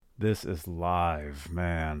This is live,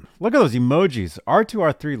 man. Look at those emojis.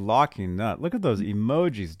 R2R3 locking nut. Look at those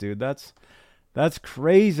emojis, dude. That's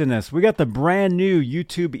craziness. We got the brand new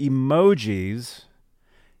YouTube emojis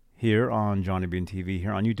here on Johnny Bean TV,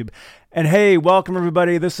 here on YouTube. And hey, welcome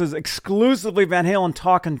everybody. This is exclusively Van Halen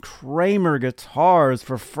talking Kramer guitars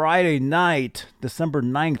for Friday night, December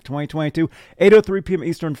 9th, 2022, 8:03 p.m.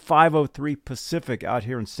 Eastern, 5:03 Pacific out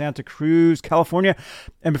here in Santa Cruz, California.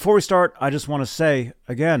 And before we start, I just want to say,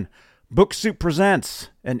 again, Book Soup presents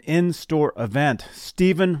an in-store event.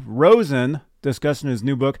 Steven Rosen discussing his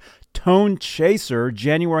new book, Tone Chaser,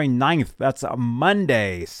 January 9th. That's a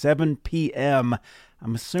Monday, 7 p.m.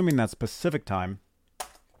 I'm assuming that's Pacific time.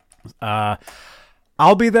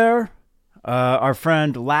 I'll be there. Our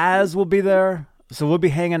friend Laz will be there. So we'll be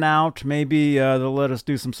hanging out. Maybe they'll let us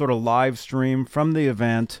do some sort of live stream from the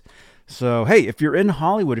event. So, hey, if you're in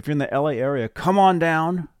Hollywood, if you're in the LA area, come on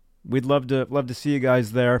down. We'd love to see you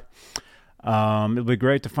guys there. It'll be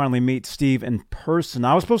great to finally meet Steve in person.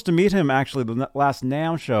 I was supposed to meet him, actually, the last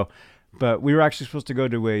NAMM show. But we were actually supposed to go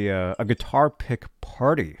to a guitar pick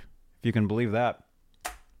party, if you can believe that.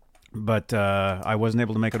 But I wasn't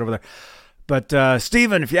able to make it over there. But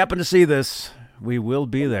Steven, if you happen to see this, we will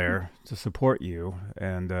be there to support you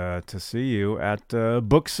and to see you at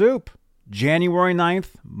Book Soup, January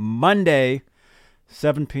 9th, Monday,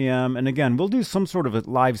 7 p.m. And again, we'll do some sort of a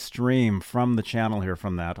live stream from the channel here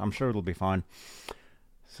from that. I'm sure it'll be fun.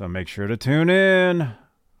 So make sure to tune in.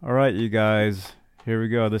 All right, you guys, here we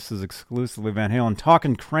go. This is exclusively Van Halen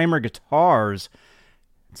talking Kramer guitars.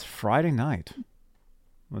 It's Friday night.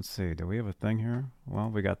 Let's see, do we have a thing here? Well,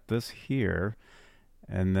 we got this here,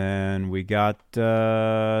 and then we got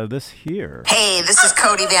this here. Hey, this is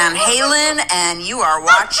Cody Van Halen, and you are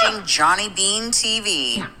watching Johnny Bean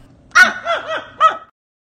TV.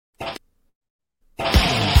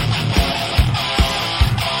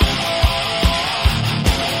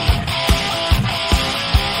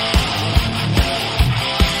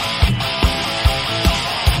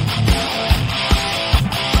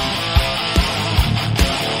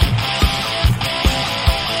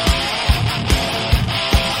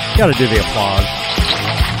 Got to do the applause.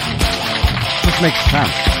 This makes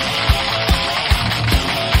sense.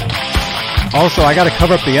 Also, I got to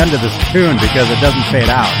cover up the end of this tune because it doesn't fade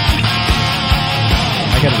out.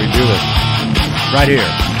 I got to redo this right here.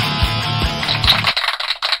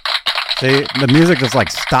 See, the music just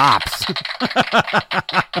like stops.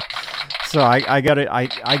 So I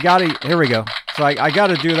gotta. Here we go. So I got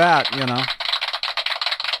to do that, you know.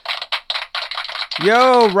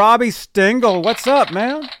 Yo, Robbie Stingle, what's up,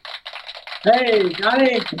 man? Hey,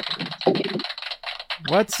 Johnny.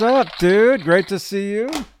 What's up, dude? Great to see you.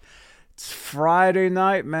 It's Friday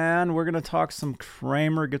night, man. We're going to talk some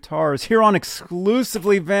Kramer guitars here on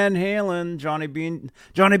exclusively Van Halen, Johnny Bean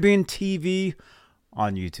TV,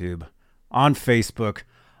 on YouTube, on Facebook,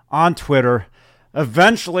 on Twitter,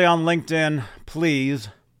 eventually on LinkedIn, please,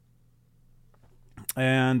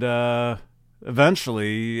 and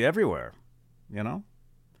eventually everywhere, you know?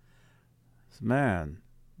 Man.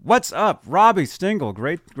 What's up, Robbie Stingle?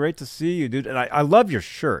 Great to see you, dude. And I love your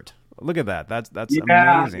shirt. Look at that. That's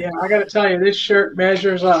amazing. Yeah, I got to tell you, this shirt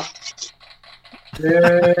measures up.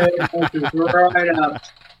 It measures right up.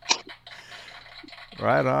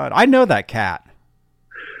 Right on. I know that cat.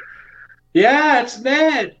 Yeah, it's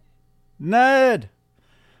Ned. Ned.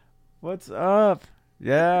 What's up?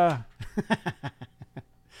 Yeah.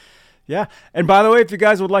 Yeah, and by the way, if you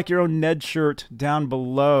guys would like your own Ned shirt, down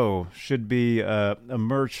below should be a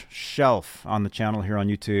merch shelf on the channel here on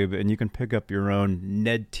YouTube, and you can pick up your own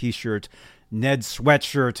Ned t-shirt, Ned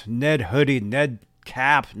sweatshirt, Ned hoodie, Ned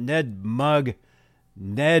cap, Ned mug,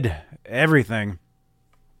 Ned everything.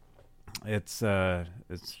 It's Ned.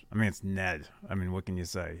 I mean, what can you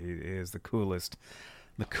say? He is the coolest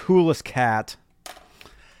cat.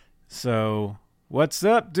 So, what's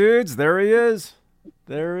up, dudes? There he is.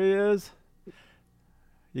 There he is.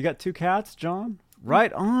 You got two cats, John?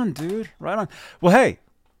 Right on, dude. Right on. Well, hey,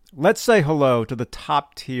 let's say hello to the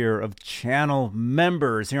top tier of channel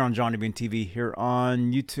members here on Johnny Bean TV, here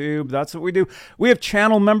on YouTube. That's what we do. We have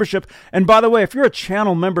channel membership. And by the way, if you're a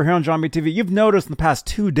channel member here on Johnny Bean TV, you've noticed in the past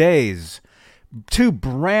 2 days, 2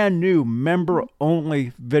 brand new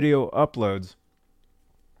member-only video uploads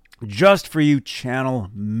just for you channel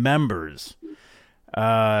members.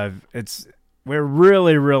 We're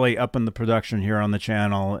really, really up in the production here on the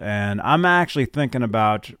channel, and I'm actually thinking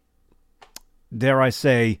about, dare I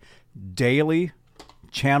say, daily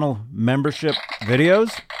channel membership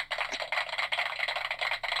videos.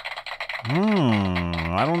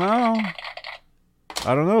 I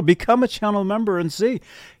don't know. Become a channel member and see.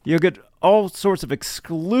 You'll get all sorts of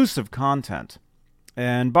exclusive content.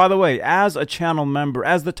 And by the way, as a channel member,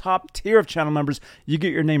 as the top tier of channel members, you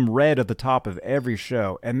get your name read at the top of every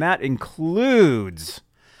show. And that includes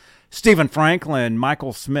Stephen Franklin,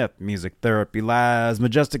 Michael Smith, Music Therapy, Laz,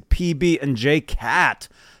 Majestic PB, and J Cat,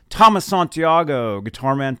 Thomas Santiago,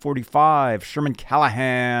 Guitar Man 45, Sherman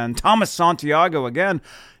Callahan, Thomas Santiago again,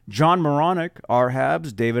 John Moronic,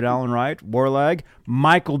 R-Habs, David Allen Wright, Warlag,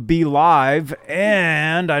 Michael B. Live,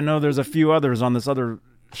 and I know there's a few others on this other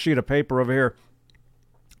sheet of paper over here.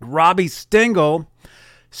 Robbie Stingle,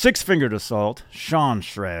 Six Fingered Assault, Sean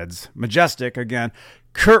Shreds, Majestic again,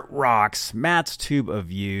 Kurt Rocks, Matt's Tube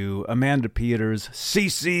of You, Amanda Peters,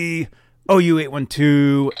 CC,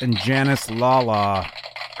 OU812, and Janice Lala.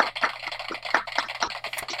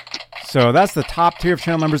 So that's the top tier of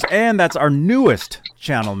channel members, and that's our newest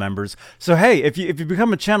channel members. So hey, if you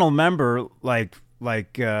become a channel member, if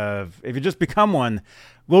you just become one,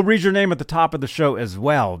 we'll read your name at the top of the show as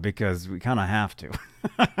well, because we kind of have to.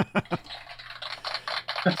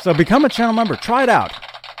 So become a channel member. Try it out.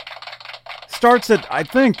 Starts at, I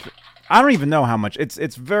don't even know how much.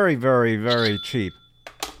 It's very, very, very cheap.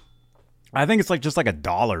 I think it's just like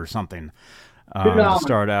 $1 or something to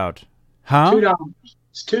start out. Huh? $2.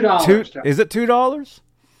 It's $2. Is it $2?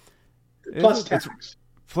 Plus tax.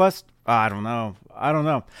 Plus, I don't know.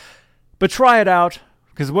 But try it out,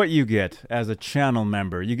 because what you get as a channel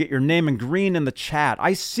member, you get your name in green in the chat.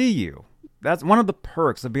 I see you. That's one of the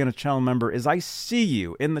perks of being a channel member, is I see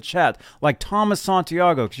you in the chat. Like Thomas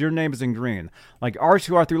Santiago, because your name is in green. Like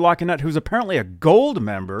R2R3 Lockinette, who's apparently a gold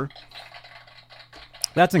member.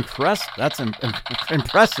 That's impressive. That's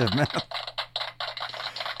impressive, man.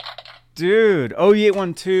 Dude,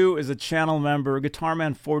 OE812 is a channel member. Guitar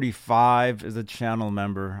Man 45 is a channel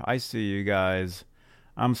member. I see you guys.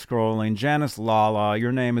 I'm scrolling. Janice Lala,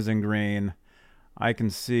 your name is in green. I can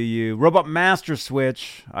see you. Robot Master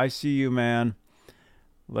Switch, I see you, man.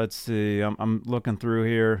 Let's see. I'm looking through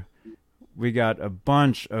here. We got a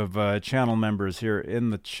bunch of channel members here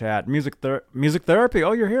in the chat. Music Therapy.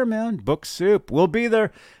 Oh, you're here, man. Book Soup. We'll be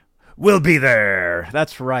there. We'll be there.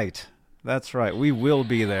 That's right. We will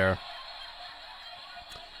be there.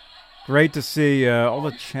 Great to see all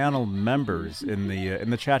the channel members in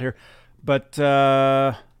the chat here. But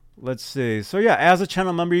let's see. So yeah, as a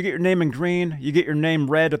channel member, you get your name in green. You get your name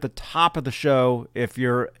read at the top of the show if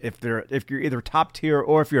you're either top tier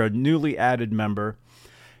or if you're a newly added member.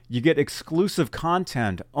 You get exclusive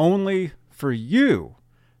content only for you,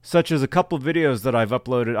 such as a couple of videos that I've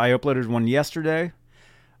uploaded. I uploaded one yesterday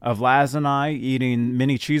of Laz and I eating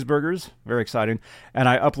mini cheeseburgers. Very exciting. And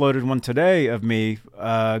I uploaded one today of me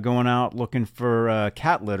going out looking for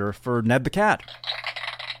cat litter for Ned the cat.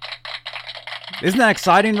 Isn't that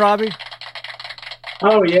exciting, Robbie?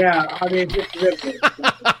 Oh, yeah. I mean, it's ridiculous.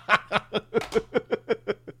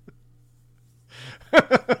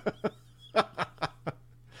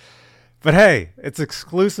 But hey, it's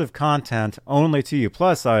exclusive content only to you.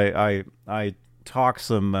 Plus, I talk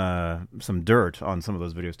some dirt on some of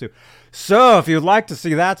those videos too. So if you'd like to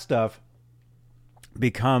see that stuff,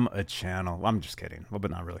 become a channel. I'm just kidding. Well, but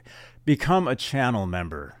not really. Become a channel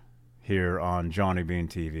member here on Johnny Bean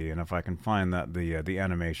TV, and if I can find the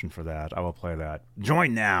animation for that, I will play that.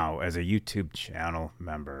 Join now as a YouTube channel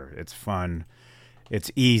member. It's fun.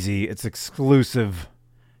 It's easy. It's exclusive.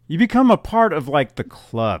 You become a part of the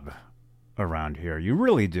club around here. You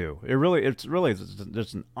really do. It's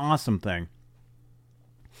just an awesome thing.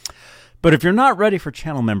 But if you're not ready for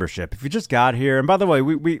channel membership, if you just got here, and by the way,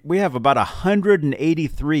 we have about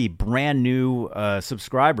 183 brand new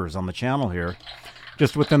subscribers on the channel here,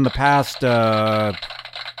 just within the past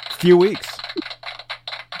few weeks,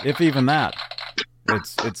 if even that.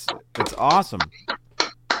 It's awesome.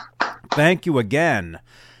 Thank you again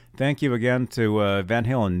to Van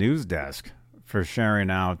Halen News Desk for sharing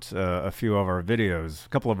out a couple of our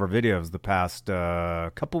videos the past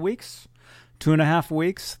couple weeks, 2.5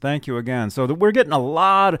 weeks. Thank you again. So we're getting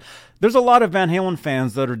there's a lot of Van Halen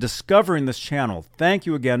fans that are discovering this channel. Thank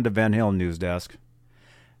you again to Van Halen News Desk.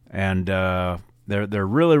 And they're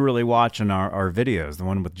really, really watching our videos, the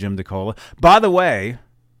one with Jim DeCola. By the way,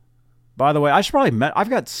 I should probably I've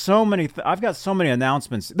got so many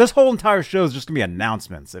announcements. This whole entire show is just gonna be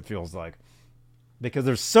announcements, it feels like, because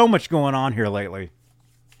there's so much going on here lately.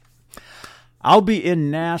 I'll be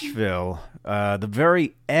in Nashville the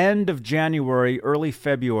very end of January, early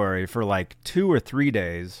February for 2 or 3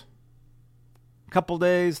 days. Couple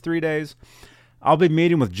days, 3 days. I'll be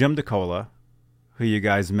meeting with Jim DeCola, who you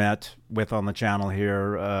guys met with on the channel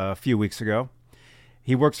here a few weeks ago.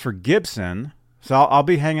 He works for Gibson, so I'll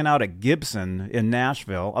be hanging out at Gibson in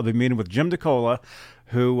Nashville. I'll be meeting with Jim DeCola,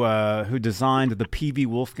 who designed the PV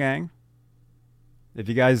Wolfgang. If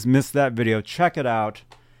you guys missed that video, check it out.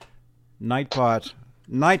 Nightbot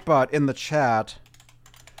in the chat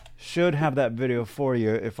should have that video for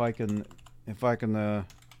you if I can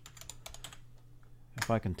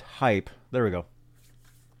type. There we go.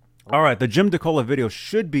 All right, the Jim DeCola video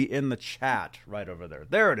should be in the chat right over there.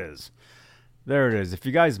 There it is. There it is. If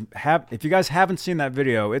you guys haven't seen that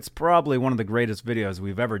video, it's probably one of the greatest videos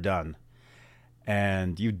we've ever done.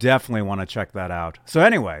 And you definitely want to check that out. So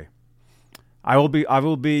anyway, I will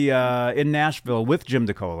be in Nashville with Jim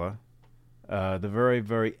DeCola, the very,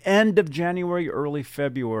 very end of January, early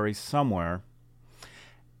February, somewhere.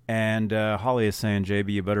 And Holly is saying,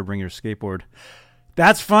 JB, you better bring your skateboard.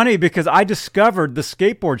 That's funny because I discovered the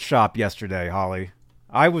skateboard shop yesterday, Holly.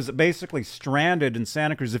 I was basically stranded in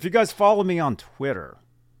Santa Cruz. If you guys follow me on Twitter,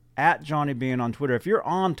 at Johnny Bean on Twitter, if you're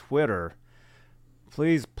on Twitter,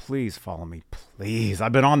 please follow me, please.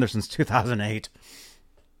 I've been on there since 2008.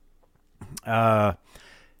 If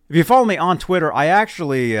you follow me on Twitter, I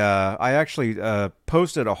actually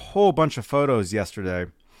posted a whole bunch of photos yesterday,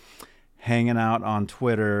 hanging out on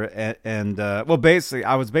Twitter, and basically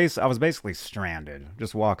I was basically stranded,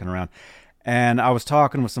 just walking around, and I was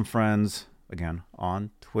talking with some friends again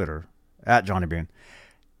on Twitter at Johnny Bean,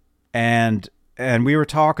 and we were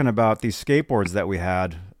talking about these skateboards that we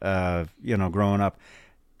had, growing up,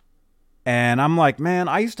 and I'm like, man,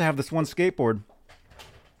 I used to have this one skateboard.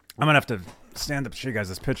 I'm gonna have to stand up to show you guys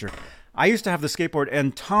this picture. I used to have the skateboard,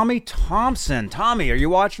 and Tommy Thompson. Tommy, are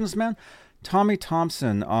you watching this, man? Tommy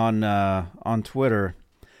Thompson on Twitter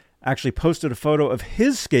actually posted a photo of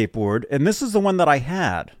his skateboard, and this is the one that I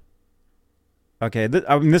had. Okay,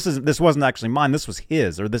 this wasn't actually mine. This was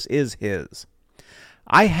his, or this is his.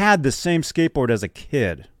 I had the same skateboard as a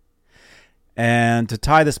kid. And to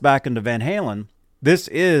tie this back into Van Halen, this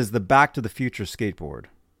is the Back to the Future skateboard.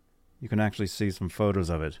 You can actually see some photos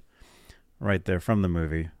of it right there from the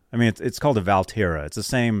movie. I mean, it's called a Valterra. It's the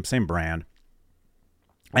same brand.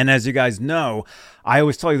 And as you guys know, I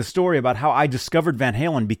always tell you the story about how I discovered Van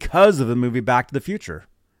Halen because of the movie Back to the Future.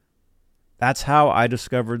 That's how I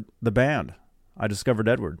discovered the band. I discovered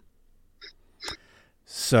Edward.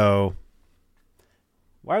 So,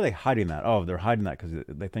 why are they hiding that? Oh, they're hiding that because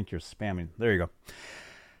they think you're spamming. There you go.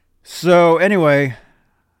 So, anyway,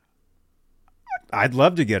 I'd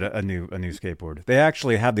love to get a new skateboard. They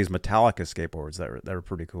actually have these Metallica skateboards that are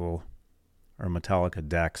pretty cool, or Metallica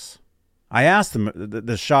decks. I asked them,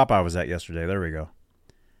 the shop I was at yesterday. There we go.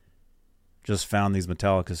 Just found these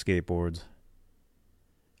Metallica skateboards.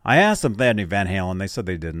 I asked them if they had any Van Halen. They said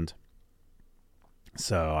they didn't.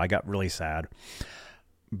 So I got really sad.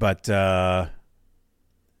 But,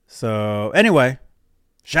 so anyway,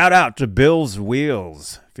 shout out to Bill's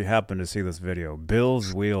Wheels. If you happen to see this video,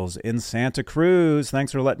 Bill's Wheels in Santa Cruz.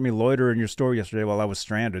 Thanks for letting me loiter in your store yesterday while I was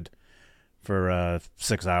stranded for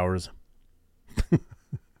 6 hours.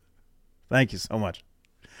 Thank you so much.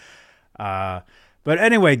 But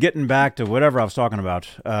anyway, getting back to whatever I was talking about,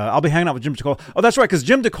 I'll be hanging out with Jim DeCola. Oh, that's right, because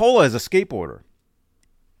Jim DeCola is a skateboarder.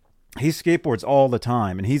 He skateboards all the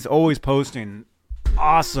time, and he's always posting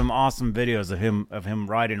awesome videos of him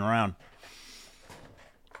riding around.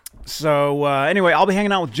 So anyway, I'll be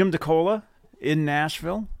hanging out with Jim DeCola in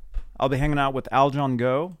Nashville. I'll be hanging out with Aljon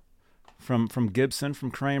Go from Gibson, from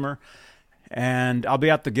Kramer. And I'll be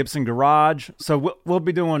at the Gibson Garage. So we'll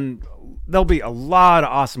be doing, there'll be a lot of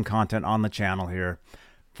awesome content on the channel here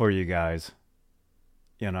for you guys.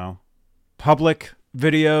 You know, public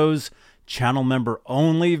videos, channel member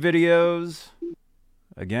only videos.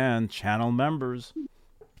 Again, channel members.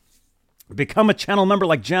 Become a channel member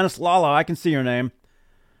like Janice Lala. I can see your name.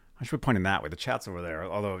 I should be pointing that way. The chat's over there,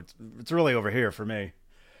 although it's really over here for me.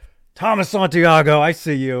 Thomas Santiago, I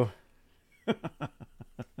see you.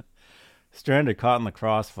 Stranded, caught in the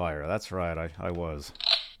crossfire. That's right, I was.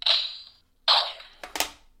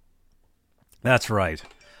 That's right.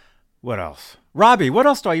 What else? Robbie, what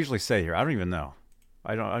else do I usually say here? I don't even know.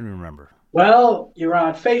 I don't even remember. Well, you're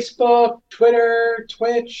on Facebook, Twitter,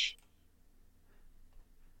 Twitch.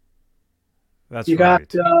 That's you right.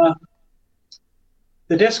 You got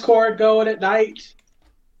the Discord going at night.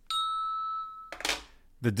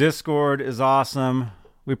 The Discord is awesome.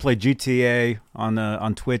 We play GTA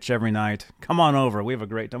on Twitch every night. Come on over. We have a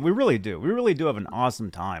great time. We really do. We really do have an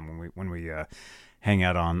awesome time when we hang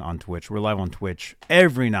out on Twitch. We're live on Twitch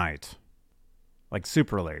every night, like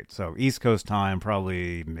super late. So East Coast time,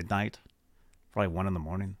 probably midnight, probably 1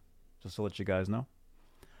 a.m. Just to let you guys know.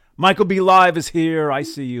 Michael B. Live is here. I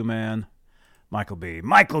see you, man. Michael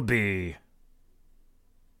B.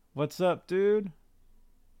 What's up, dude?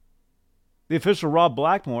 The official Rob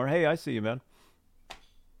Blackmore. Hey, I see you, man.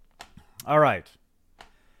 All right.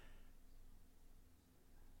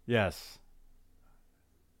 Yes.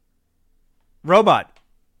 Robot.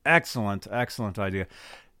 Excellent idea.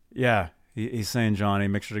 Yeah, he's saying, Johnny,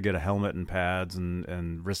 make sure to get a helmet and pads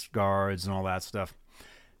and wrist guards and all that stuff.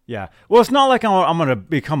 Yeah. Well, it's not like I'm going to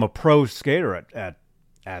become a pro skater at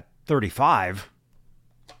 35.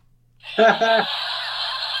 There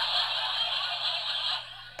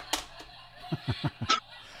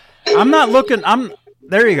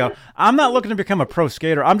you go. I'm not looking to become a pro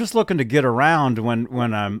skater. I'm just looking to get around when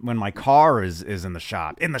my car is in the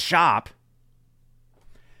shop. In the shop.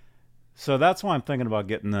 So that's why I'm thinking about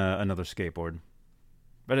getting another skateboard.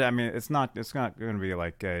 But I mean, it's not going to be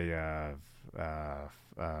like a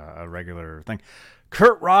regular thing.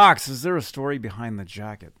 Kurt rocks. Is there a story behind the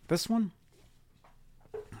jacket? This one?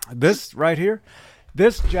 This right here?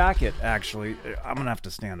 This jacket, actually, I'm going to have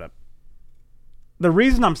to stand up. The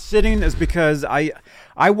reason I'm sitting is because I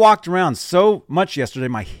walked around so much yesterday,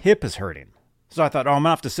 my hip is hurting. So I thought, I'm going to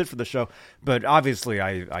have to sit for the show. But obviously,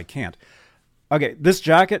 I can't. Okay, this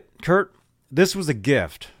jacket, Kurt, this was a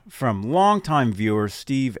gift from longtime viewer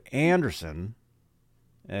Steve Anderson.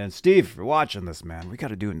 And Steve, if you're watching this, man, we got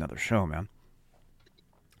to do another show, man.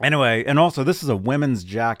 Anyway, and also, this is a women's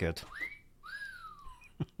jacket.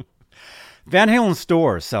 Van Halen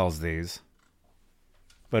store sells these.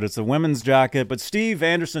 But it's a women's jacket. But Steve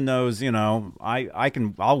Anderson knows,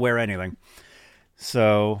 I'll wear anything.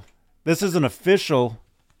 So this is an official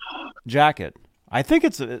jacket. I think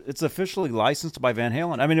it's officially licensed by Van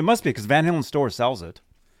Halen. I mean, it must be because Van Halen store sells it.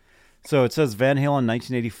 So it says Van Halen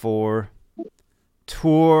 1984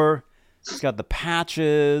 tour. It's got the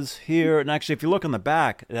patches here. And actually, if you look on the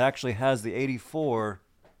back, it actually has the 84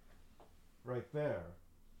 right there.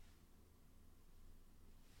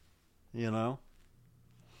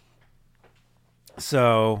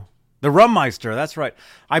 So, the Rummeister, that's right.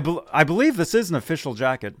 I believe this is an official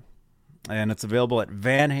jacket, and it's available at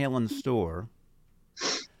Van Halen store.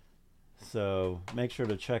 So, make sure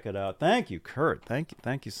to check it out. Thank you, Kurt.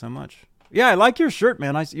 Thank you so much. Yeah, I like your shirt,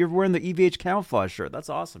 man. You're wearing the EVH camouflage shirt. That's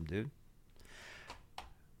awesome, dude.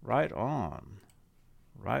 Right on.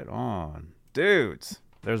 Dudes,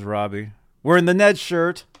 there's Robbie. Wearing the Ned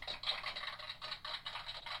shirt.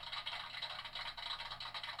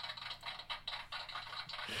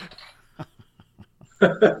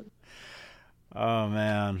 Oh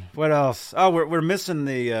man, what else? Oh, we're missing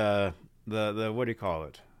the what do you call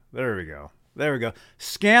it? There we go.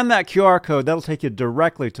 Scan that QR code. That'll take you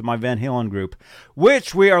directly to my Van Halen group,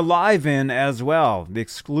 which we are live in as well. The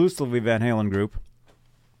exclusively Van Halen group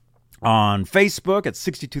on Facebook at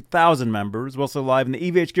 62,000 members. We're also live in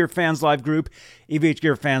the EVH Gear Fans Live group, EVH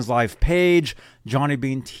Gear Fans Live page, Johnny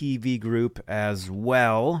Bean TV group as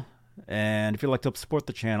well. And if you'd like to help support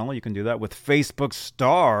the channel, you can do that with Facebook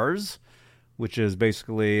Stars, which is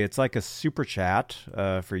basically, it's like a super chat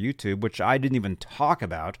for YouTube, which I didn't even talk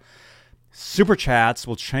about. Super chats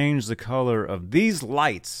will change the color of these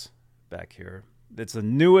lights back here. It's the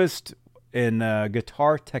newest in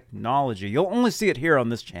guitar technology. You'll only see it here on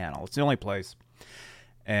this channel. It's the only place.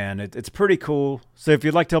 And it's pretty cool. So if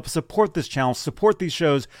you'd like to help support this channel, support these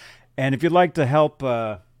shows, and if you'd like to help,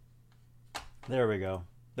 there we go.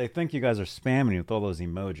 They think you guys are spamming with all those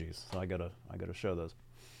emojis, so I gotta show those.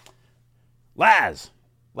 Laz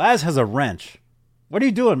has a wrench. What are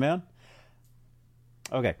you doing, man?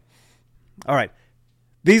 Okay, all right.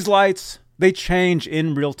 These lights, they change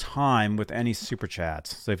in real time with any super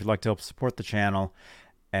chats. So if you'd like to help support the channel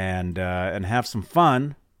and have some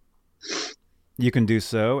fun, you can do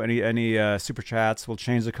so. Any super chats will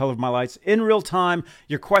change the color of my lights in real time.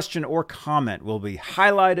 Your question or comment will be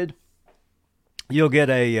highlighted. You'll get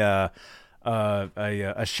a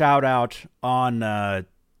shout out on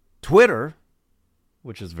Twitter,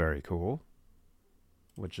 which is very cool,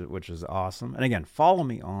 which is awesome. And again, follow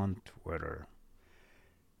me on Twitter.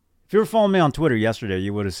 If you were following me on Twitter yesterday,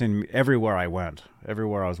 you would have seen me everywhere I went,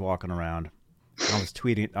 everywhere I was walking around. I was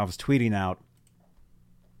tweeting out.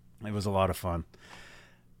 It was a lot of fun.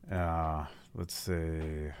 Let's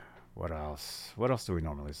see, what else? What else do we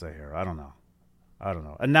normally say here? I don't know.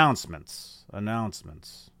 Announcements.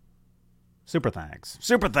 Super thanks.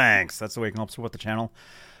 That's the way you can help support the channel.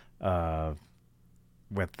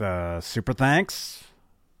 With super thanks.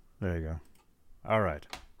 There you go. All right.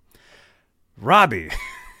 Robbie.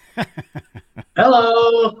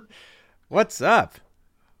 Hello. What's up?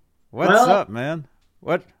 What's up, man?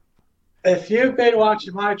 What? If you've been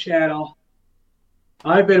watching my channel,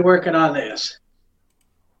 I've been working on this.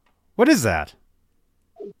 What is that?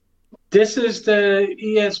 This is the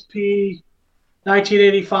ESP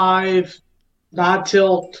 1985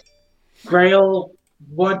 non-tilt Grail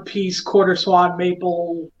one-piece quarter swan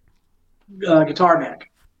maple guitar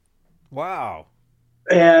neck. Wow.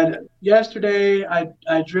 And yesterday, I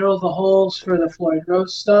drilled the holes for the Floyd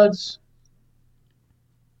Rose studs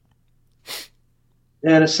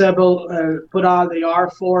and assembled, put on the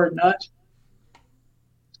R4 nut.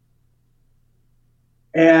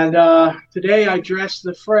 And today I dressed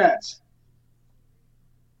the frets.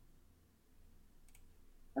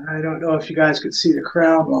 I don't know if you guys could see the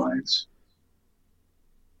crown lines.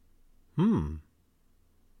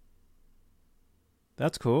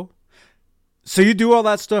 That's cool. So you do all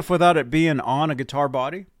that stuff without it being on a guitar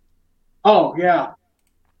body? Oh, yeah.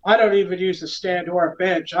 I don't even use a stand or a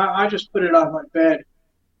bench. I just put it on my bed.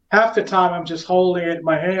 Half the time I'm just holding it in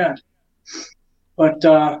my hand. But,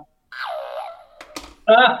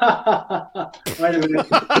 wait a minute.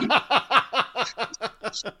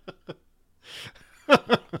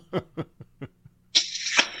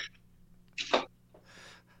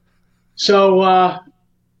 So,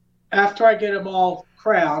 after I get them all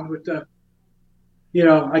crowned with the,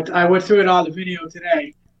 I went through it on the video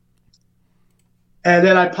today. And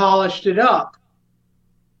then I polished it up.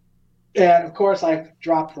 And of course, I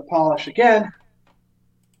dropped the polish again.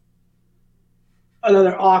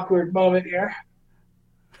 Another awkward moment here.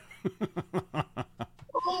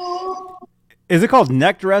 Is it called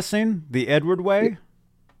neck dressing the Edward way?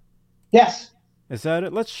 Yes. Is that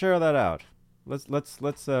it? Let's share that out. Let's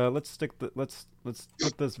put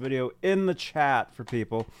this video in the chat for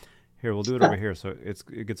people. Here, we'll do it over here so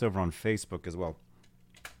it gets over on Facebook as well.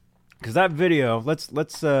 Because that video, let's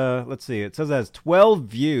see. It says it has 12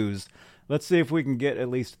 views. Let's see if we can get at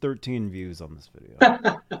least 13 views on this video.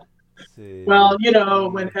 See. Well,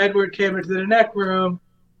 when Edward came into the neck room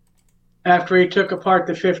after he took apart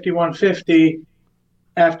the 5150,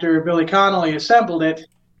 after Billy Connolly assembled it,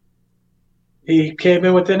 he came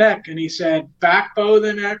in with the neck and he said, back bow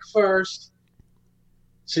the neck first.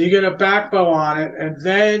 So you get a back bow on it and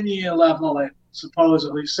then you level it,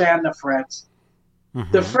 supposedly, sand the frets.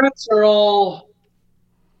 Mm-hmm. The frets are all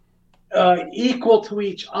equal to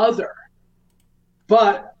each other.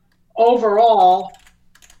 But overall,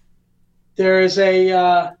 there's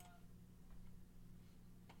a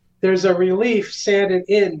relief sanded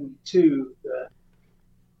into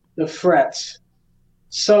the frets.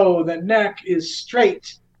 So the neck is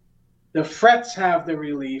straight. The frets have the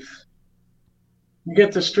relief. You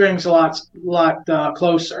get the strings a lot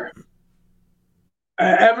closer.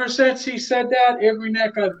 Ever since he said that, every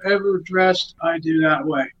neck I've ever dressed, I do that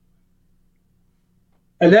way.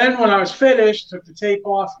 And then when I was finished, took the tape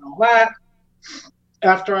off and all that,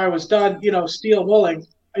 after I was done, steel wooling,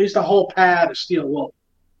 I used a whole pad of steel wool.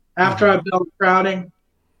 After I built crowning,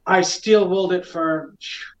 I steel wooled it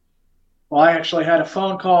I actually had a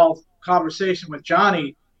phone call conversation with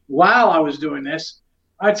Johnny while I was doing this.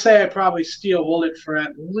 I'd say I probably steel wooled it for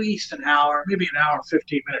at least an hour, maybe an hour and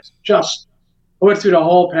 15 minutes. Just went through the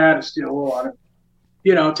whole pad of steel wool on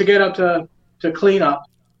it, to get up to clean up.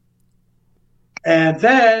 And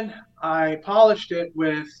then I polished it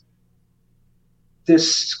with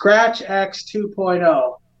this Scratch X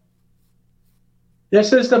 2.0.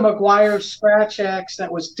 This is the McGuire Scratch X that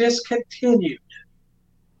was discontinued.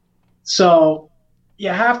 So you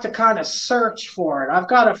have to kind of search for it. I've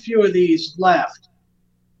got a few of these left.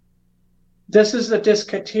 This is the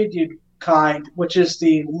discontinued kind, which is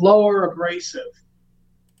the lower abrasive.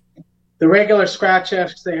 The regular Scratch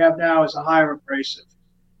X they have now is a higher abrasive.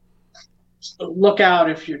 So look out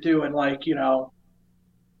if you're doing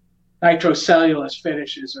nitrocellulose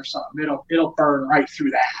finishes or something. It'll burn right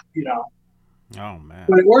through that, Oh man.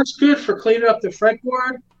 But it works good for cleaning up the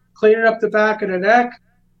fretboard, cleaning up the back of the neck.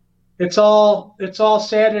 It's all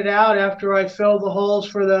sanded out after I filled the holes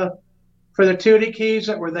for the tuning keys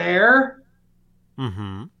that were there.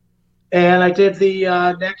 Mm-hmm. And I did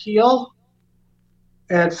the neck heel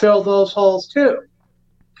and filled those holes too,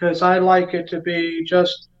 because I like it to be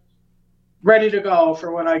just ready to go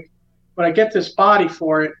for when I get this body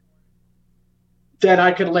for it. Then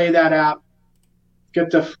I can lay that out, get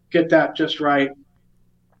that just right.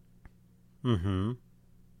 Mm-hmm.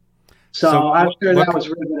 So I'm sure that was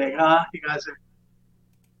riveting, huh? You guys are.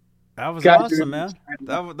 That was awesome, man.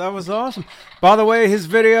 That was awesome. By the way, his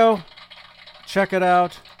video, check it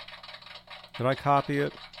out. Did I copy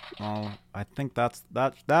it? Well, I think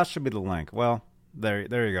that should be the link. Well, there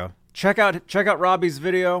you go. Check out Robbie's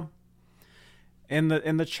video in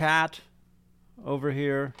the chat over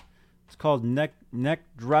here. It's called neck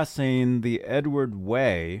dressing the Edward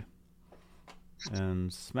way.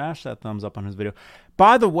 And smash that thumbs up on his video.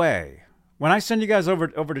 By the way, when I send you guys over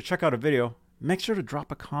to check out a video, make sure to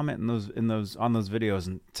drop a comment on those videos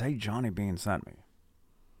and say Johnny Bean sent me.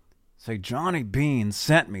 Say Johnny Bean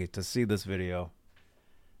sent me to see this video.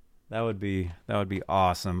 That would be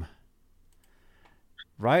awesome.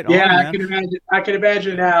 Right Yeah, on, I man. can imagine. I can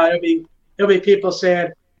imagine now. It'll be people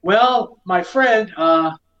saying, "Well, my friend,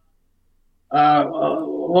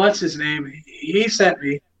 what's his name? He sent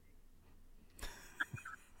me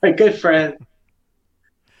a good friend.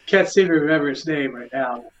 Can't seem to remember his name right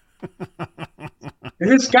now.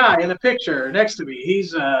 This guy in the picture next to me.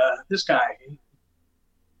 He's this guy.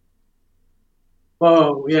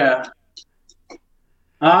 Oh yeah.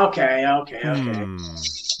 Okay.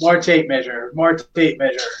 More tape measure. More tape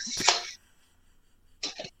measure.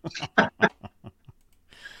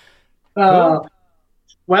 Cool.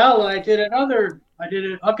 Well, I did it.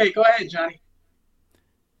 Okay, go ahead, Johnny.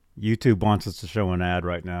 YouTube wants us to show an ad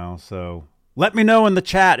right now, so let me know in the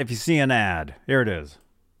chat if you see an ad. Here it is.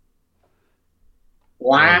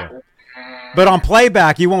 Wow. But on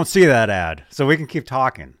playback, you won't see that ad, so we can keep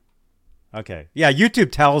talking. Okay. Yeah, YouTube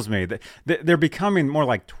tells me that they're becoming more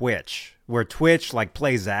like Twitch, where Twitch like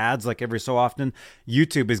plays ads like every so often.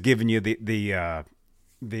 YouTube is giving you the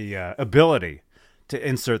ability to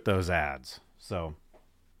insert those ads. So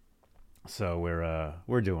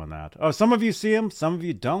we're doing that. Oh, some of you see them, some of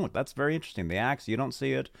you don't. That's very interesting. The Axe, you don't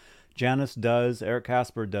see it. Janice does. Eric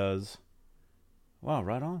Casper does. Wow,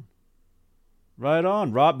 right on. Right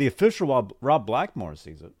on. Rob, the official Rob Blackmore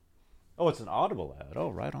sees it. Oh, it's an Audible ad. Oh,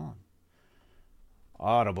 right on.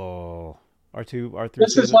 Audible. R3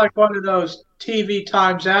 This is like one of those TV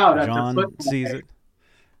times out at the John football sees game. it.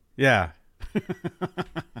 Yeah.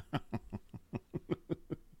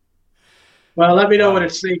 Well, let me know when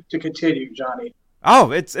it's safe to continue, Johnny. Oh,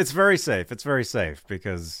 it's very safe. It's very safe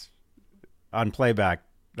because on playback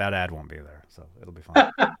that ad won't be there, so it'll be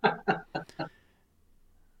fine.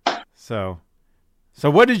 So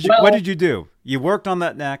what did you do? You worked on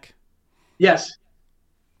that neck? Yes.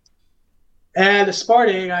 And this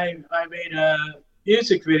morning, I made a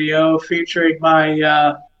music video featuring my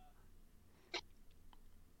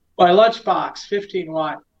lunchbox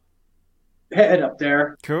 15-watt head up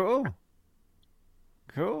there. Cool.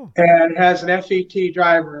 And it has an FET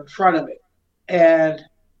driver in front of it. And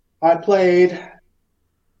I played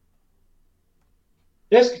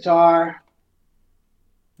this guitar.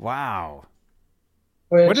 Wow.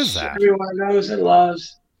 Which what is that? Everyone knows and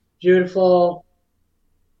loves. Beautiful.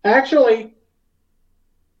 Actually,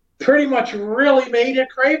 pretty much really made at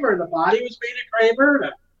Kramer. The body was made at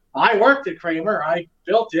Kramer. I worked at Kramer. I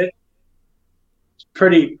built it. It's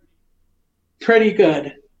pretty good,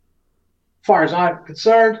 as far as I'm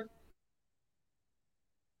concerned.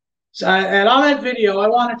 So, and on that video, I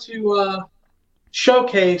wanted to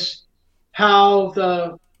showcase how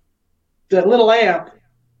the little amp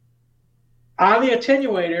on the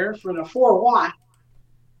attenuator for the 4-watt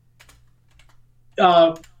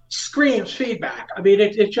screams feedback. I mean,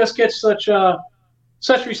 it just gets such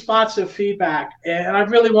responsive feedback, and I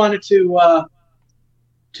really wanted to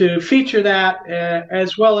feature that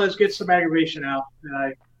as well as get some aggravation out that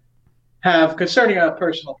I have concerning a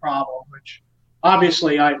personal problem, which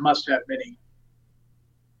obviously I must have many.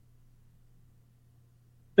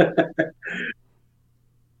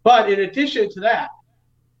 But in addition to that,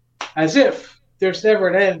 as if there's never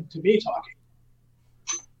an end to me talking,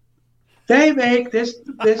 they make this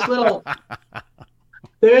little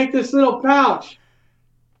pouch,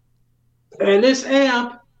 and this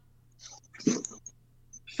amp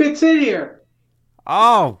fits in here.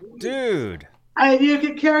 Oh, dude! And you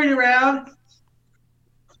can carry it around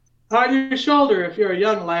on your shoulder if you're a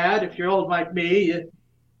young lad. If you're old like me, you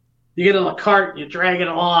get a little cart and you drag it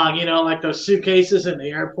along, like those suitcases in the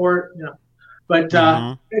airport. But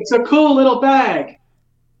it's a cool little bag.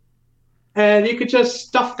 And you could just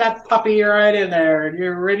stuff that puppy right in there, and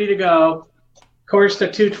you're ready to go. Of course, the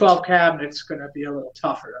 212 cabinet's going to be a little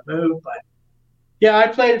tougher to move, but yeah, I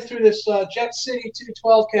played it through this Jet City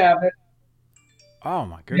 212 cabinet. Oh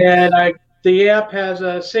my goodness! And the amp has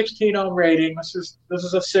a 16 ohm rating. This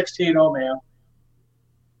is a 16 ohm amp.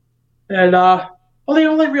 And the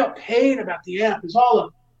only real pain about the amp is all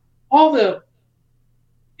the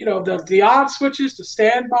the on switches, the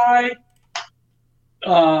standby.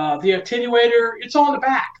 The attenuator, it's all in the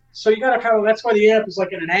back. So you got to that's why the amp is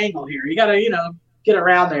like at an angle here. You got to, get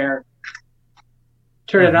around there,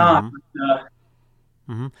 turn it on.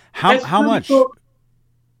 How much? Cool.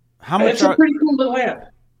 How much? It's a pretty cool little amp.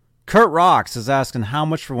 Kurt Rocks is asking how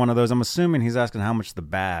much for one of those. I'm assuming he's asking how much the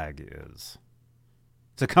bag is.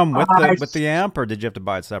 To come with the amp, or did you have to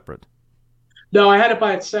buy it separate? No, I had to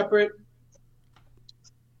buy it separate.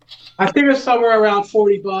 I think it's somewhere around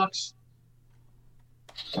 $40.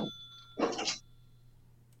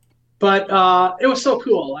 But it was so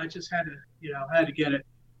cool. I just had to, had to get it.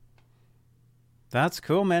 That's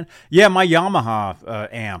cool, man. Yeah, my Yamaha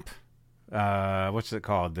amp. What's it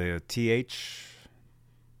called? The THX,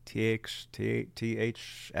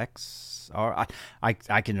 or I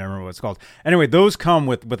can remember what it's called. Anyway, those come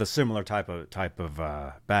with a similar type of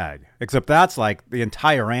bag, except that's like the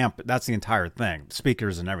entire amp. That's the entire thing,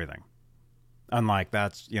 speakers and everything. Unlike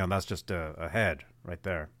that's just a head right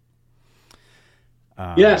there.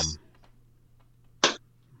 Yes.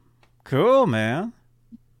 Cool, man.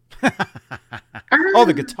 Oh,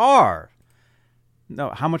 the guitar. No,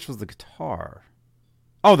 how much was the guitar?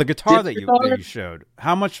 Oh, the guitar that you showed.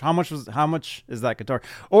 How much is that guitar?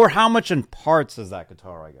 Or how much in parts is that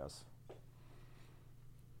guitar, I guess?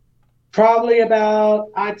 Probably about,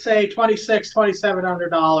 I'd say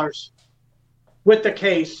 $2,700 with the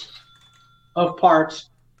case of parts.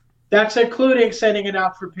 That's including sending it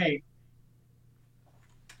out for paint.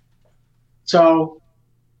 So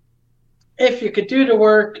if you could do the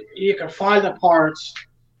work, you can find the parts.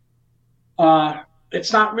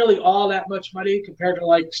 It's not really all that much money compared to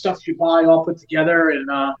like stuff you buy all put together.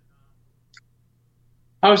 And I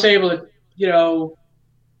was able to,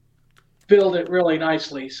 build it really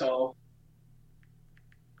nicely. So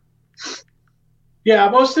yeah,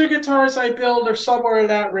 most of the guitars I build are somewhere in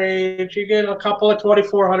that range. You get a couple of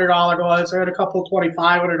 $2,400 ones, I had a couple of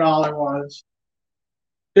 $2,500 ones.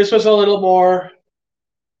 This was a little more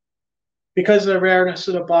because of the rareness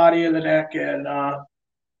of the body and the neck, and the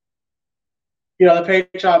paint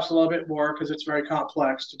job's a little bit more because it's very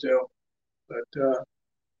complex to do. But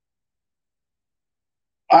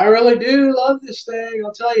I really do love this thing.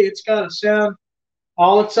 I'll tell you, it's got a sound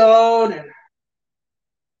all its own, and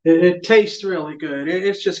it tastes really good.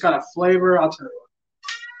 It's just got a flavor. I'll tell you what.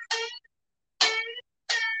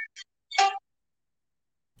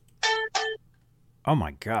 Oh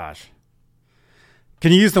my gosh!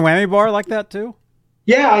 Can you use the whammy bar like that too?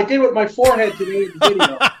 Yeah, I did with my forehead today in the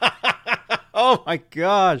video. Oh my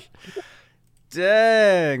gosh!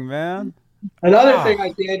 Dang, man! Another thing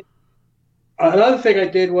I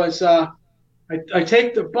did was I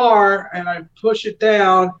take the bar and I push it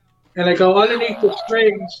down and I go underneath the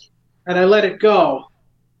strings and I let it go.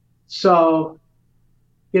 So,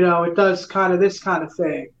 it does kind of this kind of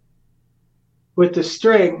thing with the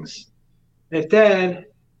strings. And then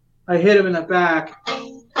I hit them in the back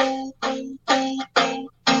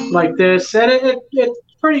like this. And it's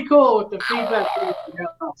pretty cool with the feedback and everything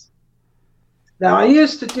else. Now, I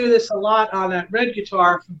used to do this a lot on that red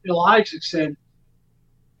guitar from Bill Isaacson.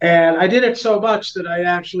 And I did it so much that I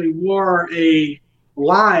actually wore a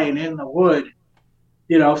line in the wood,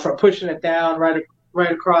 from pushing it down right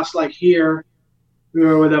across like here,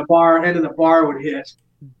 where the end of the bar would hit.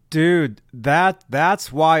 Dude,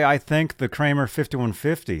 that's why I think the Kramer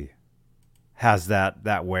 5150 has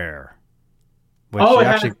that wear. It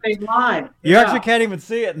has the same line. You actually can't even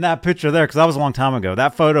see it in that picture there because that was a long time ago.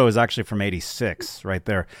 That photo is actually from '86 right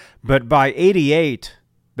there. But by '88,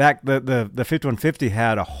 the 5150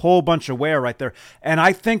 had a whole bunch of wear right there. And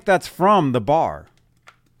I think that's from the bar.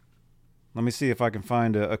 Let me see if I can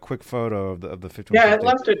find a quick photo of the 5150. Yeah, it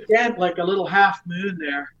left a dent like a little half moon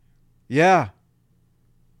there. Yeah.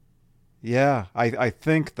 Yeah, I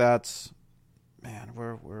think that's... Man,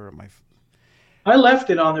 where am I... I left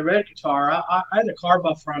it on the red guitar. I had a car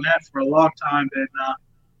buffer on that for a long time,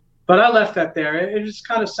 but I left that there. It was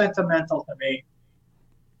kind of sentimental to me.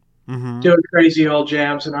 Mm-hmm. Doing crazy old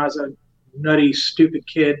jams, and I was a nutty, stupid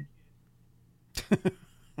kid.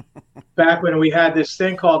 Back when we had this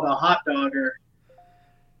thing called the hot dogger.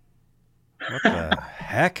 What the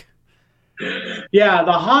heck? Yeah,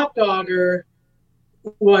 the hot dogger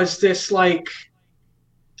was this like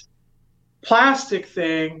plastic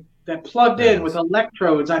thing that plugged in with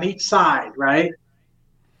electrodes on each side, right?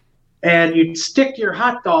 And you'd stick your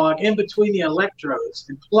hot dog in between the electrodes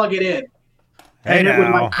and plug it in. Hey, and it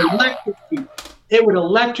would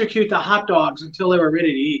electrocute the hot dogs until they were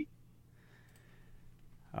ready to eat.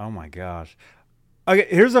 Oh my gosh. Okay,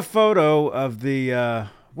 here's a photo of the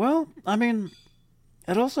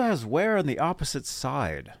it also has wear on the opposite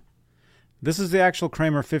side. This is the actual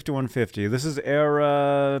Kramer 5150. This is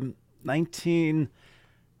era 19...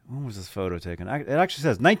 When was this photo taken? It actually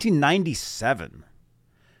says 1997.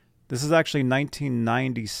 This is actually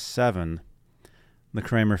 1997, the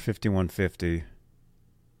Kramer 5150.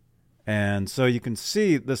 And so you can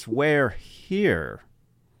see this wear here.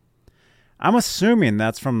 I'm assuming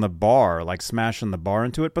that's from the bar, like smashing the bar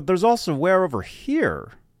into it, but there's also wear over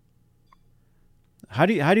here. How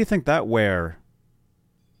do you think that wear?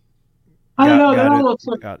 I don't know.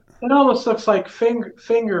 It almost looks like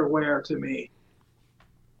finger wear to me.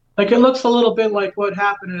 Like it looks a little bit like what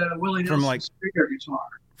happened to Willie From like Nelson's finger guitar.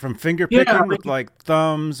 from finger Yeah, picking with like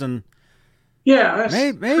thumbs and yeah, that's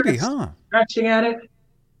maybe, huh? scratching at it.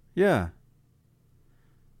 Yeah.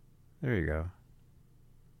 There you go.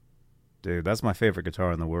 Dude, that's my favorite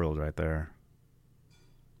guitar in the world right there.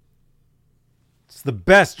 It's the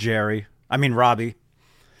best, Jerry. I mean, Robbie.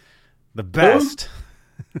 The best.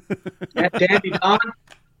 That Dandy Don.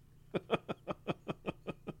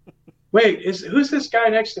 Wait, who's this guy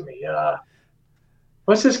next to me?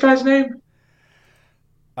 What's this guy's name?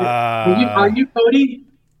 Are you Cody?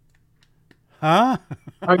 Huh?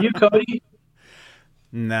 Are you Cody?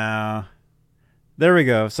 No. There we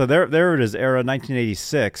go. So there it is, era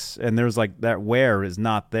 1986, and there's like that wear is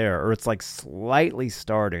not there, or it's like slightly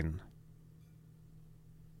starting.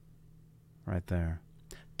 Right there.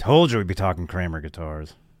 Told you we'd be talking Kramer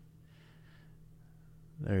guitars.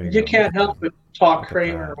 There you go. You can't help but talk Look at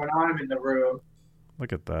Kramer that. when I'm in the room.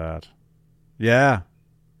 Look at that. Yeah.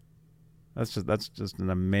 That's just an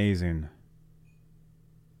amazing.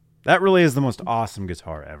 That really is the most awesome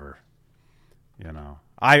guitar ever. You know.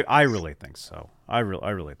 I really think so. I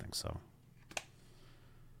really think so.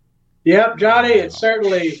 Yep, Johnny, it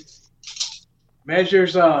certainly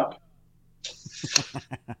measures up.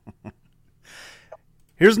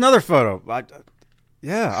 Here's another photo.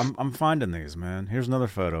 I'm finding these, man. Here's another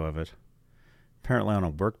photo of it. Apparently on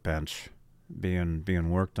a workbench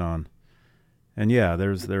being worked on. And yeah,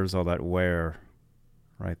 there's all that wear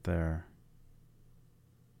right there.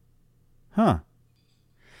 Huh.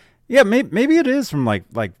 Yeah, maybe it is from like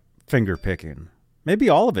finger picking. Maybe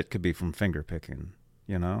all of it could be from finger picking,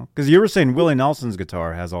 you know? Because you were saying Willie Nelson's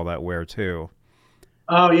guitar has all that wear too.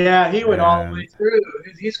 Oh, yeah, he went all the way through.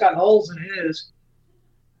 He's got holes in his.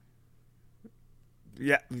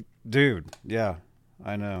 Yeah, dude. Yeah,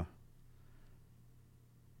 I know.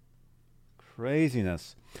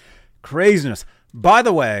 Craziness. By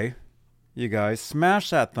the way, you guys,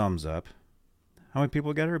 smash that thumbs up. How many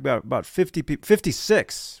people get here? About 50 people.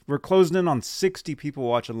 56. We're closing in on 60 people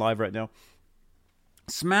watching live right now.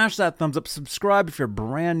 Smash that thumbs up. Subscribe if you're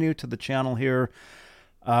brand new to the channel here.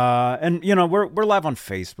 And, you know, we're live on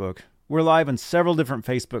Facebook. We're live in several different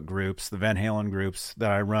Facebook groups, the Van Halen groups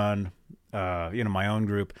that I run, my own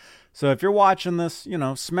group. So if you're watching this, you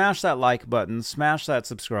know, smash that like button, smash that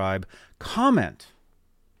subscribe, comment.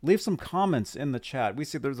 Leave some comments in the chat. We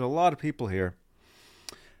see there's a lot of people here.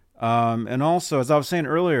 And also, as I was saying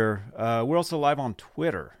earlier, we're also live on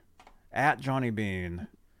Twitter, at Johnny Bean,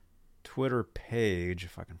 Twitter page.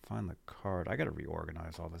 If I can find the card, I got to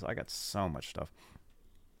reorganize all this. I got so much stuff.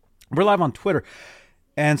 We're live on Twitter.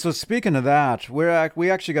 And so speaking of that, we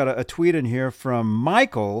actually got a tweet in here from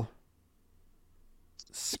Michael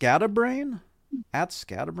Scatterbrain, at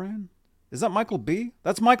Scatterbrain. Is that Michael B?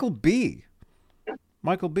 That's Michael B.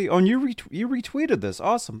 Michael B. Oh, and you retweeted this.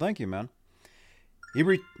 Awesome. Thank you, man. He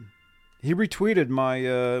retweeted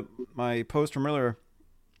my my post from earlier.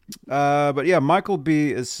 But yeah, Michael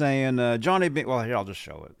B is saying Johnny B. Well, here I'll just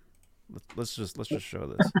show it. Let's just show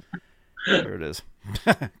this. There it is.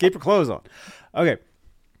 Keep your clothes on. Okay.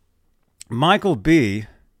 Michael B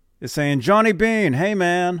is saying Johnny Bean, hey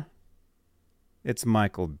man. It's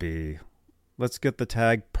Michael B. Let's get the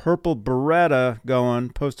tag Purple Beretta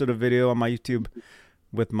going. Posted a video on my YouTube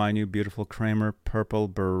with my new beautiful Kramer Purple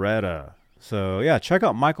Beretta. So yeah, check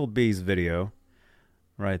out Michael B's video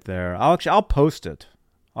right there. I'll post it.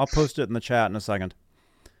 I'll post it in the chat in a second.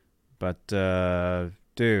 But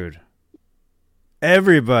dude,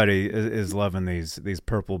 everybody is loving these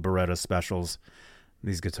Purple Beretta specials,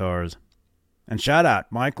 these guitars. And shout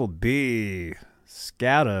out Michael B.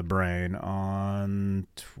 Scatterbrain on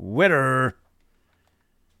Twitter.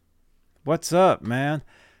 What's up, man?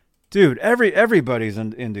 Dude, everybody's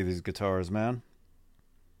into these guitars, man.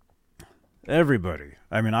 Everybody.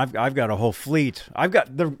 I mean, I've got a whole fleet.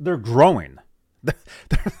 They're growing.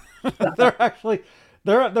 They're actually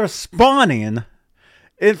they're spawning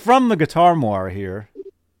it from the Guitar Moire here.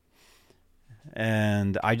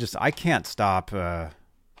 And I can't stop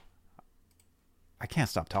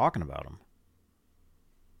talking about them.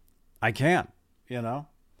 I can't, you know?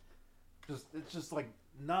 It's just like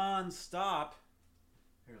non-stop.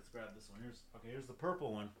 Here, let's grab this one. Here's the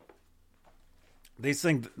purple one. These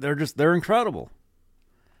things, they're incredible.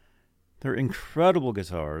 They're incredible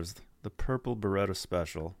guitars. The Purple Beretta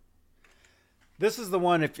Special. This is the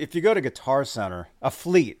one, if you go to Guitar Center, a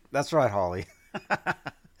fleet. That's right, Holly.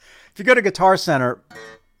 If you go to Guitar Center,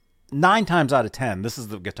 9 times out of 10, this is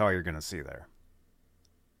the guitar you're going to see there.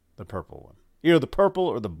 The purple one. Either the purple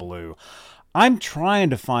or the blue. I'm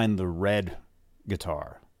trying to find the red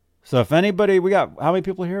guitar. So if anybody, we got, how many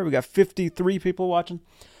people here? We got 53 people watching.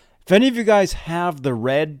 If any of you guys have the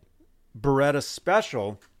red Beretta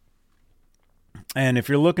Special, and if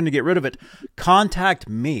you're looking to get rid of it, contact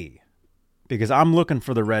me, because I'm looking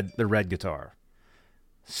for the red guitar.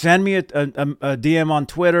 Send me a DM on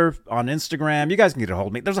Twitter, on Instagram. You guys can get a hold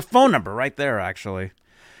of me. There's a phone number right there, actually.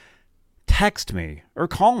 Text me or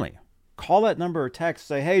call me. Call that number or text.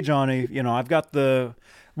 Say, hey, Johnny, I've got the...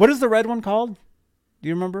 What is the red one called? Do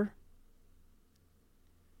you remember?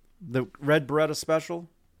 The red Beretta Special?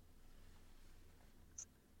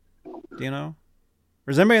 Do you know?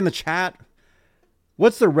 Or is anybody in the chat?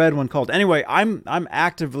 What's the red one called? Anyway, I'm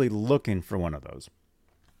actively looking for one of those.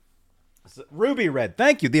 Ruby Red.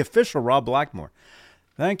 Thank you. The official Rob Blackmore.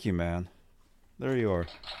 Thank you, man. There you are.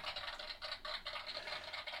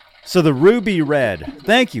 So the Ruby Red.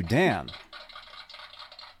 Thank you, Dan.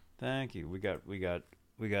 Thank you. We got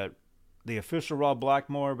the official Rob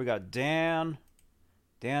Blackmore. We got Dan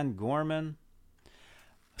Gorman.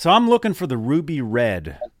 So I'm looking for the Ruby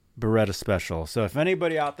Red Beretta Special. So if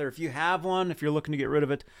anybody out there, if you have one, if you're looking to get rid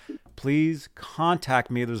of it, please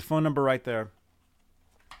contact me. There's a phone number right there.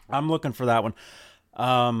 I'm looking for that one.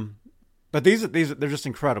 But these they're just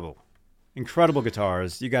incredible. Incredible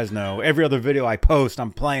guitars. You guys know, every other video I post,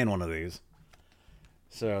 I'm playing one of these.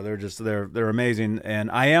 So they're amazing.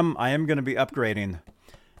 And I am going to be upgrading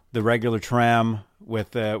the regular tram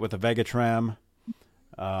with a Vega tram.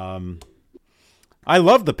 I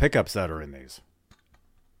love the pickups that are in these.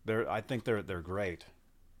 I think they're great.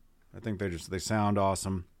 I think they sound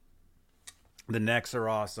awesome. The necks are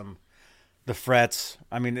awesome. The frets.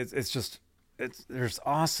 I mean, there's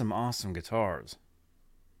awesome guitars.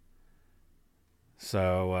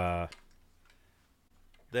 So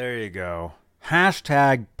there you go.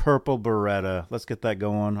 Hashtag Purple Beretta. Let's get that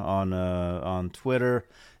going on Twitter.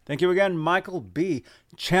 Thank you again, Michael B,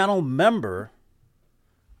 channel member.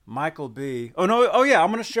 Michael B. Oh no! Oh yeah, I'm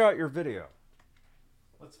gonna share out your video.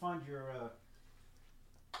 Let's find your.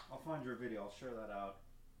 I'll find your video. I'll share that out.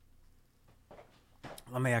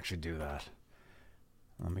 Let me actually do that.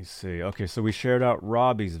 Let me see. Okay, so we shared out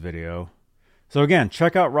Robbie's video. So again,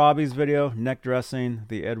 check out Robbie's video, neck dressing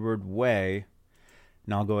the Edward way.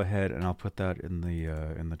 And I'll go ahead and I'll put that in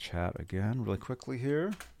the chat again really quickly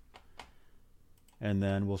here. And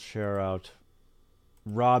then we'll share out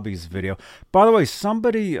Robbie's video. By the way,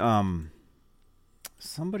 somebody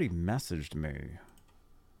messaged me.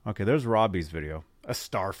 Okay, there's Robbie's video. A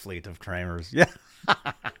Starfleet of Kramers. Yeah.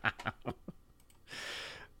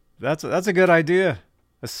 That's a good idea.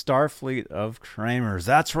 A Starfleet of Kramers.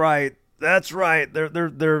 That's right. That's right.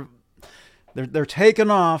 They're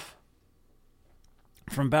taking off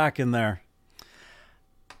from back in there.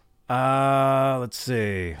 Let's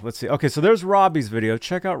see. Okay, so there's Robbie's video.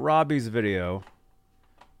 Check out Robbie's video.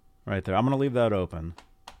 Right there. I'm going to leave that open.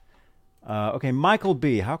 Okay, Michael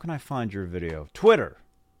B. How can I find your video? Twitter.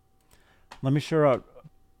 Let me share out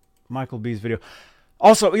Michael B.'s video.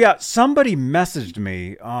 Also, yeah, somebody messaged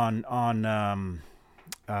me on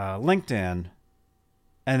LinkedIn,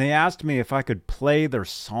 and they asked me if I could play their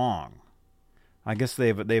song. I guess they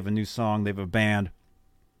have a new song. They have a band.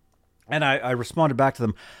 And I responded back to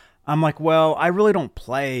them. I'm like, well, I really don't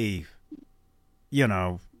play,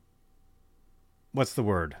 what's the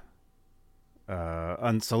word?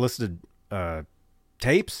 Unsolicited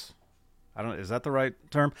tapes? Is that the right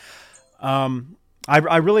term?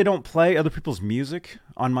 I really don't play other people's music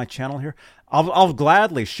on my channel here. I'll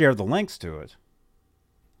gladly share the links to it.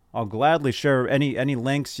 I'll gladly share any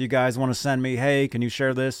links you guys want to send me. Hey, can you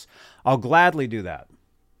share this? I'll gladly do that.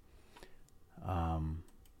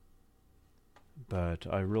 But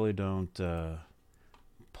I really don't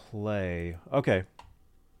play. Okay.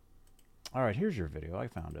 All right, here's your video. I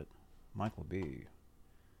found it. Michael B.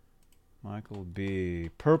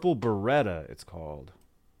 Purple Beretta, it's called.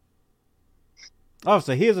 Oh,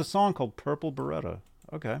 so he has a song called Purple Beretta.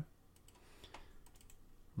 Okay.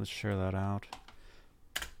 Let's share that out.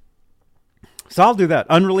 So I'll do that.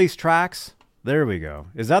 Unreleased tracks. There we go.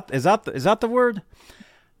 Is that the word?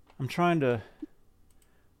 I'm trying to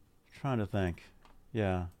think.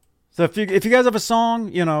 Yeah. So if you guys have a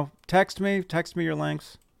song, text me your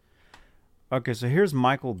links. Okay, so here's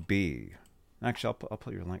Michael B. Actually, I'll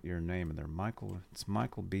put your name in there. It's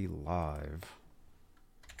Michael B Live.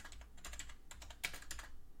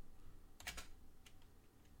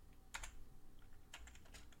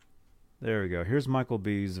 There we go. Here's Michael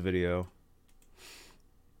B's video.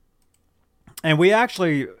 And we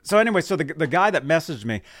actually, so the guy that messaged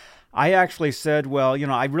me, I actually said, well,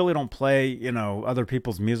 I really don't play, other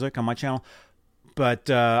people's music on my channel,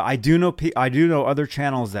 but I do know other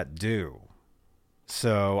channels that do.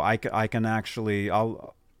 So I can actually,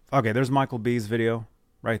 okay, there's Michael B's video.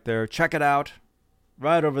 right there. Check it out.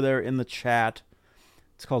 Right over there in the chat.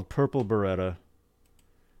 It's called Purple Beretta.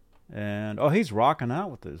 And, oh, he's rocking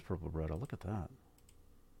out with his Purple Beretta. Look at that.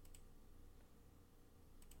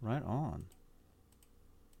 Right on.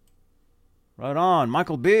 Right on.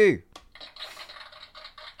 Michael B.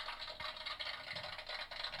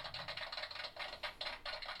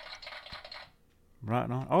 Right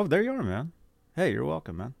on. Oh, there you are, man. Hey, you're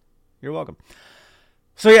welcome, man. You're welcome.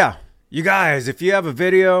 So, yeah, you guys, if you have a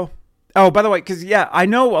video. Oh, by the way, because, yeah, I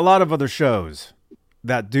know a lot of other shows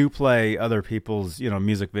that do play other people's,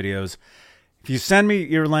 music videos. If you send me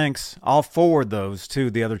your links, I'll forward those to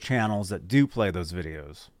the other channels that do play those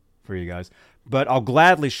videos for you guys. But I'll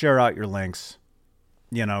gladly share out your links,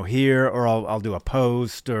 here, or I'll do a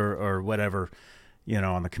post or whatever,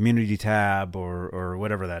 on the community tab or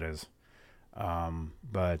whatever that is.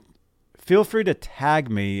 But feel free to tag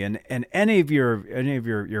me in any of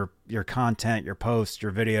your content, your posts,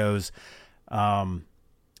 your videos.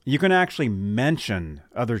 You can actually mention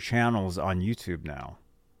other channels on YouTube now.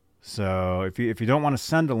 So if you don't want to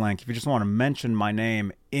send a link, if you just want to mention my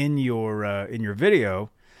name in your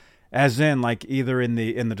video, as in like either in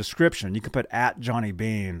the description, you can put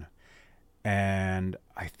 @JohnnyBean, and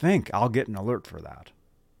I think I'll get an alert for that.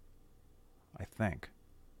 I think.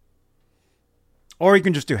 Or you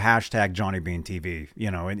can just do #JohnnyBeanTV,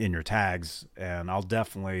 in your tags, and I'll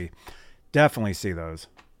definitely see those.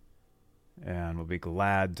 And we'll be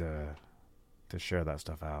glad to share that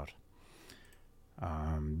stuff out.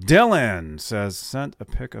 Dylan says, sent a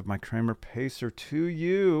pic of my Kramer Pacer to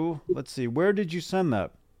you. Let's see, where did you send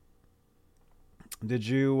that? Did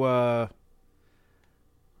you, let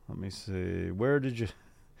me see, where did you,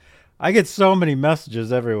 I get so many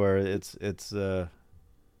messages everywhere. It's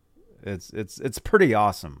pretty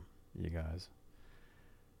awesome, you guys.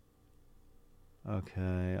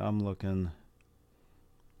 Okay, I'm looking.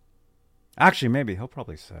 Actually, maybe he'll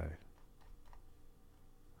probably say.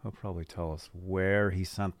 He'll probably tell us where he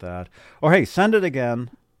sent that. Or hey, send it again.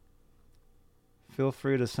 Feel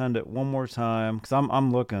free to send it one more time, because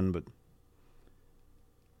I'm looking, but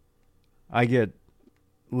I get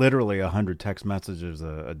literally 100 text messages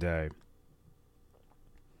a day.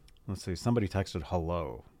 Let's see. Somebody texted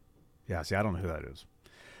hello. Yeah, see, I don't know who that is.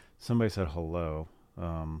 Somebody said hello.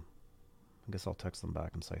 I guess I'll text them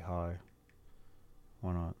back and say hi.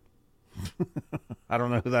 Why not? I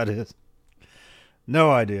don't know who that is.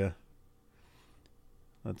 No idea.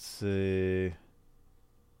 Let's see.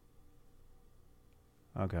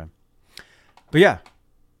 Okay. But yeah,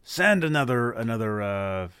 send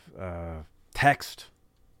another text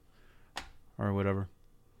or whatever.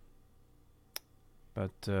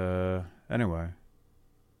 But anyway,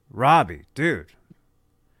 Robbie, dude.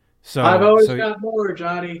 So I've always got more,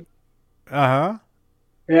 Johnny. Uh-huh.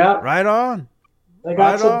 Yeah. Right on. I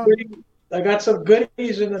got some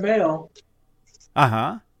goodies in the mail.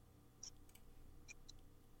 Uh-huh.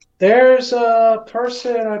 There's a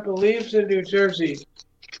person, I believe, in New Jersey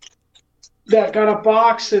that got a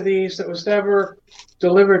box of these that was never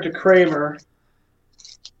delivered to Kramer.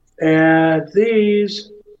 And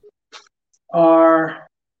these are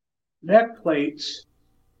neck plates,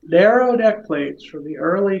 narrow neck plates from the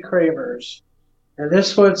early Kramers. And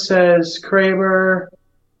this one says Kramer,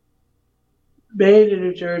 made in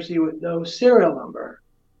New Jersey with no serial number.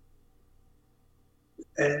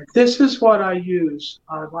 And this is what I use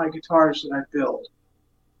on my guitars that I build.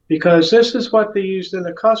 Because this is what they used in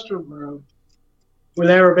the custom room when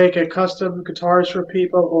they were making custom guitars for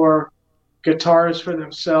people or guitars for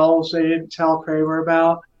themselves they didn't tell Kramer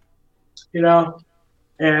about,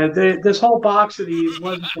 And this whole box of these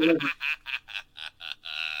wasn't delivered.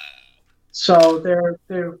 So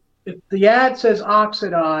the ad says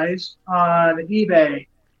oxidized on eBay.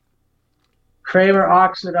 Kramer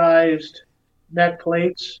oxidized neck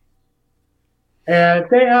plates, and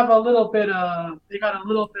they got a little bit of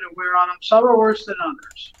wear on them. Some are worse than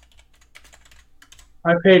others.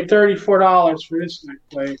 I paid $34 for this neck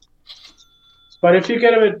plate, but if you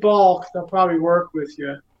get them in bulk, they'll probably work with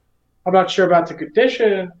you. I'm not sure about the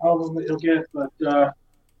condition of them that you'll get, but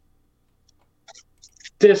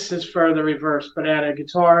this is for the reverse banana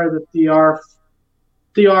guitar, the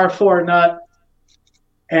DR4 nut,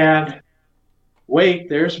 and wait,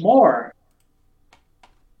 there's more.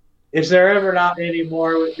 Is there ever not any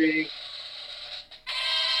more with me?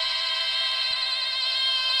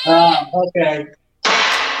 Okay.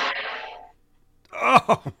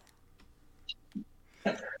 Oh.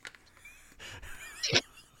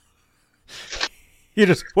 You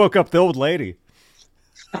just woke up the old lady.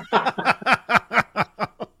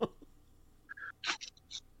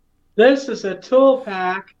 This is a tool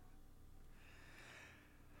pack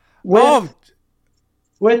Oh,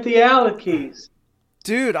 with the Allen keys.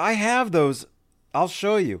 dude, I have those. I'll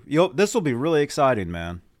show you. This will be really exciting,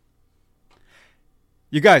 man.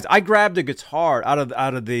 You guys, I grabbed a guitar out of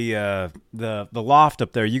the loft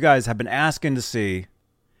up there. You guys have been asking to see,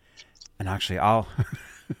 and actually, I'll.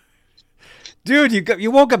 Dude,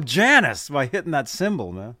 you woke up Janice by hitting that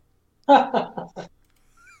cymbal, man.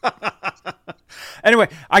 Anyway,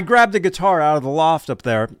 I grabbed the guitar out of the loft up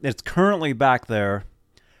there. It's currently back there.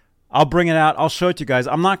 I'll bring it out. I'll show it to you guys.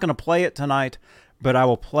 I'm not going to play it tonight, but I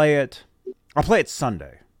will play it. I'll play it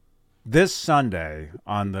Sunday. This Sunday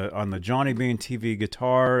on the Johnny Bean TV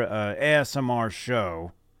guitar ASMR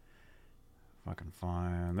show. If I can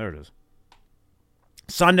find, there it is.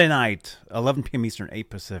 Sunday night, 11 p.m. Eastern, 8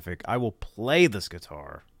 Pacific. I will play this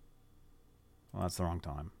guitar. Well, that's the wrong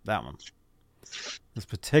time. That one. This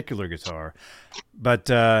particular guitar. But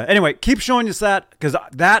anyway, keep showing us that, because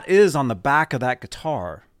that is on the back of that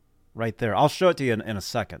guitar right there. I'll show it to you in a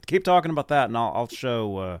second. Keep talking about that, and I'll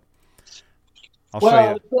show.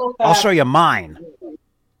 I'll show you mine.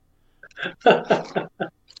 The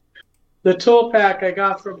tool pack I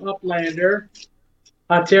got from Uplander,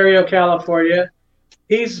 Ontario, California.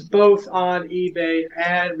 He's both on eBay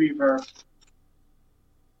and Reverb.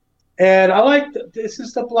 And I like this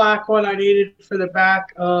is the black one I needed for the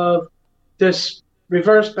back of this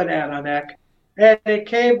reverse banana neck. And it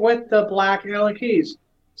came with the black Allen keys.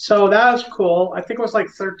 So that was cool. I think it was like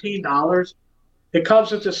 $13. It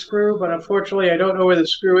comes with the screw, but unfortunately I don't know where the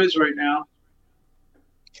screw is right now.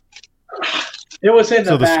 It was in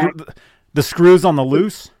the bag. The screw's on the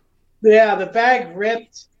loose? Yeah, the bag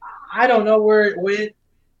ripped. I don't know where it went.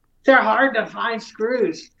 They're hard to find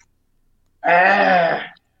screws. Arr,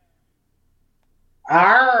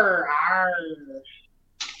 arr.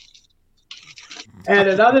 And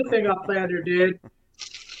another thing Uplander did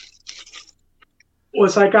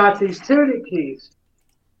was I got these tuning keys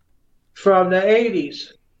from the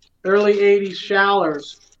 80s, early 80s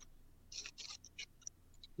Shallers,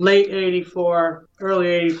 late 84,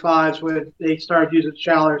 early 85s when they started using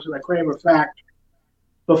Shallers in the Kramer factory.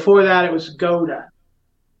 Before that, it was Goda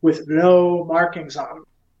with no markings on them.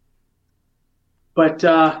 But,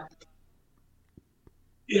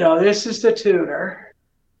 this is the tuner.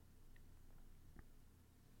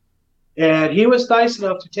 And he was nice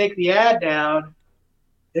enough to take the ad down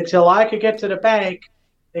until I could get to the bank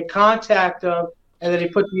and contact him, and then he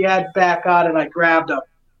put the ad back on, and I grabbed them.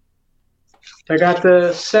 I got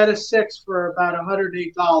the set of 6 for about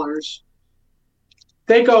 $108.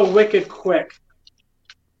 They go wicked quick.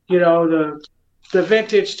 The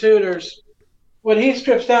vintage tuners, when he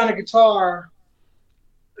strips down a guitar,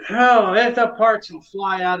 the parts will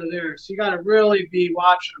fly out of there. So you got to really be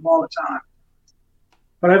watching them all the time.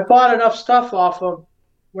 But I've bought enough stuff off him,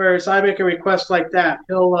 whereas I make a request like that,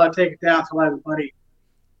 he'll take it down till I have a money.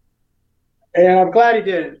 And I'm glad he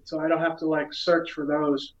did it, so I don't have to search for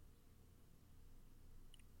those.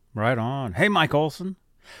 Right on. Hey, Mike Olson.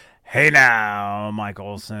 Hey now, Mike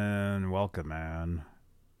Olson. Welcome, man.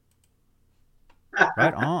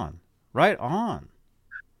 Right on. Right on.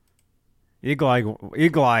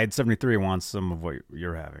 Eagle-Eyed 73 wants some of what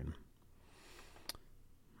you're having.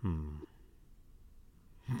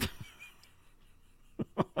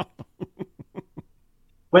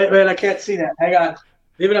 Wait, I can't see that. Hang on.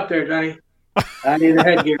 Leave it up there, Johnny. I need the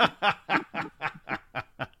headgear.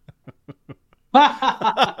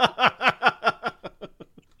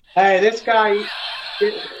 Hey, this guy,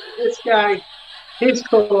 he's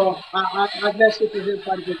cool. I've messed with him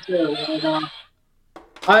quite a bit too. And,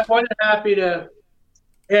 I'm more than happy to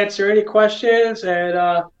answer any questions.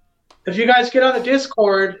 And if you guys get on the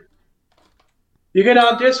Discord,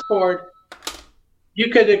 you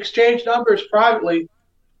could exchange numbers privately,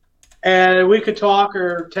 and we could talk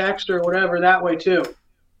or text or whatever that way too.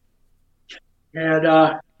 And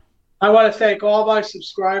I want to thank all my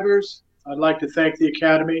subscribers. I'd like to thank the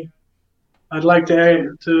Academy. I'd like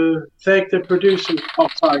to thank the producers. Oh,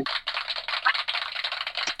 sorry.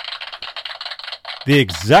 The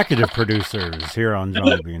executive producers here on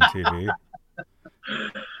Johnny Bean TV.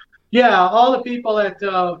 Yeah, all the people that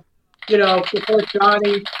support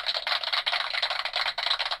Johnny.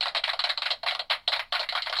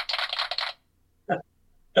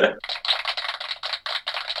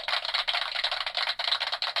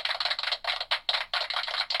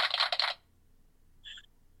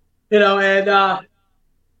 And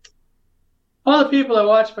all the people that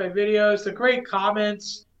watch my videos, the great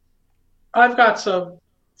comments. I've got some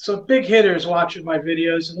big hitters watching my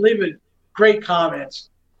videos and leaving great comments.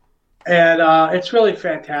 And it's really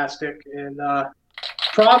fantastic. And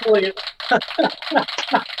probably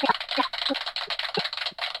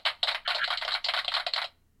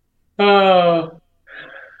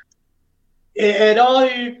And all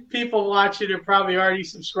you people watching are probably already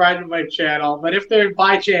subscribed to my channel. But if there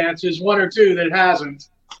by chance is one or two that hasn't,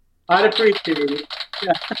 I'd appreciate it.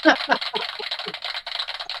 Yeah.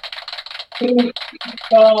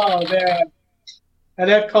 Oh man. And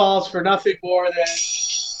that calls for nothing more than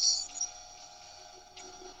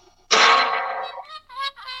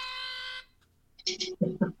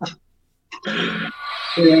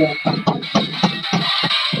yeah.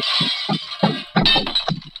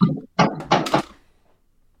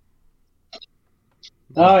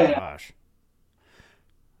 Oh yeah. Gosh.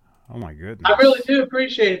 Oh my goodness. I really do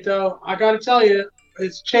appreciate it though. I gotta tell you,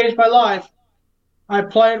 it's changed my life. I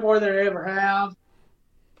played more than I ever have.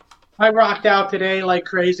 I rocked out today like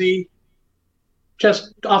crazy,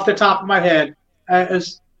 just off the top of my head.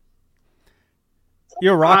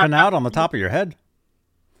 You're rocking out on the top of your head.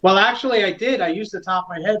 Well, actually, I did. I used the top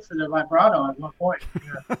of my head for the vibrato at one point.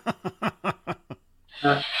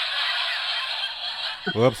 Yeah.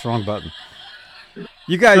 Whoops, wrong button.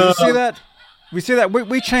 You guys, you see that? We see that.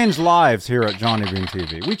 We change lives here at Johnny Bean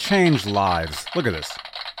TV. We change lives. Look at this.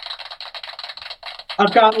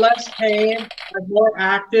 I've got less pain. I'm more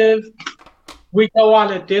active. We go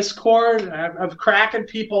on a Discord. I'm cracking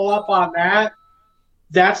people up on that.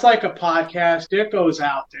 That's like a podcast. It goes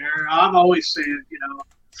out there. I'm always saying,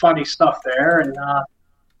 funny stuff there, and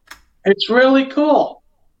it's really cool.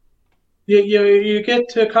 You get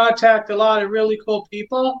to contact a lot of really cool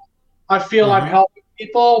people. I feel I'm helping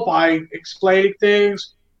people by explaining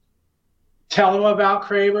things, tell them about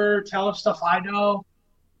Kramer, tell them stuff I know,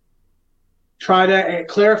 try to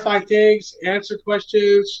clarify things, answer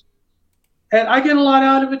questions, and I get a lot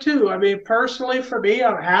out of it too. I mean, personally, for me,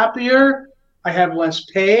 I'm happier. I have less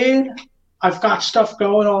pain. I've got stuff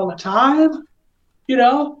going all the time.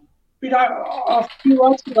 A few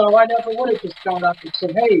months ago, I never would have just gone up and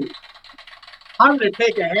said, "Hey, I'm going to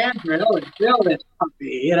take a hand drill and drill this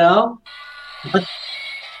puppy," Hey,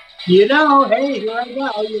 here I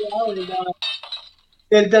go,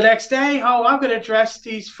 and the next day, I'm going to dress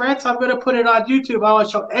these frets. I'm going to put it on YouTube. I want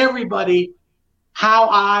to show everybody how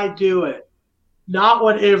I do it. Not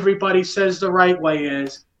what everybody says the right way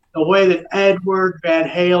is. The way that Edward Van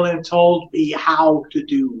Halen told me how to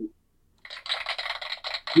do.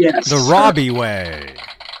 Yes. The Robbie way.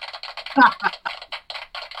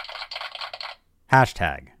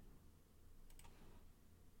 Hashtag.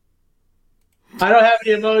 I don't have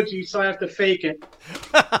any emojis, so I have to fake it.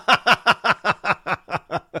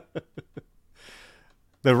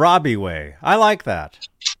 The Robbie way. I like that.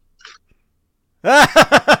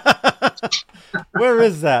 Where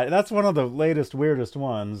is that? That's one of the latest, weirdest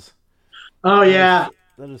ones. Oh, yeah.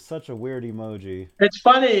 That is such a weird emoji. It's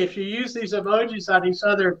funny, if you use these emojis on these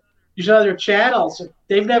other channels,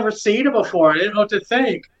 they've never seen it before. They don't know what to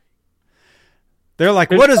think. They're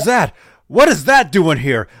like, what is that? What is that doing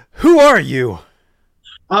here? Who are you?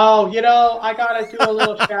 Oh, I got to do a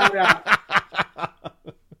little shout out.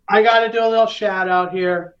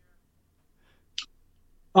 Here.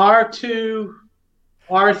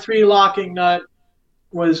 R3 Locking Nut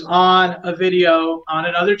was on a video on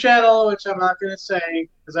another channel, which I'm not going to say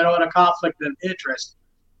because I don't want to conflict of interest.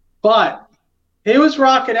 But he was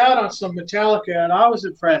rocking out on some Metallica, and I was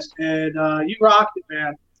impressed. And you rocked it,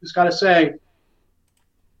 man. Just got to say,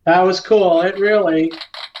 that was cool. It really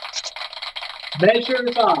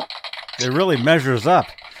measures up. It really measures up.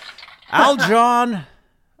 Al John,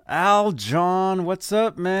 what's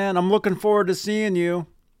up, man? I'm looking forward to seeing you.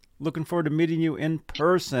 Looking forward to meeting you in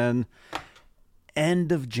person.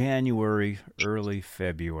 End of January, early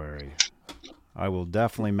February. I will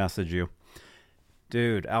definitely message you.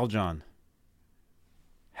 Dude, Aljon,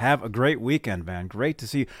 have a great weekend, man. Great to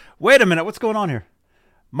see you. Wait a minute, what's going on here?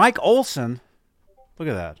 Mike Olson, look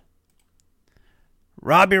at that.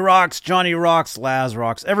 Robbie rocks, Johnny rocks, Laz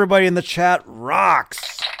rocks. Everybody in the chat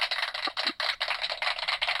rocks.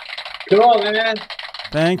 Cool, man.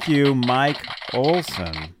 Thank you, Mike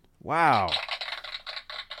Olson. Wow.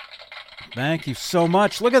 Thank you so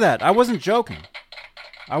much. Look at that. I wasn't joking.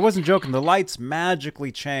 The lights magically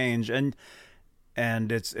change, and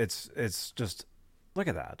it's just, look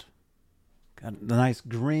at that. Got the nice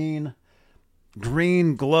green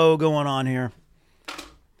glow going on here.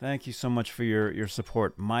 Thank you so much for your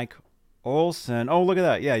support, Mike Olson. Oh, look at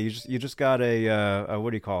that. Yeah, you just got a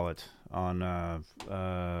what do you call it on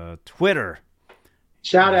Twitter?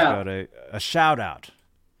 Shout out. Got a shout out.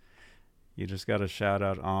 You just got a shout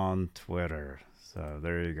out on Twitter. So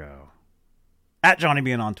there you go. At Johnny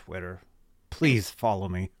Bean on Twitter. Please follow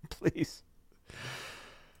me. Please.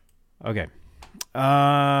 Okay.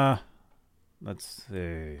 Let's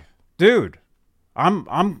see. Dude,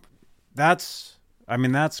 I'm I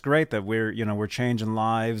mean, that's great that we're changing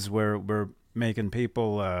lives. We're making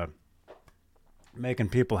people have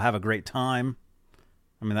a great time.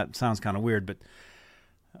 I mean, that sounds kind of weird, but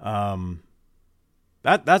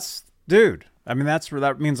that's dude. I mean,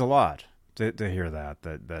 that means a lot to hear that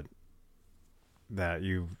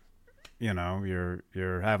you're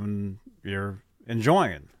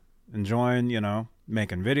enjoying,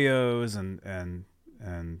 making videos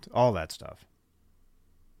and all that stuff.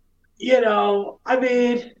 I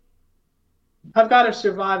mean, I've got a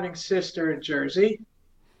surviving sister in Jersey,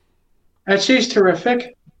 and she's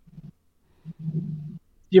terrific.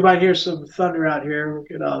 You might hear some thunder out here. We'll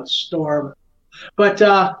get a storm. But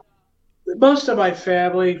most of my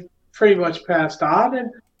family pretty much passed on,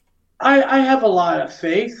 and I have a lot of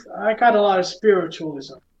faith. I got a lot of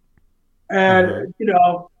spiritualism. And,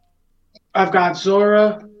 I've got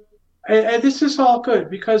Zora. And this is all good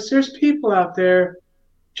because there's people out there,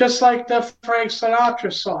 just like the Frank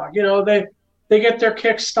Sinatra song, they get their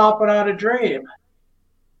kicks stomping on a dream.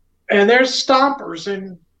 And there's stompers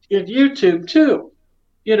in YouTube too.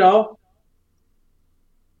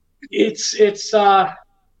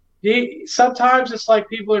 Sometimes it's like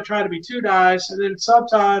people are trying to be too nice, and then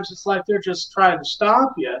sometimes it's like they're just trying to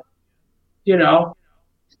stomp you.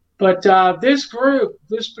 But this group,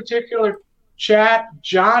 this particular chat,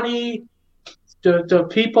 Johnny, the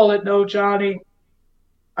people that know Johnny,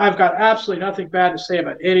 I've got absolutely nothing bad to say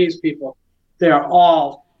about any of these people. They are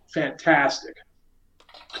all fantastic.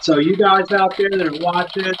 So you guys out there that are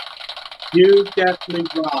watching, you definitely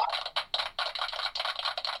rock.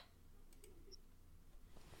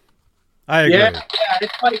 I agree. Yeah,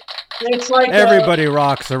 it's like everybody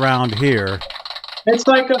rocks around here. It's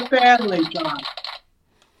like a family, John.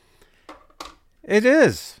 It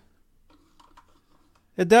is.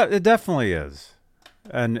 It definitely is,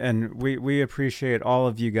 and we appreciate all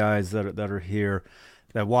of you guys that are here,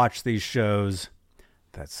 that watch these shows,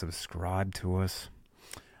 that subscribe to us.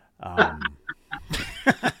 I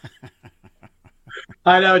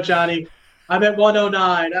know, Johnny. I'm at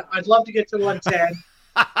 109. I'd love to get to 110.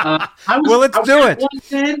 Let's do it.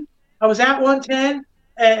 110. I was at 110,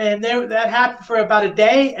 and that happened for about a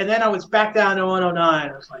day, and then I was back down to 109.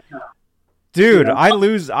 I was like, oh. Dude, I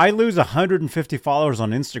lose 150 followers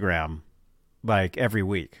on Instagram like every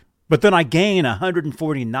week, but then I gain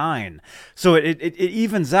 149. So it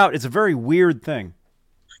evens out. It's a very weird thing.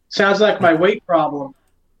 Sounds like my weight problem.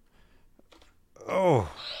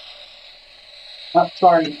 Oh,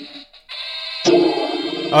 sorry.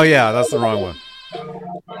 Oh yeah, that's the wrong one.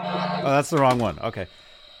 Oh, that's the wrong one. Okay,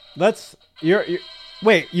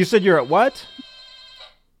 wait. You said you're at what?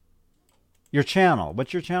 Your channel.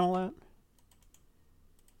 What's your channel at?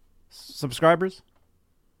 Subscribers?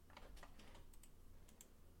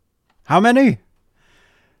 How many?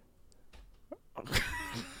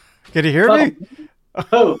 Can you hear me?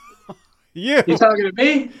 Oh, you talking to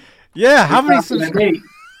me? Yeah. How many subscribers?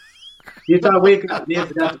 You thought we got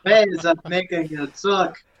to pay is up making it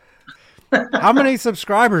suck. How many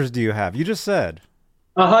subscribers do you have? You just said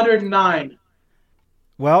 109.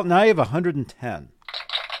 Well, now you have 110.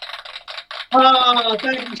 Oh,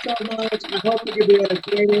 thank you so much. I hope you can be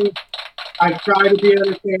entertaining. I try to be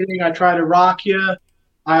entertaining. I try to rock you.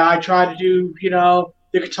 I try to do,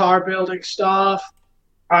 the guitar building stuff.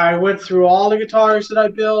 I went through all the guitars that I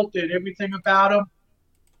built, did everything about them.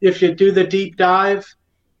 If you do the deep dive,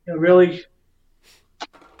 really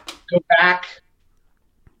go back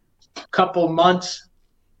a couple months,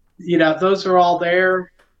 those are all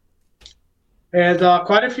there. And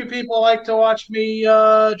quite a few people like to watch me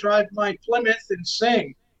drive my Plymouth and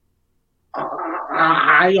sing.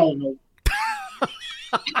 I don't know.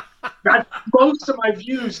 Most of my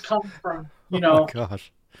views come from, Oh my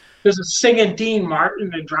gosh. There's a singing Dean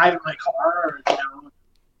Martin and driving my car,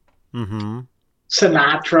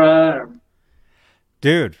 Sinatra.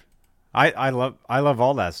 Dude, I love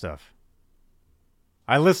all that stuff.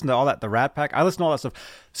 I listen to all that, the Rat Pack. I listen to all that stuff.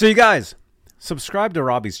 So you guys, subscribe to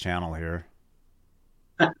Robbie's channel here.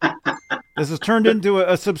 This has turned into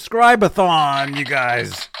a subscribe-a-thon, you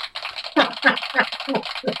guys.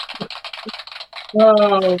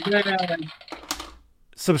 Oh man!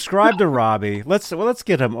 Subscribe to Robbie. Let's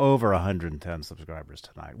get him over 110 subscribers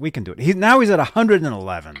tonight. We can do it. He's at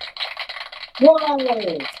 111. Whoa!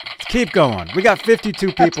 Let's keep going. We got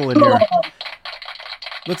 52 people in here.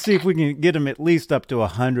 Let's see if we can get him at least up to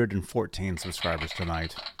 114 subscribers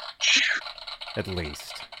tonight. At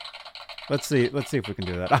least. Let's see if we can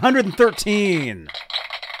do that. 113.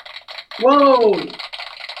 Whoa!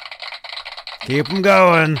 Keep them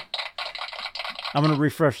going. I'm going to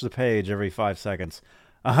refresh the page every 5 seconds.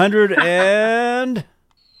 100 and...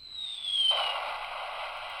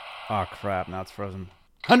 Oh, crap. Now it's frozen.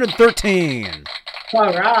 113.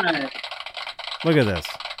 All right. Look at this.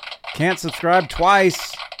 Can't subscribe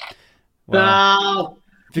twice. Well, No.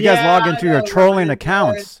 if you guys Yeah, log I into your know, trolling Ryan,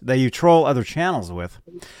 accounts that you troll other channels with,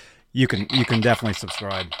 you can definitely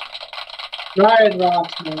subscribe. Ryan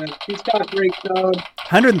rocks, man. He's got a great code.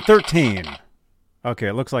 113. Okay,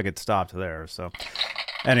 it looks like it stopped there. So,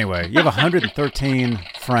 anyway, you have 113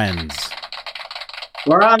 friends.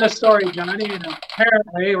 We're on the story, Johnny, and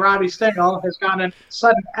apparently Robbie Stingle has gotten a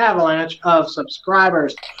sudden avalanche of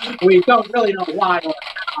subscribers. We don't really know why or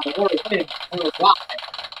how or when or why.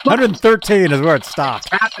 113 is where it stopped.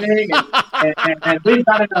 It's happening, and we've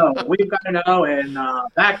got to know. We've got to know. And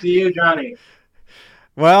back to you, Johnny.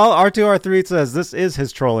 Well, R2R3 says this is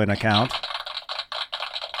his trolling account.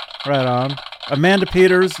 Right on. Amanda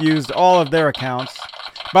Peters used all of their accounts.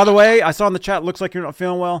 By the way, I saw in the chat, looks like you're not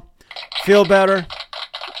feeling well. Feel better.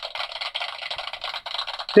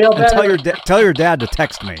 Feel And better. tell your dad to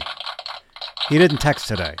text me. He didn't text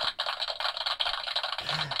today.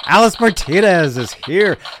 Alice Martinez is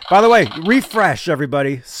here. By the way, refresh,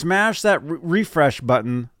 everybody. Smash that refresh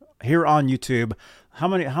button here on YouTube. How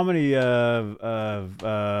many, we're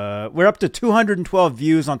up to 212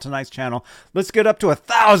 views on tonight's channel. Let's get up to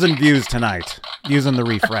 1,000 views tonight using the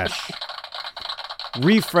refresh.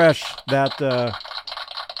 Refresh that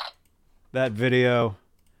video.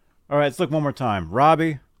 All right, let's look one more time.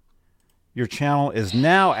 Robbie, your channel is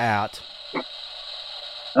now at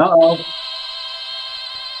Uh-oh.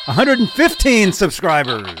 115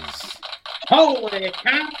 subscribers. Holy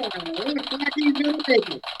cow. Looks like he's going to make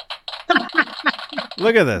it.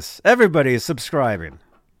 Look at this. Everybody is subscribing.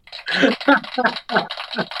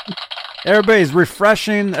 Everybody's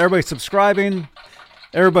refreshing. Everybody's subscribing.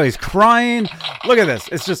 Everybody's crying. Look at this.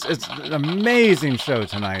 It's an amazing show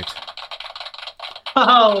tonight.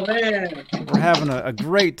 Oh, man. We're having a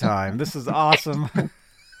great time. This is awesome.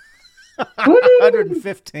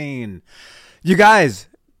 115. You guys,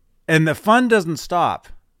 and the fun doesn't stop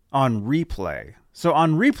on replay. So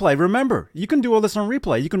on replay, remember, you can do all this on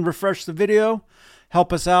replay. You can refresh the video,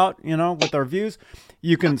 help us out, with our views.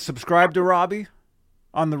 You can subscribe to Robbie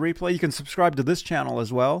on the replay. You can subscribe to this channel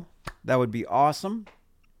as well. That would be awesome.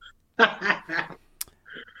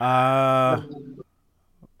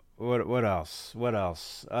 What else?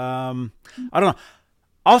 I don't know.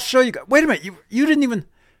 I'll show you. Wait a minute. You didn't even.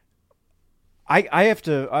 I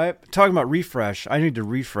talking about refresh. I need to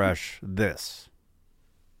refresh this.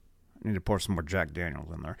 I need to pour some more Jack Daniels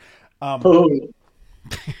in there.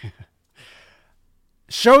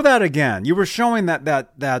 Show that again. You were showing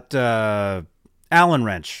that Allen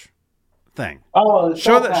wrench thing. Oh,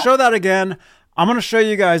 show that again. I'm going to show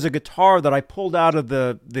you guys a guitar that I pulled out of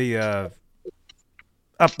the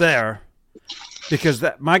up there because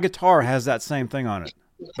my guitar has that same thing on it.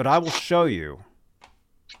 But I will show you.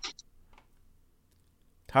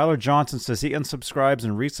 Tyler Johnson says he unsubscribes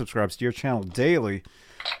and resubscribes to your channel daily.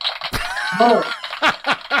 Oh.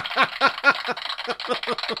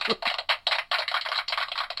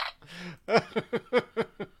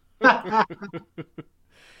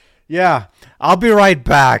 Yeah, I'll be right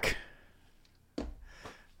back.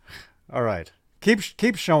 All right.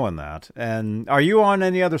 Keep showing that. And are you on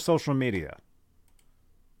any other social media?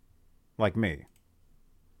 Like me?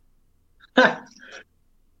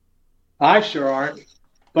 I sure aren't.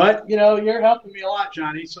 But, you're helping me a lot,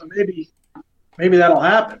 Johnny, so maybe that'll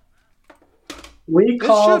happen. We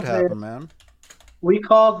called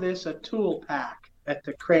this a tool pack at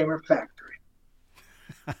the Kramer factory.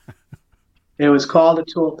 It was called a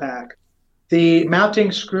tool pack. The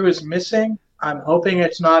mounting screw is missing. I'm hoping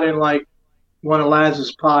it's not in like one of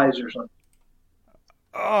Laz's pies or something.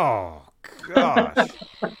 Oh gosh.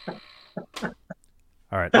 All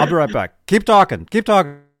right, I'll be right back. Keep talking.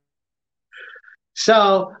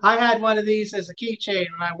 So I had one of these as a keychain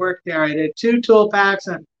when I worked there. I did 2 tool packs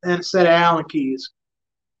and a set of Allen keys,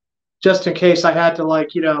 just in case I had to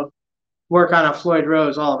work on a Floyd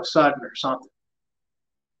Rose all of a sudden or something.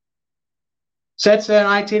 Since then,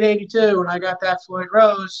 1982, when I got that Floyd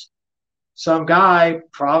Rose, some guy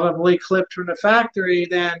probably clipped from the factory,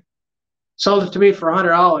 then sold it to me for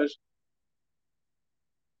 $100.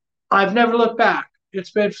 I've never looked back.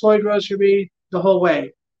 It's been Floyd Rose for me the whole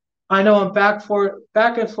way. I know I'm back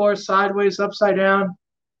and forth, sideways, upside down,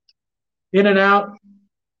 in and out.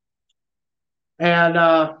 And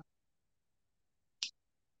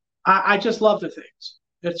I just love the things.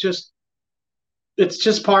 It's just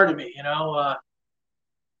part of me,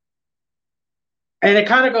 and it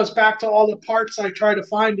kind of goes back to all the parts I try to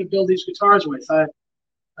find to build these guitars with.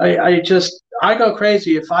 I go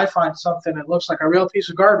crazy if I find something that looks like a real piece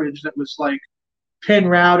of garbage that was like pin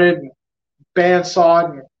routed and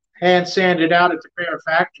bandsawed and hand sanded out at the Kramer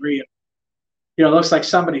factory. And, it looks like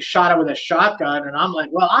somebody shot it with a shotgun. And I'm like,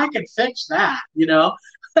 well, I can fix that,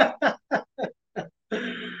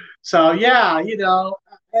 So, yeah,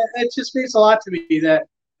 it just means a lot to me, that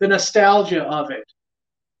the nostalgia of it.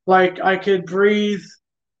 Like, I could breathe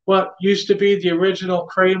what used to be the original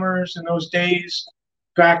Kramers in those days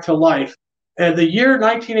back to life. And the year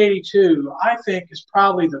 1982, I think, is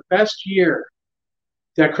probably the best year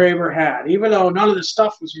that Kramer had, even though none of the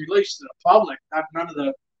stuff was released to the public, none of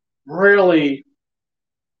the really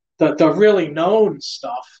really known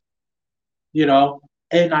stuff. In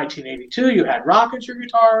 1982, you had Rockinger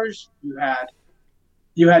guitars,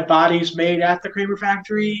 you had bodies made at the Kramer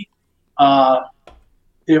factory.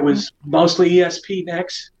 It was mostly ESP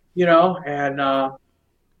necks, and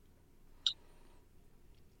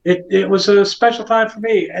it was a special time for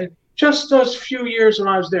me. And just those few years when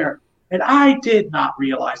I was there, and I did not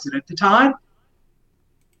realize it at the time.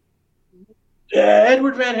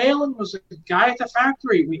 Edward Van Halen was a guy at the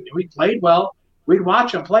factory. We knew he played well. We'd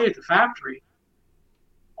watch him play at the factory.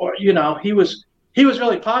 Or, he was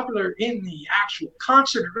really popular in the actual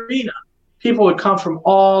concert arena. People would come from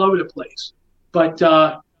all over the place. But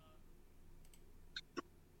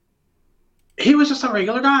he was just a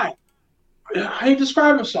regular guy. How he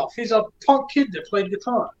described himself? He's a punk kid that played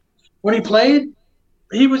guitar. When he played,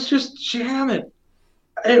 he was just jamming.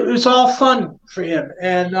 It was all fun for him.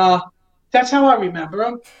 And that's how I remember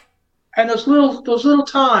him. And those little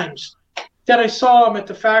times that I saw him at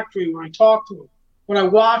the factory, when I talked to him, when I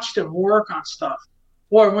watched him work on stuff,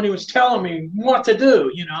 or when he was telling me what to do,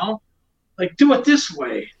 like, do it this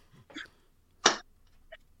way.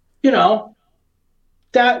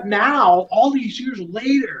 That now, all these years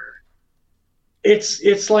later,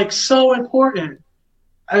 it's like so important.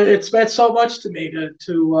 It's meant so much to me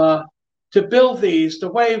to build these the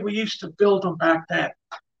way we used to build them back then.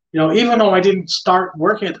 Even though I didn't start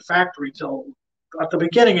working at the factory till at the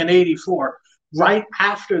beginning in '84, right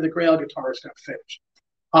after the Grail guitars got finished,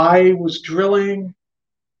 I was drilling,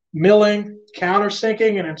 milling,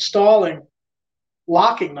 countersinking, and installing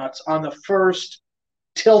locking nuts on the first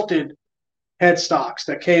tilted headstocks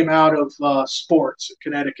that came out of Sports in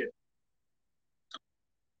Connecticut.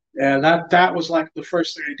 And that was like the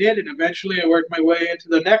first thing I did. And eventually I worked my way into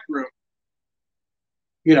the neck room,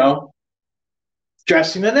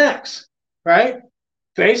 dressing the necks, right?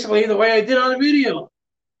 Basically the way I did on the video.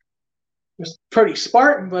 It was pretty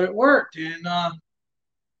Spartan, but it worked. And,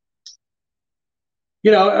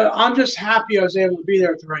 I'm just happy I was able to be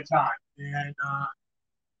there at the right time. And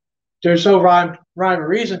there's no rhyme or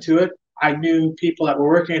reason to it. I knew people that were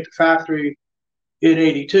working at the factory in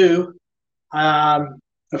 '82.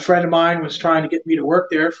 A friend of mine was trying to get me to work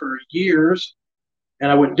there for years, and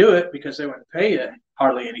I wouldn't do it because they wouldn't pay you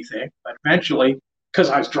hardly anything. But eventually, because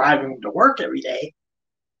I was driving to work every day,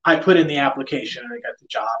 I put in the application and I got the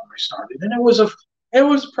job and I started. And it was a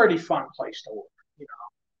pretty fun place to work.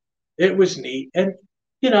 It was neat. And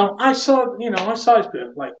I saw his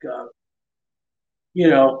good, like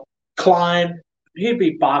Klein. He'd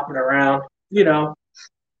be bopping around.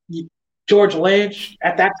 George Lynch,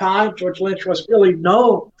 at that time, George Lynch was really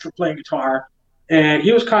known for playing guitar, and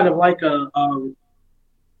he was kind of like a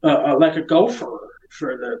gopher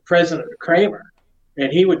for the president of Kramer,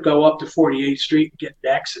 and he would go up to 48th Street and get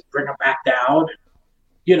necks and bring them back down.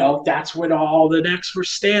 And, that's when all the necks were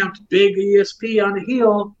stamped, big ESP on the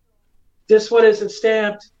heel. This one isn't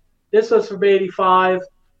stamped. This was from '85.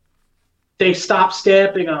 They stopped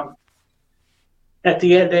stamping them at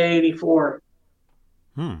the end of '84.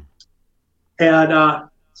 And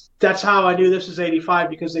that's how I knew this was '85,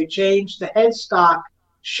 because they changed the headstock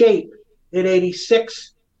shape in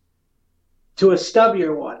 '86 to a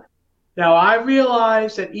stubbier one. Now, I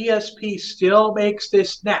realize that ESP still makes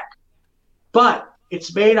this neck, but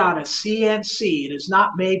it's made on a CNC. It is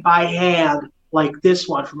not made by hand like this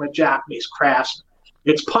one from a Japanese craftsman.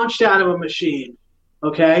 It's punched out of a machine,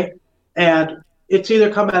 okay? And it's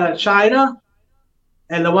either come out of China,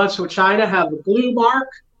 and the ones from China have a blue mark.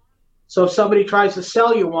 So if somebody tries to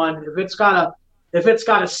sell you one, if it's got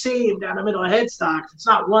a seam down the middle of headstock, it's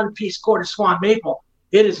not one piece quarter swan maple.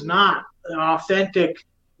 It is not an authentic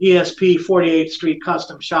ESP 48th Street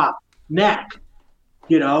custom shop neck,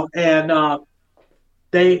 And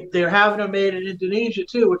they're having them made in Indonesia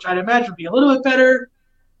too, which I'd imagine would be a little bit better,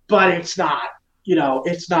 but it's not.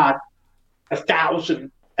 It's not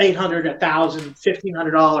 $1,800, $1,000,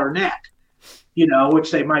 $1,500 neck,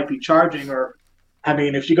 which they might be charging. Or, I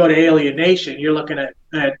mean, if you go to Alien Nation, you're looking at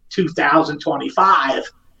 $2,025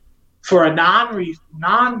 for a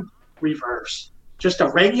non-reverse, just a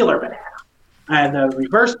regular banana. And the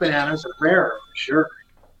reverse bananas are rarer, for sure.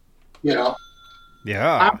 You know, I'm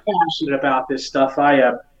Yeah. passionate about this stuff. I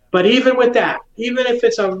am. But even with that, even if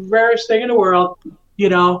it's a rarest thing in the world, you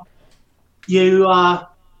know, you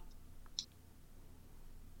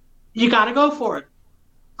you got to go for it.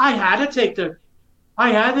 I had to take the I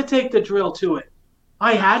had to take the drill to it.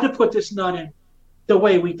 I had to put this nut in the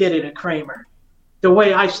way we did it at Kramer, the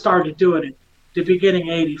way I started doing it, the beginning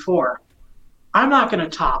of '84. I'm not going to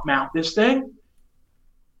top mount this thing.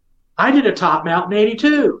 I did a top mount in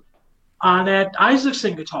 '82 on that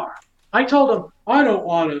Isaacson guitar. I told him I don't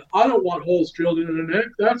want holes drilled into the neck.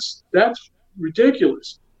 That's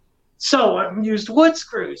ridiculous. So I used wood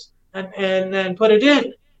screws and then put it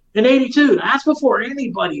in '82. That's before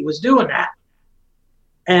anybody was doing that,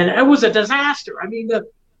 and it was a disaster. I mean,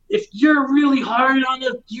 if you're really hard on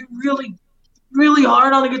really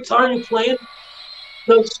hard on the guitar and you're playing,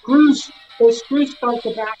 those screws start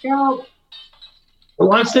to back out.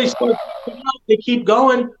 Once they start backing out, they keep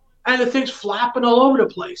going, and the thing's flapping all over the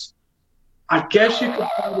place. I guess you could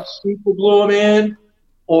try to super glue them in,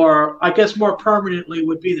 or I guess more permanently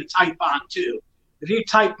would be the tight bond too. If you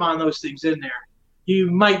tight bond those things in there,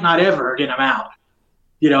 you might not ever get them out,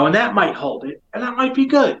 and that might hold it, and that might be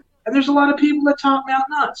good. And there's a lot of people that top mount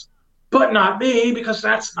nuts, but not me, because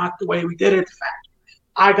that's not the way we did it at the factory.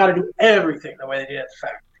 I got to do everything the way they did at the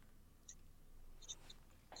factory.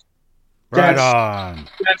 Right on.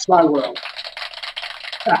 That's my world.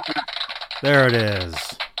 There it is.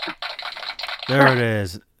 There it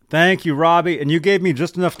is. Thank you, Robbie. And you gave me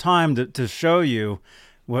just enough time to show you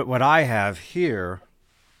what I have here.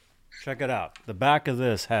 Check it out. The back of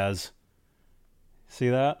this has, see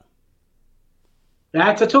that?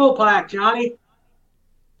 That's a tool plaque, Johnny.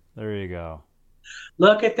 There you go.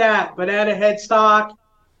 Look at that. Banana headstock.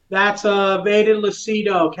 That's made in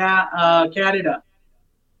Lucido, Canada.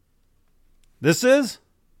 This is?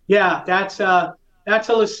 Yeah, that's a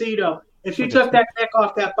Lucido. If you took that neck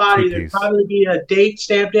off that body, there'd probably be a date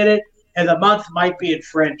stamped in it, and the month might be in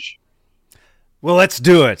French. Well, let's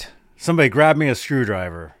do it. Somebody grab me a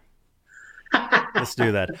screwdriver. Let's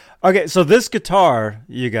do that. Okay, so this guitar,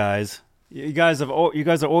 you guys are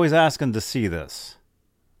always asking to see this.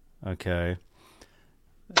 Okay,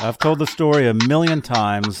 I've told the story a million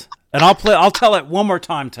times, and I'll tell it one more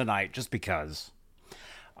time tonight, just because.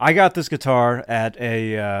 I got this guitar at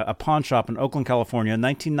a pawn shop in Oakland, California, in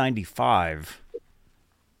 1995.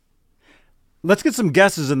 Let's get some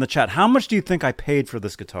guesses in the chat. How much do you think I paid for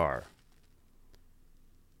this guitar?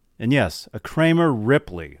 And yes, a Kramer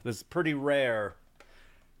Ripley. This is pretty rare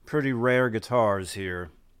guitars here.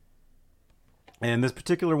 And this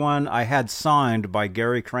particular one I had signed by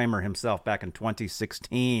Gary Kramer himself back in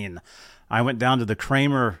 2016. I went down to the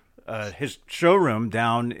Kramer, his showroom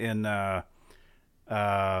down in...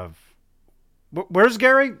 where's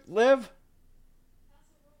Gary live?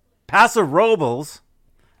 Paso Robles.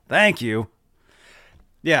 Thank you.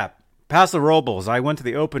 Yeah, Paso Robles. I went to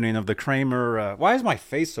the opening of the Kramer. Why is my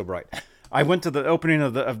face so bright? I went to the opening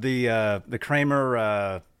of the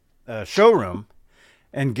Kramer showroom,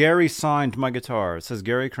 and Gary signed my guitar. It says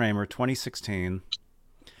Gary Kramer 2016.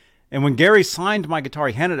 And when Gary signed my guitar,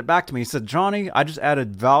 he handed it back to me. He said, "Johnny, I just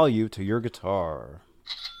added value to your guitar."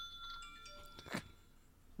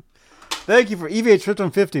 Thank you for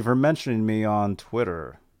EVH5150 for mentioning me on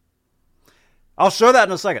Twitter. I'll show that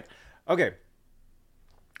in a second. Okay.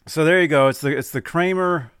 So there you go. It's the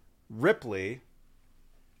Kramer Ripley.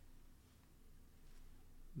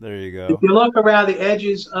 There you go. If you look around the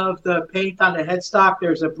edges of the paint on the headstock,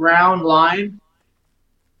 there's a brown line.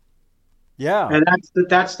 Yeah. And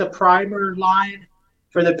that's the primer line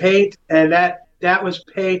for the paint, and that was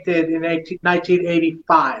painted in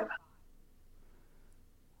 1985.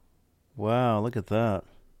 Wow, look at that.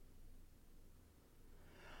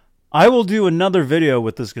 I will do another video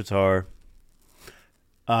with this guitar.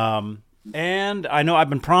 And I know I've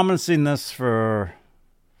been promising this for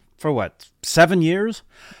what, 7 years?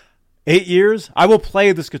 8 years? I will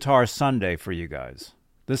play this guitar Sunday for you guys.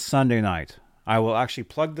 This Sunday night. I will actually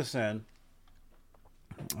plug this in.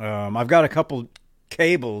 I've got a couple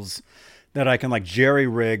cables that I can like jerry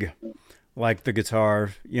rig like the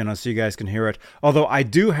guitar, so you guys can hear it. Although I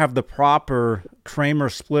do have the proper Kramer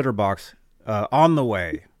splitter box on the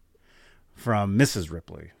way from Mrs.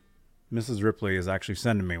 Ripley. Mrs. Ripley is actually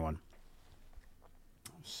sending me one.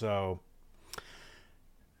 So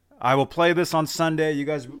I will play this on Sunday. You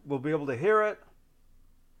guys will be able to hear it.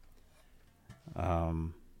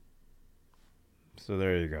 So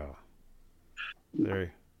there you go.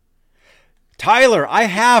 Tyler, I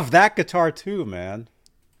have that guitar too, man.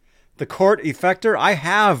 The Court Effector, I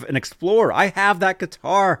have an Explorer. I have that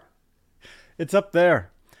guitar. It's up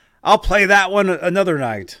there. I'll play that one another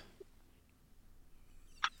night.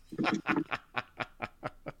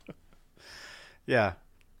 Yeah.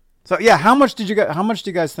 So yeah, how much do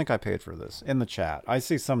you guys think I paid for this in the chat? I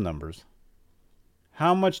see some numbers.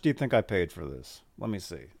 How much do you think I paid for this? Let me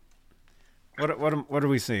see. What are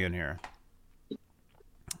we seeing here?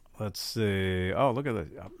 Let's see. Oh, look at this.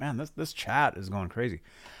 Oh, man, this chat is going crazy.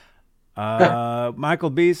 Michael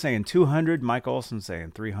B saying 200, Mike Olson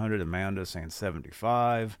saying 300, Amanda saying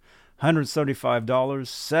 75, $175,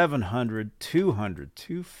 700, 200,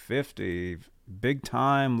 250, big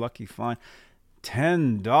time, lucky fine,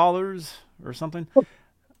 $10 or something.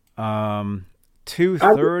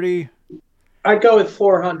 230. I'd go with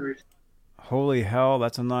 400. Holy hell,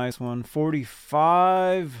 that's a nice one.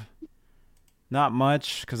 45. Not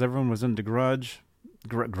much because everyone was into grudge.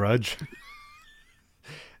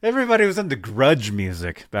 Everybody was into grudge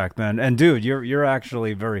music back then. And dude, you're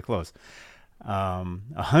actually very close.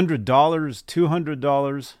 $100,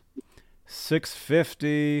 $200,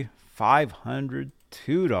 $650, $500,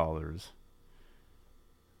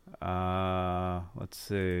 $2. Let's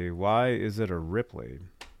see. Why is it a Ripley?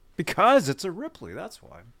 Because it's a Ripley. That's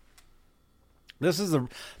why. This is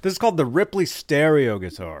called the Ripley stereo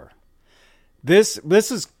guitar. This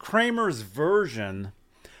is Kramer's version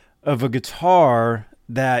of a guitar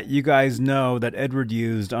that you guys know that Edward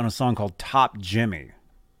used on a song called Top Jimmy.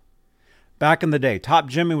 Back in the day, Top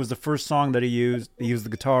Jimmy was the first song that he used the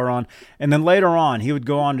guitar on, and then later on he would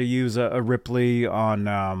go on to use a Ripley on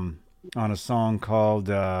a song called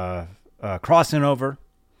Crossing Over,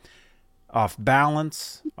 off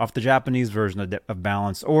Balance, off the Japanese version of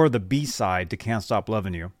Balance, or the B-side to Can't Stop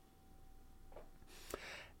Loving You.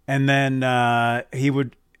 And then he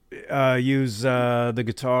would use the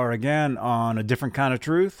guitar again on A Different Kind of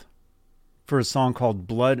Truth for a song called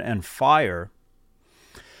Blood and Fire.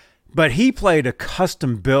 But he played a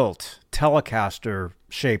custom-built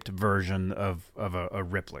Telecaster-shaped version of a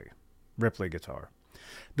Ripley guitar.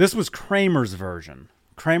 This was Kramer's version.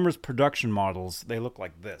 Kramer's production models, they look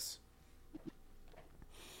like this.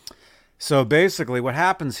 So basically what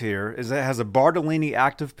happens here is it has a Bartolini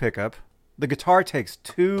active pickup. The guitar takes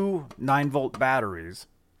two 9-volt batteries,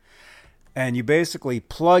 and you basically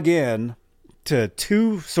plug in to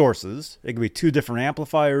two sources. It could be two different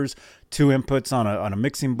amplifiers, two inputs on a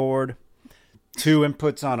mixing board, two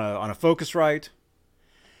inputs on a Focusrite.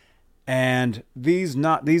 And these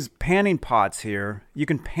panning pots here, you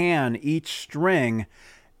can pan each string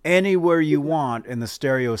anywhere you want in the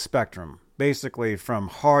stereo spectrum. Basically from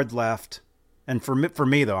hard left, and for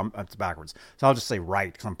me though, it's backwards. So I'll just say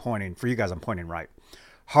right because I'm pointing. For you guys, I'm pointing right.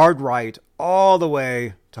 Hard right all the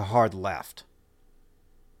way to hard left.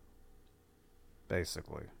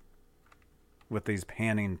 Basically, with these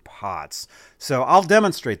panning pots. So I'll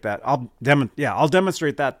demonstrate that. I'll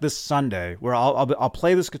demonstrate that this Sunday, where I'll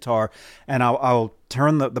play this guitar and I'll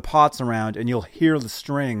turn the pots around, and you'll hear the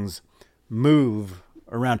strings move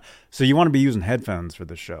around. So you want to be using headphones for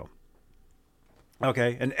this show.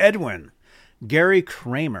 Okay, and Gary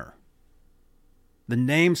Kramer, the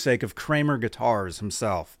namesake of Kramer Guitars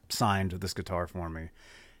himself, signed this guitar for me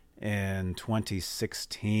in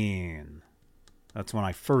 2016. That's when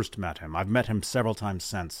I first met him. I've met him several times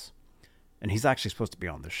since, and he's actually supposed to be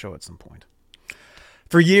on this show at some point.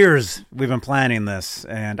 For years, we've been planning this,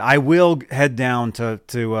 and I will head down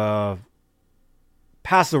to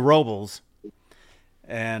Paso Robles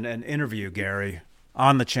and interview Gary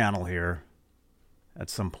on the channel here at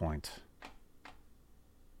some point.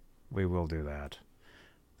 We will do that.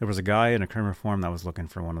 There was a guy in a Kramer forum that was looking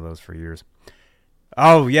for one of those for years.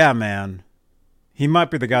 Oh, yeah, man. He might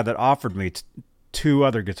be the guy that offered me two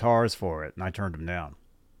other guitars for it, and I turned him down.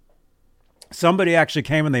 Somebody actually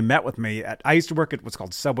came and they met with me. I used to work at what's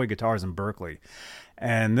called Subway Guitars in Berkeley.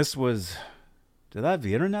 And this was... Did I have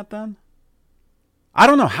the internet then? I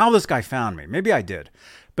don't know how this guy found me. Maybe I did.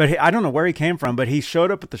 But I don't know where he came from, but he showed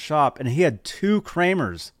up at the shop, and he had two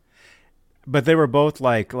Kramers. But they were both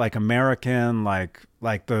like American, like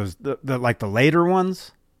those like the later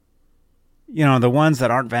ones. You know, the ones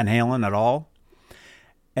that aren't Van Halen at all.